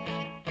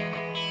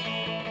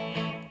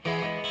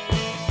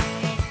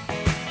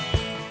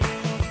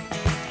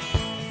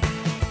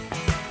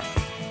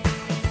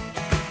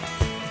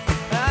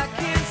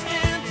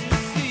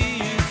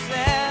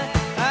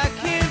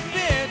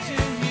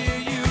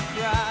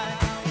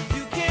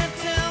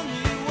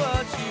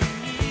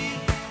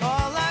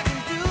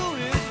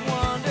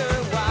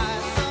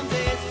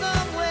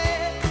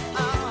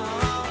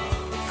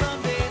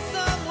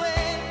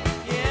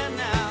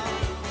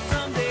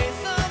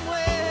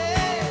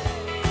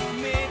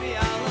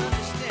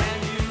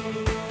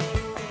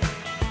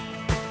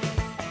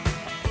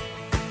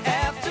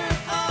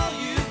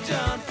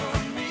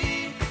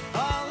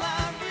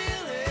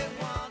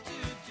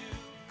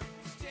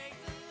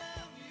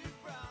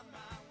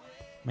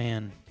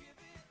 Man,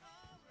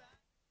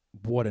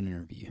 what an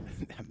interview.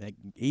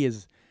 He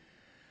is.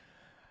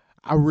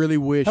 I really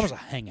wish. That was a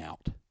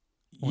hangout.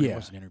 It Yeah.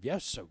 was an interview. That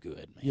was so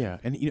good, man. Yeah,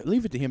 and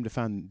leave it to him to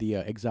find the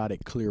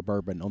exotic clear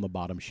bourbon on the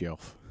bottom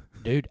shelf.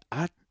 Dude,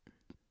 I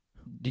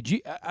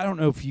don't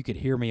know if you could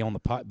hear me on the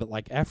pot, but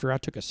like after I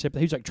took a sip,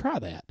 he was like, "Try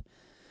that,"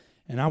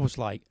 and I was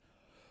like,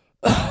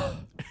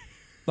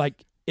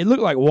 like it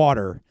looked like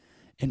water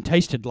and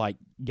tasted like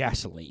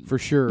gasoline For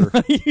sure.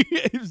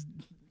 It was-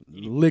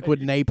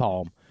 Liquid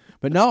napalm.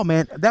 But no,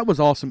 man, that was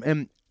awesome.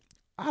 And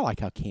I like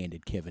how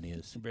candid Kevin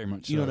is. Very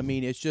much You know so. what I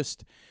mean? It's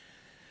just,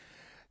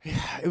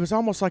 it was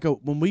almost like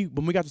when we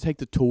got to take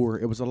the tour,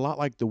 it was a lot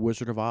like the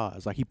Wizard of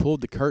Oz. Like he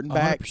pulled the curtain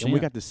back 100%. and we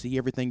got to see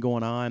everything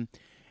going on.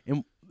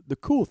 And the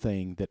cool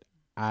thing that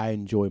I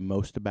enjoy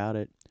most about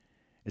it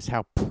is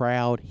how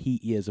proud he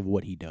is of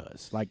what he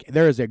does. Like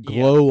there is a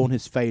glow on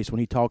his face when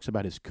he talks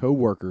about his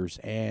coworkers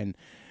and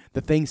the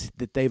things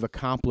that they've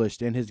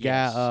accomplished, and his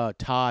guy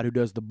Todd, who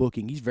does the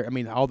booking, he's very.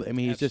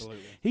 Absolutely.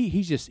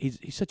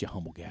 He's such a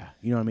humble guy.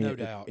 You know what I mean? No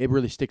doubt. It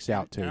really sticks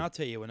out too. And I'll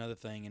tell you another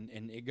thing,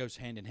 and it goes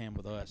hand in hand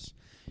with us.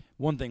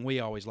 One thing we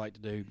always like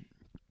to do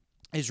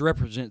is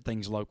represent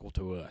things local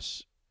to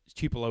us,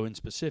 Tupelo in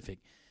specific.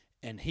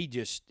 And he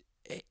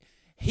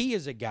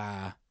is a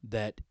guy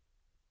that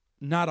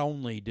not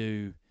only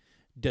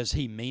does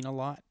he mean a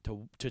lot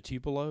to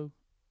Tupelo,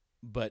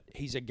 but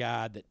he's a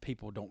guy that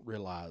people don't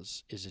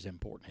realize is as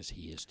important as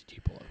he is to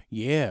Tupelo.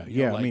 Yeah,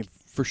 You know, I mean,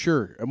 for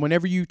sure. And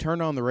whenever you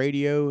turn on the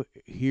radio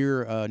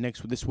here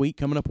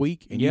coming up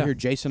week, and you hear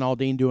Jason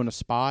Aldean doing a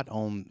spot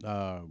on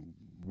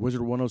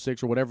Wizard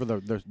 106 or whatever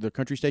the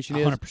country station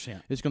is.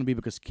 100%. It's going to be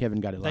because Kevin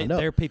got it lined up.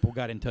 Their people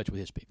got in touch with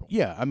his people.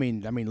 Yeah, I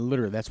mean,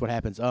 literally, that's what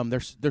happens.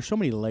 There's so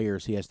many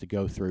layers he has to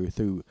go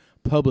through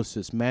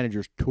publicists,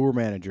 managers, tour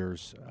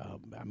managers.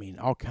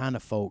 All kind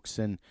of folks,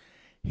 and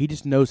he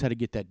just knows how to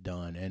get that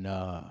done. And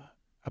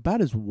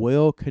about as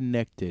well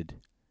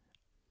connected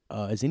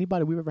as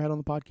anybody we've ever had on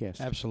the podcast.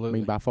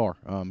 Absolutely, by far.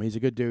 He's a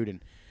good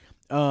dude,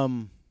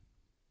 and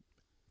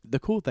the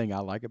cool thing I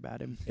like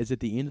about him is at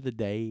the end of the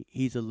day,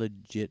 he's a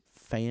legit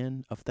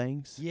fan of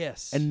things.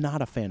 Yes. And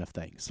not a fan of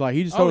things. Like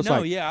he just told us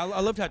I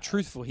loved how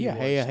truthful he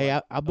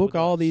was. I book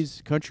all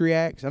these country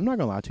acts. I'm not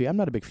going to lie to you. I'm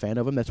not a big fan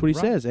of them. That's what he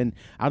says. And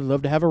I'd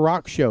love to have a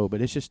rock show,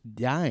 but it's just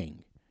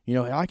dying. I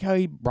like how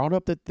he brought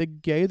up that the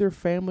Gaither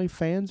family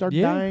fans are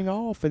dying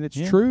off, and it's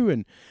true.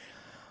 And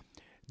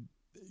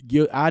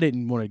I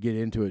didn't want to get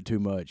into it too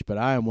much, but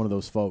I am one of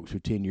those folks who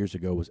 10 years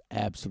ago was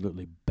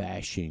absolutely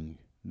bashing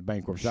the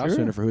Bancorp South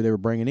Center for who they were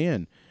bringing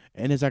in.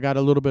 And as I got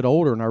a little bit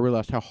older and I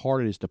realized how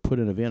hard it is to put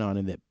an event on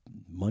and that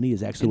money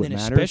is actually what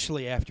matters.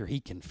 Especially after he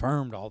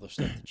confirmed all the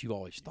stuff that you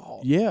always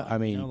thought. Yeah,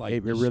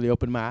 it really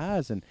opened my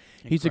eyes. And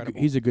he's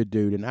a good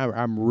dude, and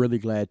I'm really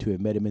glad to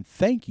have met him. And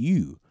thank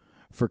you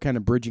for kind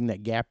of bridging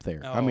that gap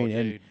there. Oh, dude.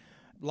 And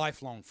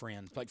lifelong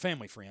friends, like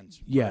family friends.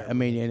 Yeah,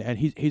 and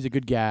he's a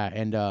good guy,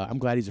 and I'm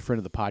glad he's a friend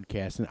of the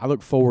podcast, and I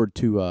look forward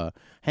to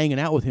hanging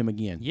out with him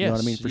again. Yes, you know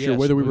what I mean, for sure,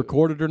 whether we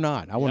record it or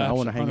not. I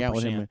want to hang out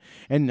with him,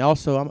 and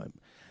also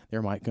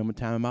there might come a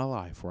time in my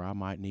life where I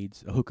might need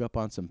a hook up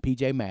on some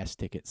PJ Masks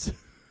tickets.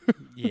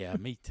 Yeah,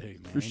 me too,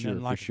 man. For sure.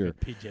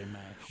 PJ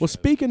Masks. Well,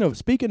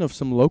 speaking of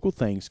some local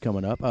things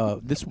coming up,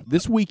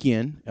 this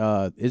weekend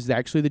is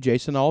actually the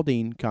Jason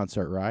Aldean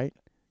concert, right?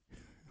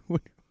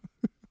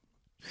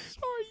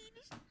 Sorry.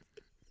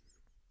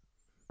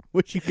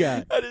 What you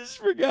got? I just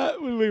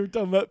forgot when we were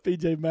talking about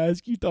PJ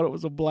Masks. You thought it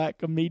was a black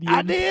comedian.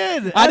 I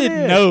did. I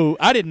didn't know.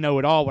 I didn't know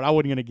at all, but I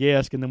wasn't going to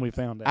guess, and then we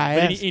found out.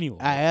 Anyway.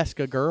 I asked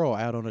a girl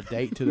out on a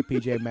date to the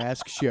PJ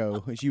Masks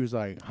show, and she was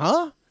like,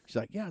 "Huh?" She's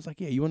like, "Yeah." I was like,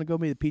 "Yeah, you want to go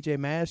meet the PJ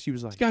Masks?" She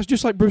was like, "This guy's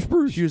just like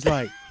Bruce." She was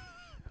like,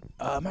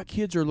 "My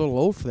kids are a little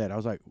old for that." I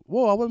was like,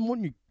 "Whoa, I wasn't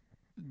wanting you."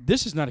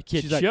 This is not a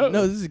kid show. Like,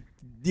 no, this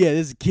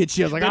is a kid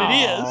show. I was like, but it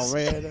is. Oh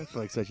man, that's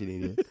like such an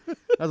idiot.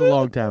 That was a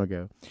long time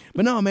ago.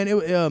 But no, man,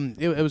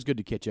 it was good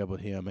to catch up with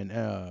him. And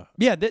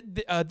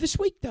this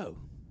week though,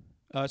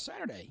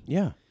 Saturday.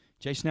 Yeah,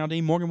 Jason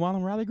Aldean, Morgan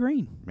Wallen, Riley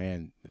Green.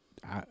 Man,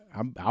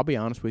 I'll be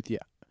honest with you.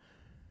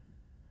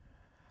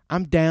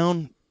 I'm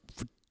down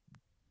for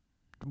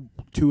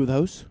 2 of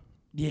those.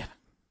 Yeah.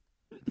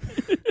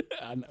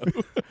 I know.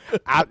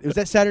 Is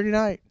that Saturday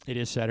night? It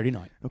is Saturday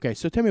night. Okay,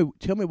 so tell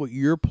me what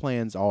your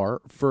plans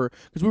are for,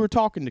 because we were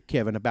talking to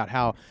Kevin about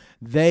how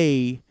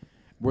they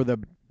were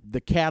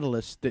the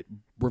catalyst that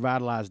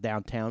revitalized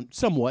downtown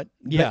somewhat.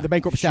 Yeah, the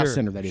Bancorp South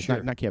Center, that is,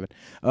 not Kevin.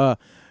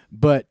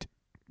 But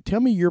tell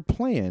me your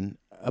plan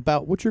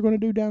about what you're going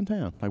to do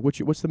downtown. Like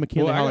what's the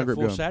McKinley Holland Group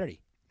doing?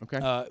 Saturday.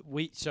 Okay.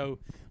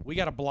 We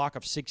got a block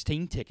of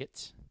 16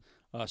 tickets.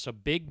 So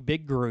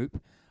big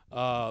group.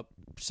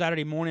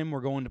 Saturday morning, we're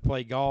going to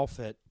play golf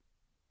at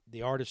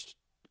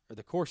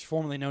the course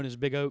formerly known as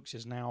Big Oaks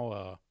is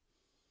now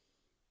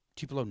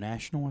Tupelo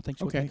National, I think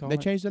is what they call it.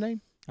 They changed the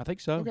name? I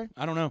think so. Okay.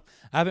 I don't know.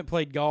 I haven't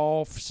played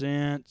golf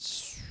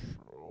since,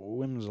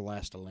 when was the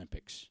last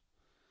Olympics?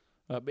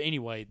 But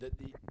anyway,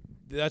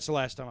 that's the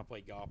last time I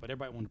played golf. But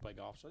everybody wanted to play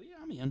golf, so yeah,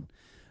 I'm in.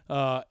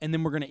 And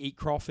then we're going to eat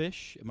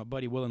crawfish at my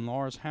buddy Will and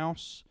Laura's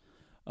house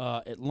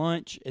at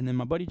lunch. And then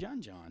my buddy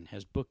John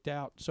has booked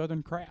out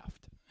Southern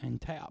Craft and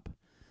Tap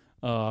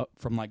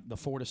from like the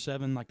 4 to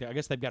 7. I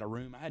guess they've got a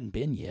room. I hadn't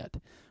been yet.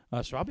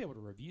 So I'll be able to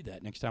review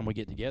that next time we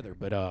get together.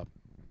 But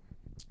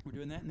we're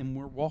doing that, and then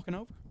we're walking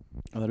over.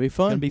 Oh, that'll be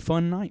fun. It's going to be a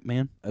fun night,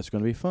 man. That's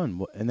going to be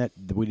fun. And that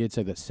we did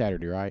say that's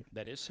Saturday, right?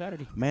 That is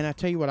Saturday. Man, I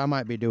tell you what I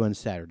might be doing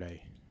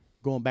Saturday.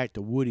 Going back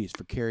to Woody's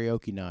for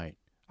karaoke night.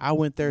 I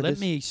went there. Let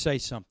me say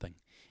something.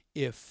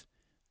 If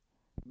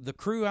the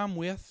crew I'm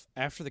with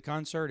after the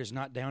concert is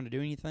not down to do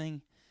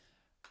anything,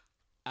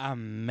 I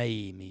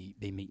may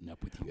be meeting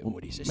up with you at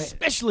Woody's,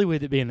 especially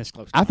with it being this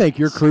close. I think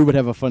your crew would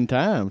have a fun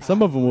time.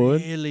 Some of them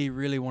would. I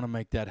really want to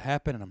make that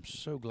happen, and I'm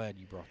so glad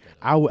you brought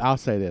that up. I'll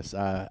say this.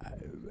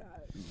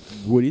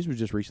 Woody's was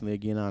just recently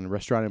again on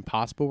Restaurant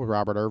Impossible with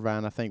Robert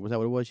Irvine, I think. Was that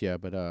what it was? Yeah,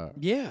 but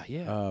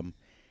yeah.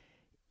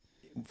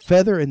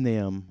 Feather and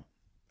them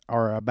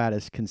are about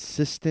as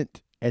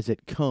consistent as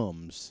it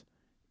comes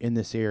in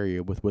this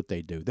area with what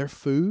they do. Their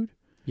food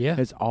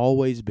has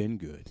always been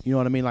good. You know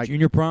what I mean? Like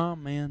junior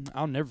prom, man.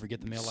 I'll never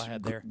forget the meal I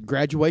had there.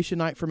 Graduation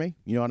night for me.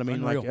 You know what I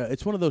mean? Unreal. Like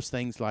it's one of those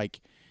things. Like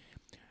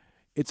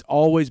it's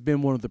always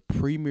been one of the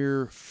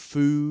premier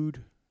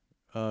food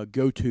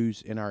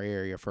go-tos in our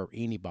area for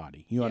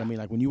anybody. You know what I mean?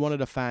 Like when you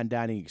wanted a fine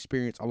dining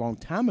experience a long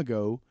time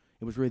ago,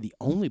 it was really the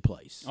only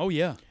place. Oh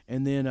yeah.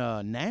 And then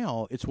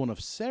now it's one of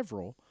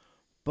several.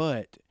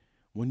 But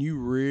when you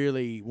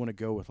really want to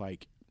go with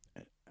like,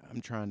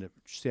 I'm trying to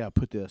see how I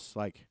put this,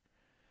 like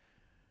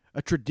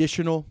a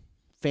traditional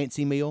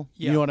fancy meal.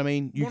 Yeah. You know what I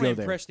mean? You go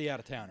there. Impress the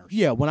out-of-towners.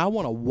 Yeah, when I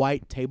want a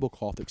white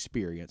tablecloth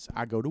experience,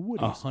 I go to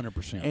Woody's.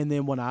 100%. And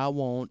then when I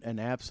want an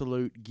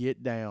absolute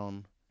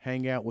get-down,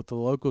 hang out with the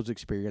locals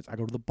experience, I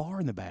go to the bar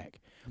in the back.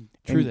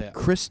 True that.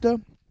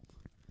 Krista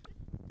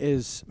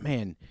is,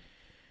 man,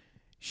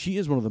 she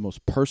is one of the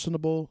most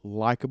personable,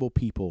 likable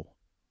people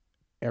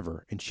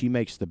ever. And she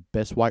makes the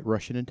best White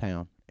Russian in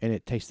town. And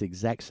it tastes the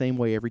exact same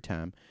way every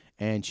time.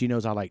 And she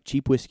knows I like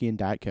cheap whiskey and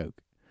Diet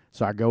Coke.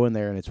 So I go in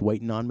there, and it's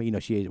waiting on me. You know,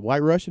 she ate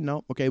White Russian?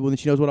 No. Okay, well, then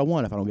she knows what I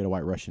want if I don't get a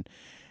White Russian.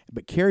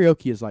 But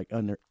karaoke is like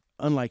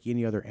unlike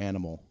any other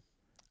animal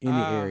in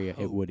the area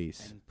at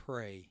Woody's. And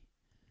pray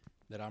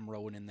that I'm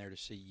rolling in there to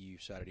see you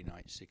Saturday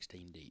night,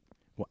 16 deep.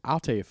 Well, I'll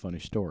tell you a funny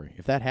story.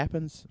 If that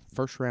happens,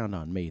 first round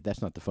on me.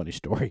 That's not the funny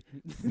story.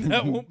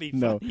 That won't be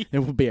funny. No, it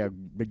will be a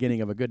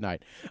beginning of a good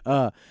night.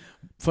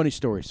 Funny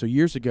story. So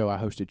years ago, I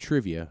hosted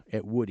trivia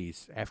at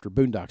Woody's after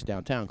Boondocks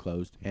downtown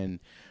closed, and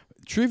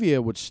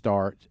trivia would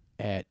start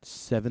at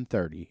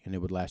 7:30, and it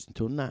would last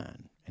until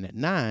 9. And at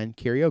 9,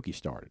 karaoke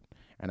started,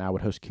 and I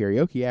would host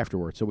karaoke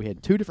afterwards. So we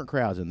had 2 different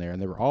crowds in there,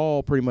 and they were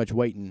all pretty much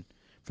waiting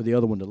for the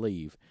other one to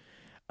leave.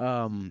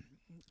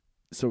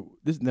 So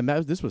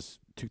this was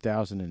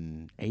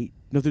 2008,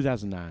 no,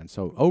 2009,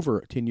 so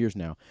over 10 years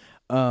now.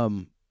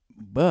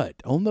 But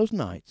on those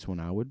nights when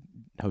I would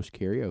host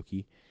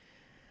karaoke,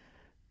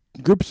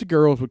 groups of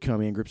girls would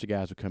come in, groups of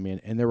guys would come in,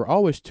 and there were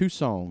always 2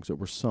 songs that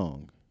were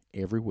sung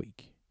every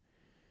week.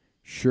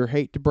 Sure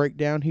Hate to Break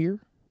Down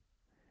Here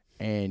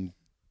and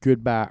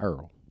Goodbye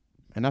Earl.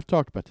 And I've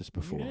talked about this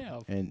before. Yeah.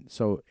 And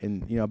so,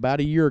 about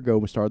a year ago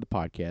when we started the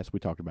podcast, we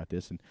talked about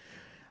this, and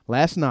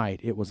last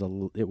night it was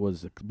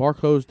the bar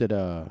closed at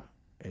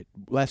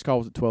last call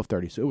was at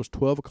 12:30, so it was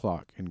 12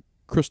 o'clock, and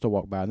Crystal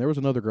walked by, and there was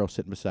another girl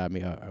sitting beside me,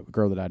 a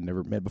girl that I'd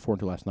never met before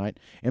until last night,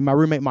 and my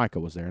roommate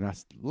Micah was there, and I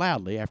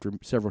loudly, after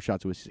several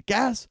shots of whiskey, said,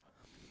 "Guys,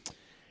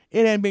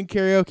 it hadn't been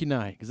karaoke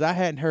night because I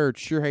hadn't heard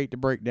Sure Hate to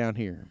Break Down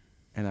Here,"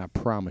 and I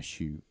promise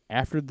you,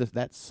 after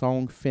that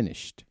song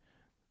finished,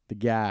 the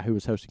guy who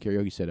was hosting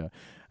karaoke said,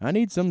 "I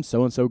need some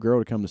so-and-so girl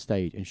to come to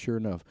stage," and sure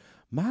enough,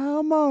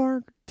 mile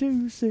mark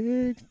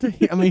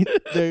 260. I mean,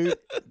 dude,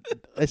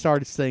 they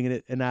started singing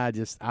it, and I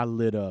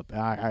lit up.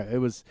 It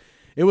was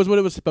what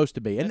it was supposed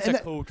to be. And that's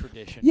a cool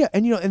tradition. Yeah,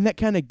 and and that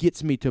kind of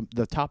gets me to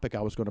the topic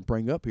I was going to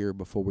bring up here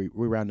before we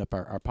round up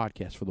our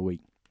podcast for the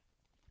week.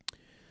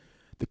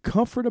 The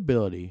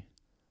comfortability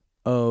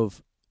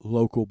of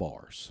local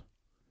bars.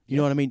 You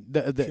know what I mean?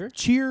 The sure.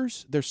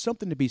 Cheers, there's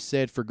something to be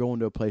said for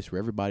going to a place where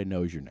everybody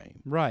knows your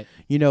name. Right.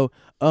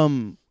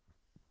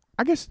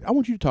 I guess I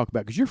want you to talk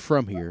about, because you're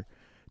from here,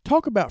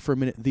 talk about for a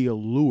minute the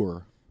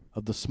allure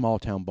of the small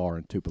town bar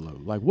in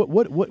Tupelo. Like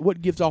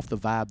what gives off the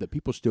vibe that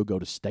people still go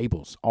to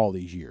Staples all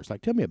these years?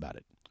 Like, tell me about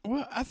it.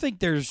 Well, I think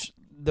there's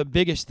the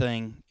biggest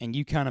thing, and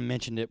you kind of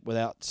mentioned it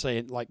without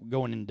saying, like,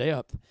 going in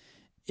depth,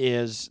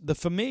 is the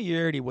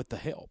familiarity with the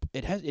help.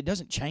 It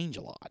doesn't change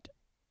a lot,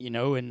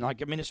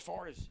 and as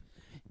far as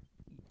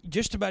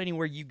just about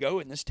anywhere you go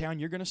in this town,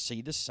 you're going to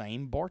see the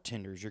same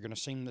bartenders. You're going to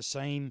see the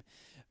same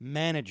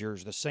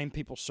managers, the same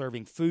people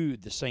serving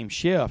food, the same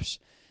chefs.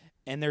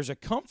 And there's a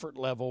comfort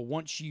level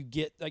once you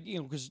get,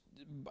 because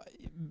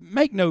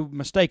make no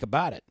mistake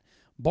about it,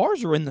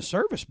 bars are in the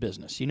service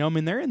business.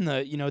 They're in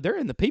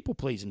the people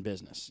pleasing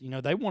business.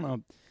 They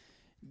want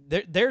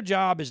to. Their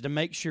job is to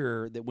make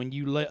sure that when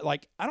you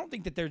I don't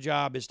think that their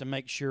job is to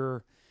make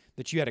sure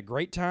that you had a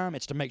great time.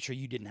 It's to make sure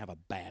you didn't have a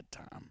bad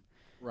time.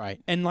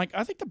 Right. And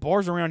I think the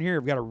bars around here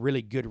have got a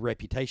really good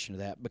reputation of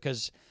that,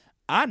 because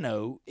I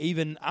know,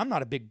 even I'm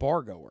not a big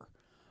bar goer,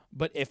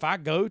 but if I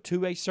go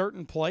to a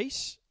certain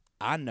place,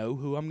 I know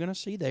who I'm going to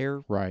see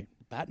there. Right.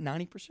 About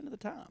 90% of the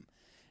time.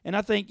 And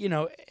I think,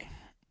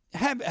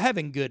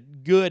 having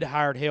good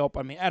hired help.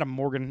 I mean, Adam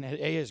Morgan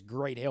has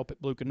great help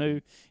at Blue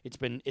Canoe. It's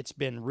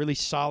been really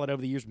solid over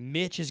the years.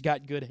 Mitch has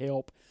got good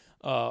help.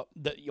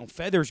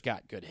 Feather's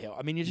got good help.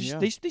 I mean,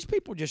 these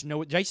people just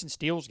know it. Jason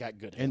Steele's got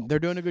good help. And they're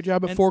doing a good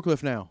job at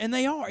Forklift now. And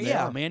they are,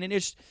 man. And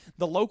it's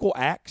the local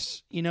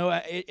acts.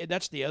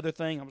 That's the other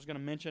thing I was going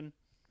to mention.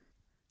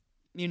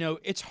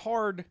 It's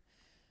hard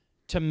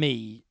to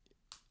me,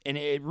 and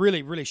it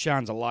really, really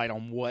shines a light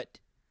on what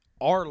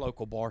our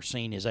local bar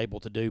scene is able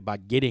to do by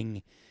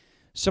getting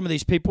some of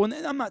these people. And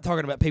I'm not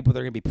talking about people that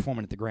are going to be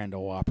performing at the Grand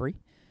Ole Opry,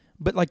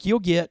 but you'll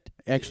get.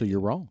 Actually, you're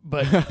wrong.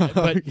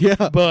 But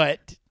yeah.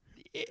 But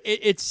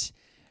it's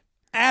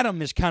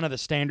Adam is kind of the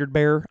standard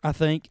bearer, I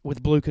think,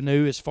 with Blue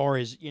Canoe, as far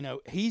as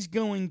he's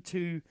going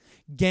to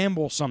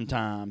gamble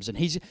sometimes, and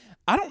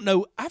I don't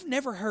know. I've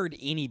never heard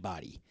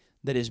anybody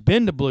that has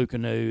been to Blue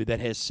Canoe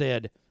that has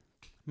said,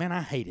 "Man,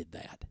 I hated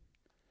that."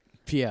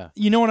 Yeah.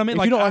 You know what I mean?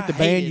 If you don't like the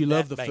band, you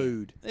love the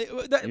food.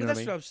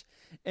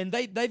 And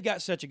they've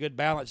got such a good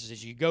balance.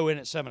 As you go in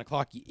at 7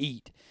 o'clock, you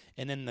eat,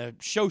 and then the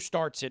show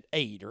starts at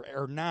 8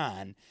 or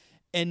 9.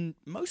 And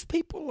most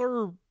people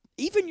are,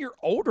 even your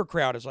older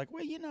crowd is like,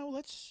 well,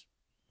 let's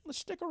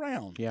stick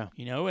around. Yeah.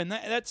 And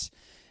that's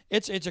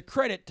it's a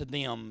credit to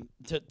them,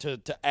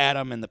 to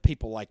Adam and the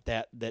people like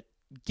that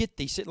get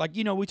these.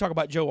 We talk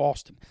about Joe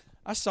Austin.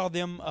 I saw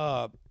them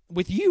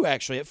with you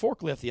actually at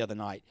Forklift the other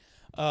night.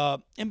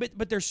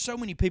 But there's so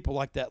many people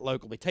like that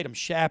locally, Tatum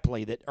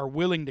Shapley, that are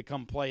willing to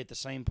come play at the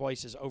same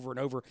places over and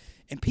over,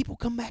 and people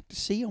come back to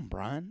see him.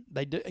 Brian,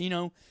 they do.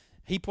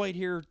 He played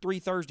here 3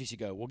 Thursdays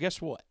ago. Well,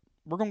 guess what?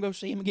 We're gonna go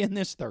see him again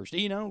this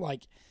Thursday.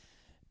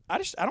 I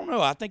don't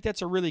know. I think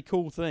that's a really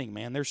cool thing,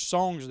 man. There's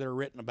songs that are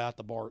written about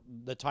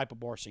the type of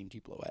bar scene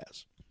Tupelo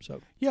has.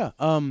 So yeah,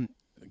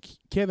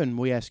 Kevin,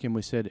 we asked him.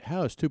 We said,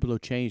 "How has Tupelo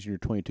changed in your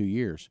 22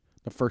 years?"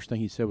 The first thing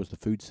he said was the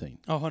food scene.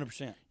 Oh,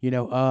 100%.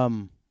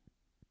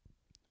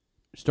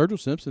 Sturgill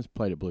Simpson's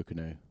played at Blue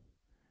Canoe.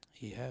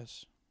 He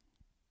has.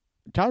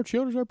 Tyler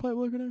Childers ever played at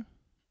Blue Canoe?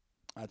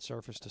 I'd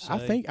surface to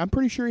say. I'm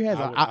pretty sure he has.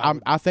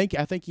 I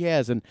think he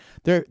has, and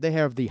they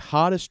have the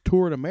hottest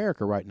tour in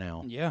America right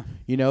now. Yeah.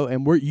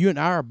 And you and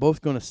I are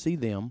both going to see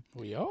them.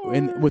 We are.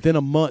 Within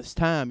a month's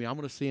time. I'm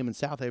going to see them in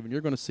South Haven.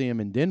 You're going to see them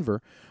in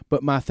Denver.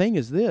 But my thing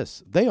is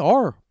this: they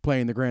are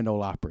playing the Grand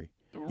Ole Opry.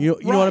 You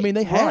know what I mean?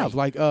 They have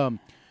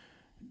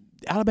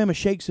Alabama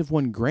Shakes have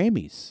won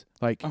Grammys.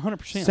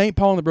 100%. St.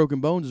 Paul and the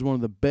Broken Bones is one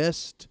of the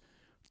best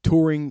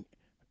touring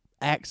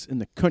acts in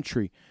the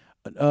country.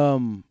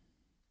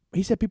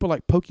 He said people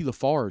like Pokey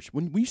LaFarge.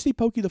 When you see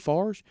Pokey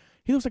LaFarge,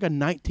 he looks like a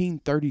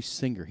 1930s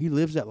singer. He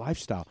lives that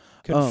lifestyle.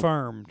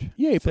 Confirmed.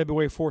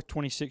 February 4th,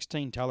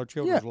 2016, Tyler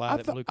Childers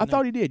live at Blue Canoe. I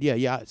thought he did.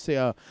 Yeah. Say,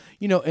 and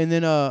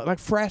then like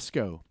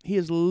Frasco, he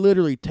is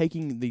literally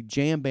taking the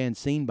jam band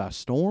scene by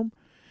storm,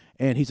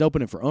 and he's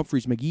opening for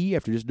Humphreys McGee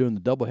after just doing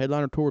the double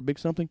headliner tour with Big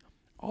Something.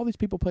 All these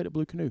people played at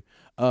Blue Canoe.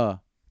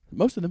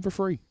 Most of them for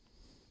free.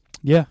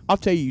 Yeah. I'll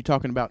tell you,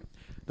 talking about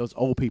those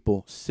old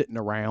people sitting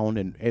around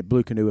and at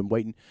Blue Canoe and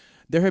waiting.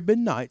 There have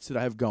been nights that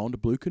I have gone to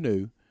Blue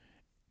Canoe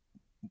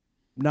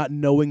not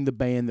knowing the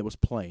band that was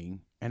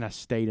playing, and I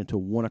stayed until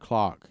 1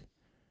 o'clock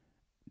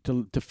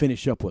to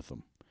finish up with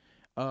them.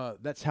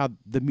 That's how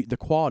the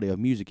quality of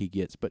music he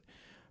gets. But,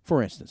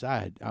 for instance,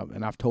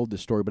 and I've told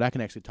this story, but I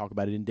can actually talk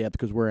about it in depth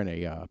because we're in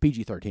a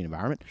PG-13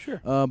 environment.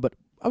 Sure. But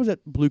I was at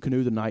Blue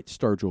Canoe the night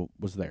Sturgill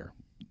was there.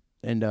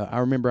 And I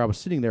remember I was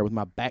sitting there with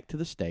my back to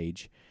the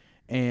stage,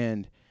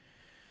 and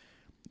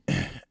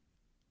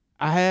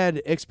I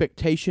had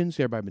expectations.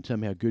 Everybody been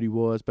telling me how good he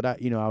was, but I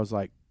was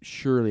like,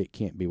 surely it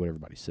can't be what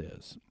everybody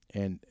says.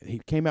 And he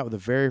came out with the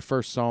very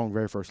first song,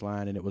 very first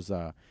line, and it was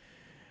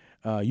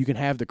 "You Can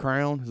Have the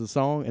Crown" is the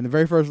song, and the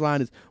very first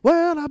line is,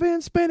 "Well, I've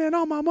been spending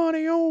all my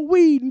money on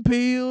weed and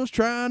pills,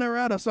 trying to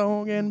write a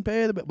song and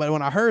pay the bill." But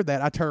when I heard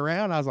that, I turned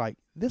around and I was like,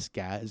 this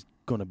guy is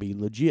gonna be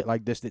legit.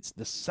 Like this, it's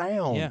the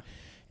sound,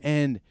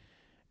 and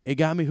it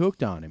got me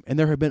hooked on him. And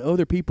there have been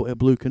other people at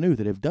Blue Canoe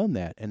that have done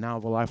that, and now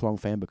I'm a lifelong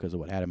fan because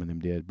of what Adam and them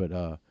did.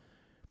 But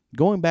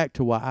going back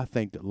to why I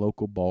think that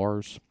local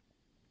bars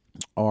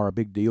are a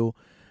big deal,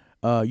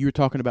 you were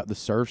talking about the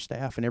serve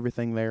staff and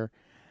everything there.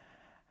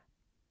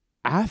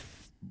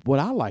 What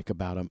I like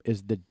about them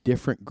is the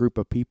different group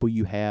of people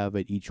you have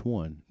at each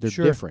one. They're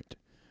different.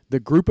 The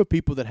group of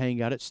people that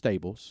hang out at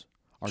Stables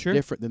are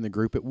different than the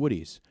group at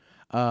Woody's.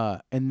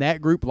 And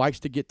that group likes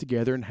to get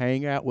together and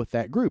hang out with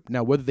that group.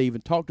 Now, whether they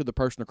even talk to the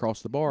person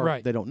across the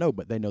bar, they don't know,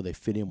 but they know they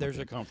fit in with them. There's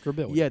a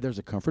comfortability. Yeah, there's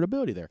a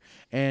comfortability there.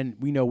 And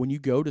we know when you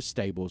go to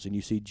Stables and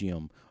you see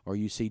Jim or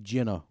you see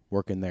Jenna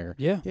working there,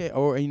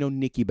 or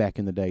Nikki back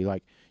in the day,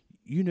 like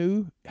you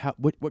knew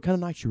what kind of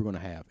nights you were going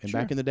to have. And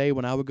back in the day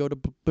when I would go to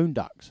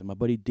Boondocks and my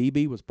buddy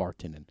DB was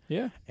bartending,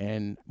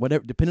 and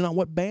whatever, depending on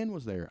what band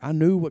was there, I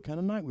knew what kind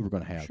of night we were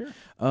going to have.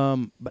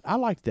 But I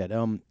like that.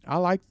 I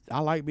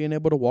like being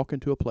able to walk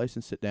into a place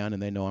and sit down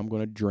and they know I'm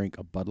going to drink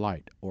a Bud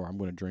Light or I'm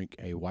going to drink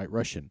a White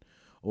Russian.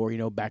 Or,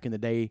 back in the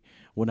day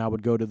when I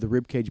would go to the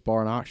Ribcage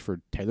Bar in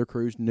Oxford, Taylor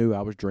Cruz knew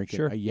I was drinking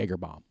a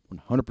Jagerbomb,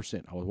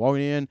 100%. I was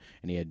walking in,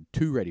 and he had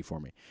 2 ready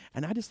for me.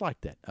 And I just like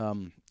that.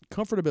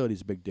 Comfortability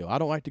is a big deal. I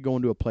don't like to go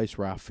into a place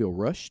where I feel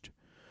rushed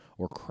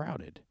or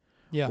crowded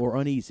or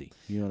uneasy.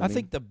 You know what I mean? I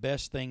think the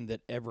best thing that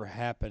ever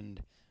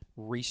happened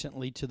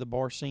recently to the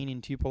bar scene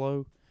in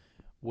Tupelo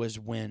was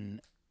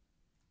when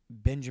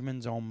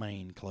Benjamin's on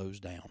Main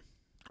closed down.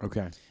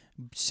 Okay.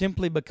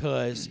 Simply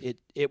because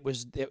it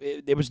was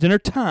dinner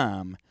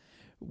time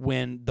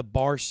when the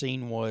bar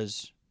scene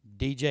was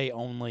DJ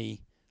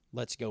only,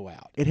 let's go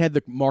out. It had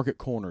the market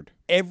cornered.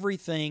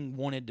 Everything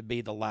wanted to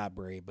be the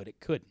library, but it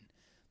couldn't.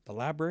 The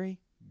library,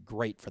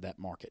 great for that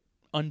market,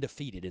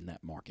 undefeated in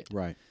that market.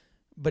 Right.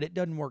 But it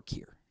doesn't work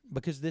here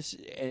because this,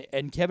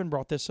 and Kevin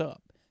brought this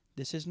up,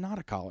 this is not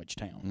a college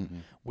town. Mm-hmm.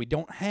 We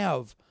don't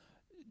have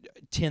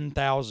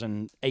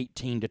 10,000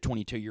 18 to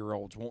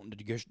 22-year-olds wanting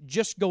to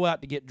just go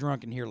out to get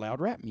drunk and hear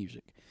loud rap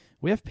music.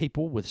 We have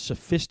people with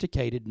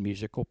sophisticated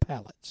musical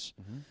palates.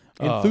 Mm-hmm.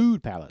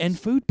 And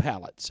food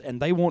palates.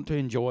 And they want to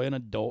enjoy an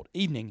adult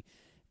evening,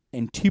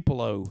 and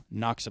Tupelo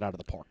knocks it out of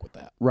the park with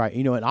that. Right.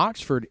 In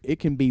Oxford, it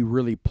can be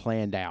really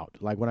planned out.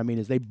 Like, what I mean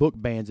is they book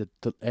bands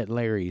at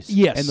Larry's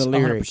and the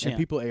Lyric, 100%. and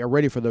people are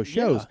ready for those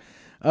shows.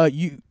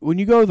 When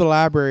you go to the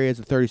library as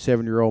a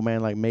 37-year-old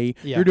man like me,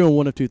 you're doing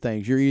one of two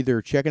things. You're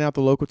either checking out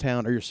the local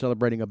town or you're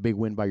celebrating a big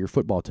win by your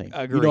football team.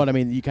 Agreed. You know what I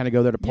mean? You kind of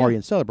go there to party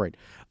and celebrate.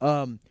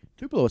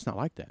 Tupelo, it's not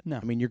like that. No.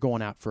 I mean, you're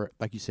going out for,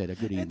 like you said, a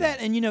good evening.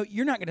 And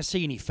you're not going to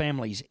see any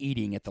families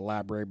eating at the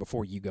library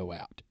before you go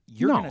out.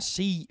 You're going to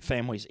see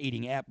families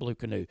eating at Blue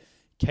Canoe,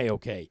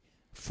 KOK,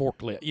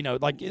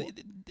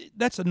 Forklift.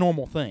 That's a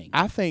normal thing.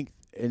 I think,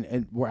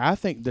 and where I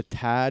think the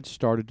tide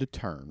started to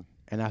turn,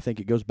 and I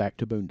think it goes back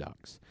to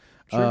Boondocks.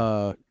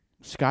 Sure.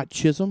 Scott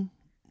Chisholm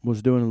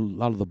was doing a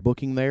lot of the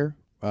booking there.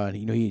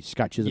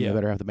 Scott Chisholm, the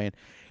better half of the band,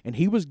 and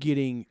he was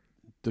getting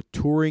the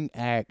touring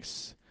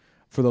acts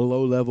for the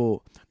low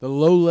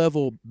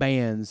level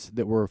bands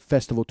that were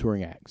festival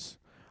touring acts,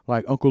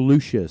 like Uncle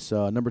Lucius,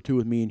 Number 2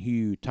 with Me and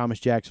Hugh, Thomas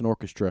Jackson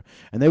Orchestra,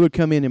 and they would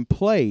come in and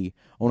play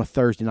on a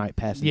Thursday night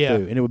passing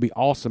through, and it would be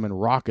awesome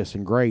and raucous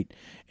and great,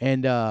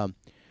 and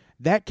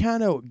that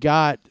kind of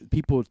got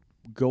people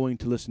going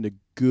to listen to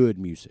good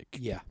music.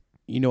 Yeah,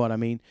 you know what I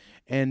mean.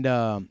 And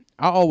I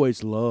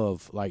always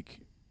love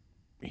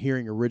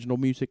hearing original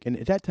music, and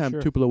at that time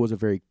Tupelo was a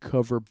very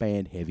cover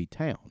band heavy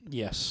town.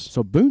 Yes.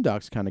 So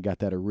Boondocks kind of got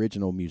that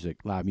original music,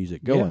 live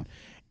music going.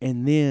 Yeah.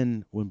 And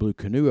then when Blue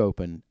Canoe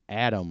opened,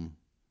 Adam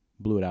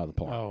blew it out of the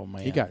park. Oh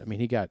man. He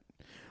got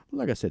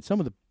like I said,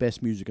 some of the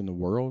best music in the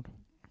world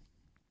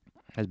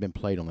has been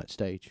played on that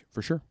stage,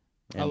 for sure.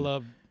 And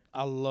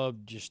I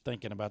love just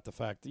thinking about the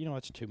fact that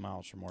it's 2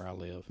 miles from where I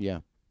live. Yeah.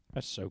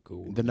 That's so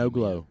cool. The No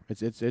Glow.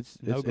 It's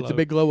glow. a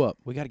big glow up.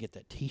 We got to get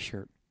that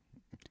T-shirt.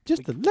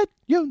 Just to let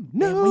you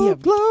know,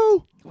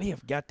 glow. We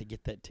have got to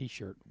get that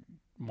T-shirt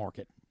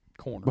market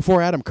corner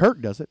before Adam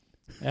Kirk does it.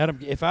 Adam,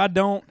 if I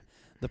don't,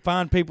 the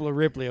fine people of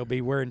Ripley will be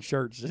wearing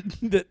shirts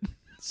that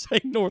say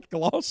North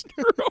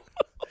Gloucester.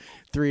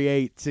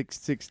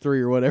 38663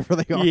 or whatever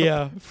they are.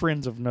 Yeah,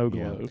 friends of No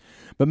Glow. Yeah.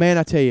 But man,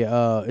 I tell you,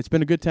 it's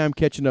been a good time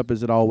catching up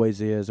as it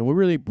always is, and we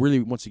really, really,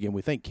 once again,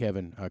 we thank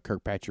Kevan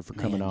Kirkpatrick for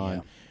coming on.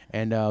 Yeah.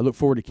 And look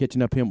forward to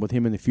catching up with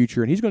him in the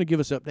future. And he's going to give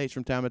us updates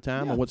from time to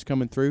time on what's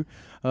coming through.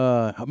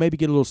 Maybe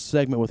get a little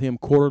segment with him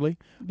quarterly.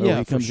 Where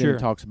he comes in and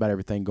talks about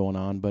everything going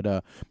on.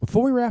 But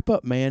before we wrap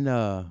up, man,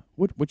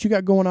 what you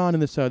got going on in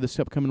this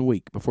upcoming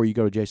week before you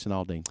go to Jason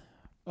Aldean?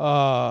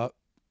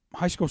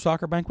 High school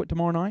soccer banquet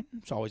tomorrow night.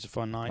 It's always a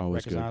fun night,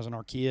 always recognizing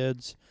our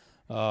kids.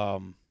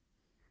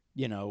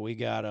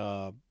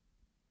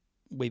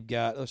 We've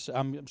got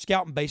I'm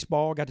scouting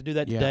baseball. Got to do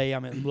that today.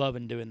 I'm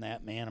loving doing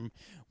that, man.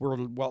 We're a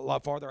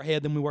lot farther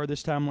ahead than we were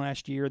this time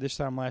last year. This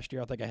time last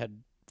year, I think I had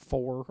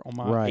 4 on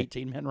my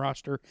 18-man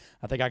roster.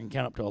 I think I can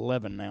count up to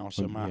 11 now,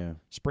 so my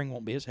spring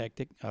won't be as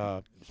hectic.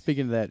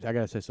 Speaking of that, I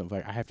got to say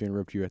something. I have to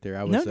interrupt you right there.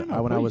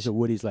 When I was at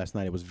Woody's last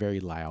night, it was very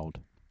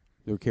loud.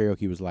 The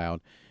karaoke was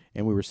loud,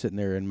 and we were sitting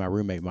there, and my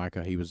roommate,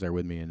 Micah, he was there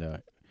with me,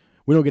 and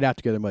we don't get out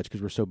together much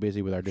because we're so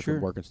busy with our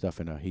different work and stuff,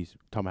 and he's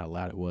talking about how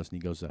loud it was,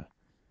 and he goes,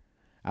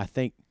 I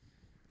think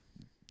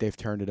they've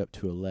turned it up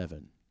to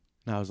 11.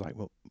 And I was like,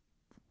 well,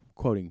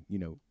 quoting,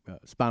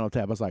 Spinal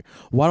Tap. I was like,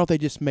 why don't they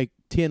just make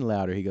 10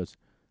 louder? He goes,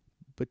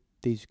 but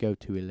these go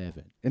to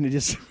 11. And it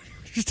just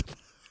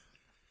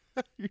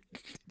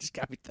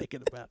got me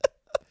thinking about it.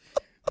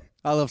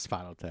 I love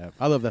Spinal Tap.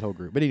 I love that whole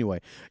group. But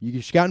anyway,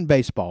 you're scouting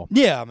baseball.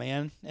 Yeah,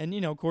 man. And,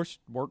 of course,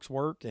 work's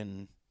work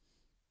and –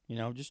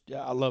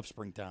 I love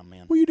springtime,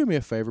 man. Will you do me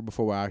a favor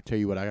before I tell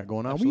you what I got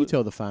going on? Absolutely. Will you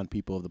tell the fine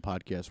people of the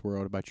podcast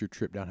world about your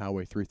trip down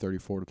Highway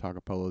 334 to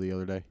Tacopolo the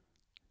other day?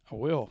 I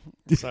will.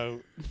 So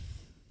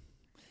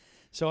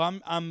I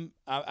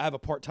have a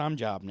part-time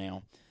job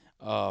now,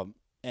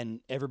 and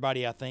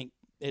everybody I think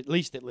at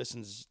least that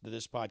listens to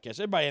this podcast,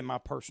 everybody in my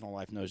personal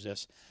life knows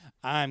this.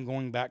 I'm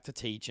going back to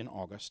teach in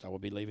August. I will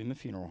be leaving the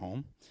funeral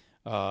home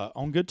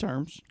on good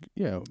terms.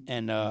 Yeah,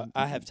 and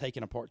I have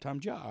taken a part-time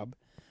job.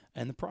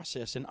 And the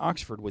process in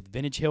Oxford with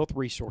Vintage Health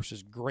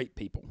Resources, great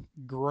people.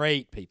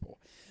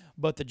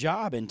 But the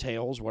job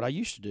entails what I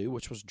used to do,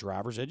 which was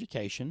driver's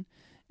education,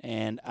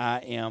 and I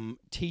am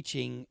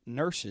teaching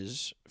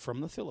nurses from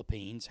the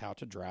Philippines how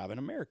to drive in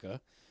America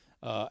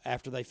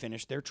after they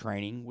finish their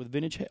training with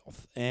Vintage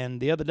Health.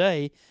 And the other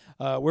day,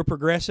 we're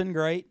progressing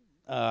great.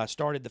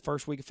 Started the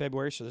first week of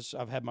February, so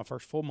I've had my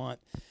first full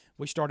month.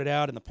 We started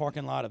out in the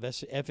parking lot of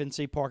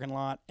FNC parking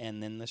lot,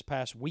 and then this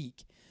past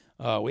week,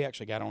 we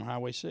actually got on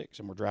Highway 6,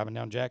 and we're driving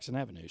down Jackson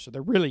Avenue. So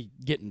they're really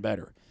getting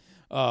better.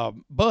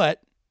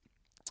 But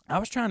I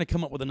was trying to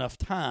come up with enough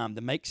time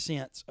to make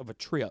sense of a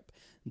trip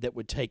that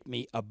would take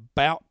me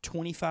about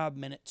 25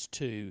 minutes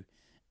to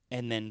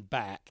and then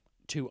back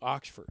to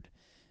Oxford.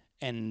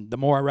 And the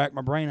more I racked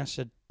my brain, I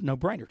said, no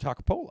brainer,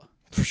 Tacopolo.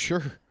 For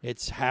sure.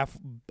 It's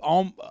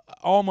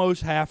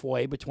almost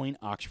halfway between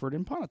Oxford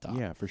and Pontotoc.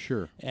 Yeah, for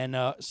sure. And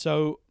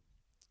so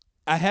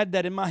I had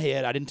that in my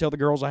head. I didn't tell the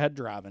girls I had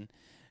driving.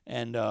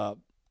 And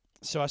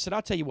so I said,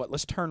 I'll tell you what,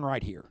 let's turn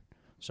right here.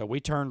 So we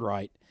turned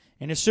right.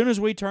 And as soon as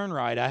we turned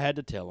right, I had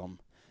to tell them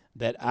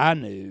that I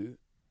knew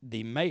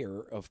the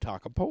mayor of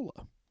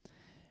Tacopolo.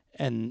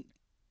 And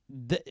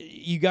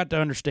you got to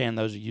understand,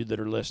 those of you that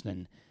are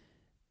listening,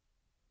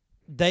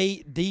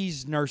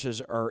 these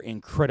nurses are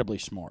incredibly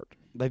smart.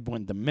 They've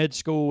went to med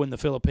school in the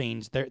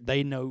Philippines.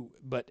 They know,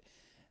 but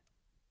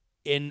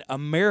in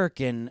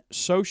American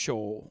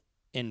social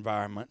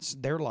environments,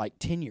 they're like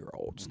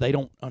 10-year-olds. They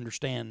don't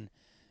understand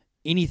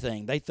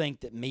anything. They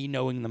think that me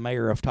knowing the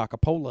mayor of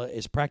Takapola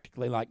is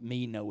practically like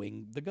me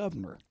knowing the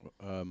governor.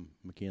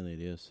 McKinley,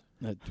 it is.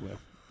 Well,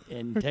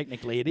 and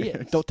technically it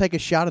is. Don't take a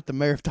shot at the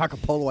mayor of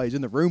Takapola while he's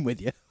in the room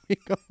with you.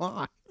 Come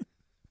on.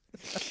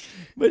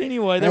 But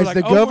anyway, has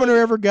the governor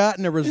ever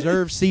gotten a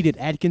reserved seat at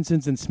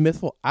Atkinson's and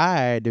Smithville?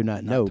 I do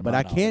not know, but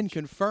I can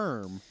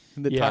confirm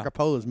that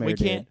Takapola's mayor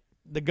did.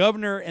 The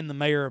governor and the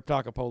mayor of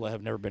Takapola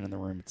have never been in the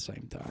room at the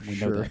same time. We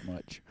know that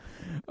much.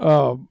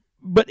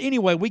 But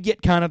anyway, we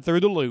get kind of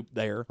through the loop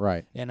there.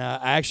 Right. And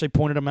I actually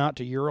pointed them out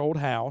to your old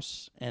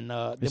house. And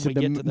then we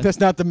get to the... That's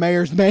not the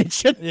mayor's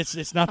mansion.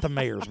 It's not the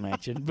mayor's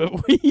mansion.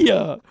 But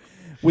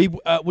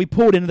we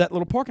pulled into that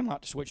little parking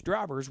lot to switch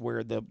drivers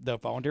where the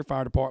volunteer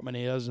fire department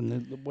is.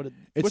 And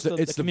it's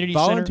the community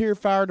volunteer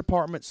fire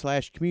department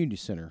 / community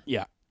center.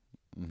 Yeah.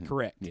 Mm-hmm.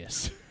 Correct.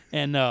 Yes.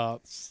 And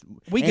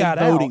we got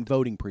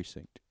voting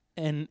precinct.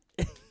 And...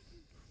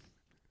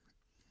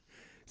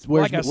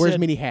 Where's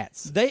many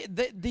hats?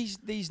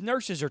 These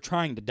nurses are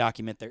trying to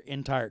document their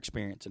entire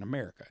experience in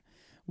America.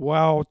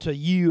 While to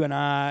you and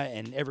I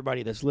and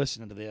everybody that's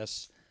listening to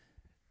this,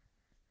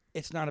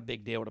 it's not a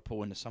big deal to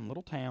pull into some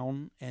little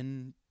town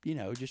and,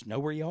 just know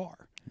where you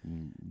are.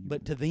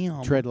 But to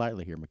them... Tread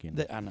lightly here,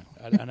 McKinley. I know.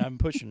 I'm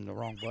pushing the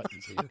wrong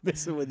buttons here. I'm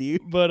messing with you.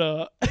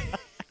 But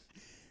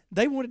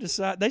they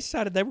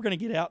decided they were going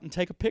to get out and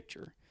take a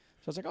picture.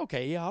 So I was like,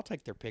 okay, yeah, I'll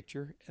take their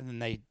picture. And then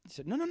they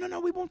said, no,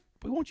 we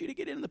want you to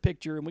get in the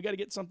picture, and we got to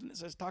get something that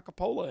says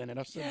Takapola in it.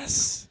 I said,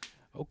 yes.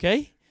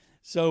 Okay.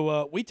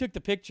 So we took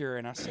the picture,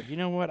 and I said, you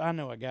know what? I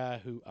know a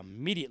guy who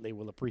immediately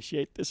will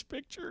appreciate this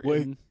picture.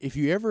 Well, if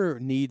you ever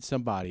need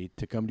somebody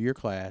to come to your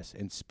class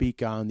and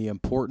speak on the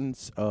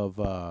importance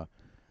of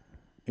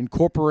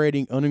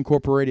incorporating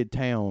unincorporated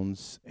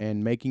towns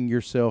and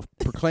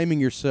proclaiming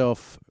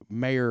yourself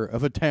mayor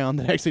of a town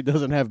that actually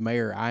doesn't have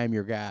mayor, I am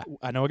your guy.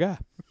 I know a guy.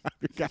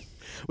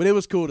 But it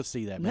was cool to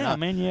see that,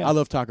 man. Yeah, I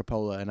love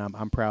Takapola, and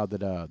I'm proud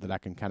that I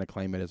can kind of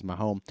claim it as my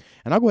home.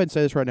 And I'll go ahead and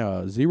say this right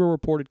now: 0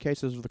 reported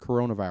cases of the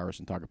coronavirus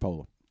in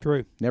Takapola.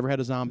 True. Never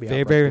had a zombie.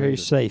 Very, outbreak. very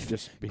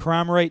safe.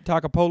 Crime rate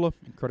Takapola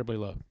incredibly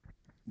low.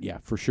 Yeah,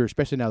 for sure.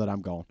 Especially now that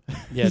I'm gone.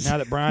 Yeah, now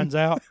that Brian's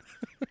out,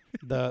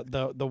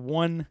 the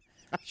one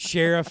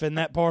sheriff in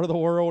that part of the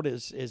world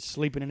is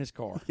sleeping in his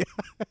car.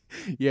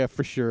 Yeah,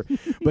 for sure.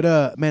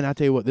 But man, I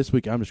tell you what, this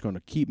week I'm just going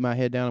to keep my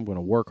head down. I'm going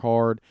to work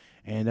hard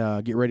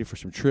and get ready for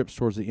some trips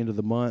towards the end of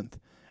the month.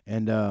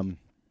 And I'm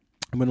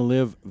going to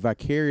live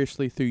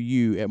vicariously through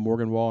you at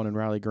Morgan Wallen and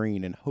Riley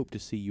Green, and hope to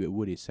see you at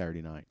Woody's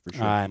Saturday night for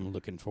sure. I'm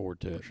looking forward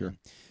to it. Sure.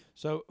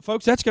 So,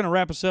 folks, that's going to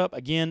wrap us up.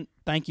 Again,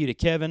 thank you to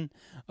Kevan.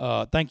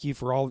 Thank you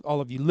for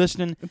all of you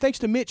listening. And thanks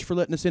to Mitch for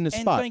letting us in this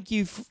spot. And thank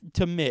you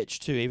to Mitch,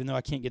 too, even though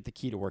I can't get the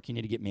key to work. You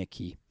need to get me a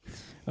key.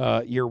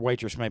 Your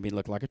waitress made me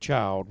look like a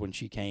child when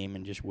she came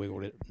and just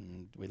wiggled it,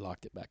 and we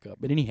locked it back up.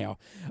 But anyhow,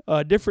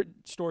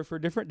 different story for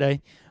a different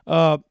day.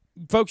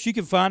 Folks, you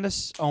can find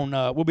us on,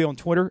 we'll be on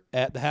Twitter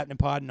at The Happening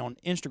Pod and on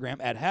Instagram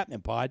at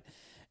Happening Pod.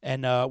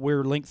 And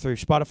we're linked through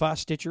Spotify,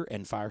 Stitcher,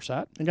 and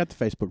Fireside. And got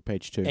the Facebook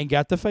page, too. And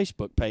got the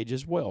Facebook page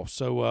as well.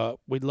 So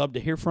we'd love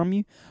to hear from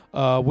you.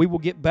 We will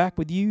get back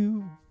with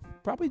you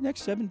probably the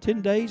next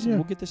 7-10 days, and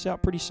we'll get this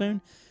out pretty soon.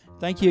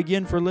 Thank you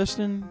again for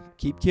listening.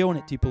 Keep killing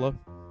it, Tupelo.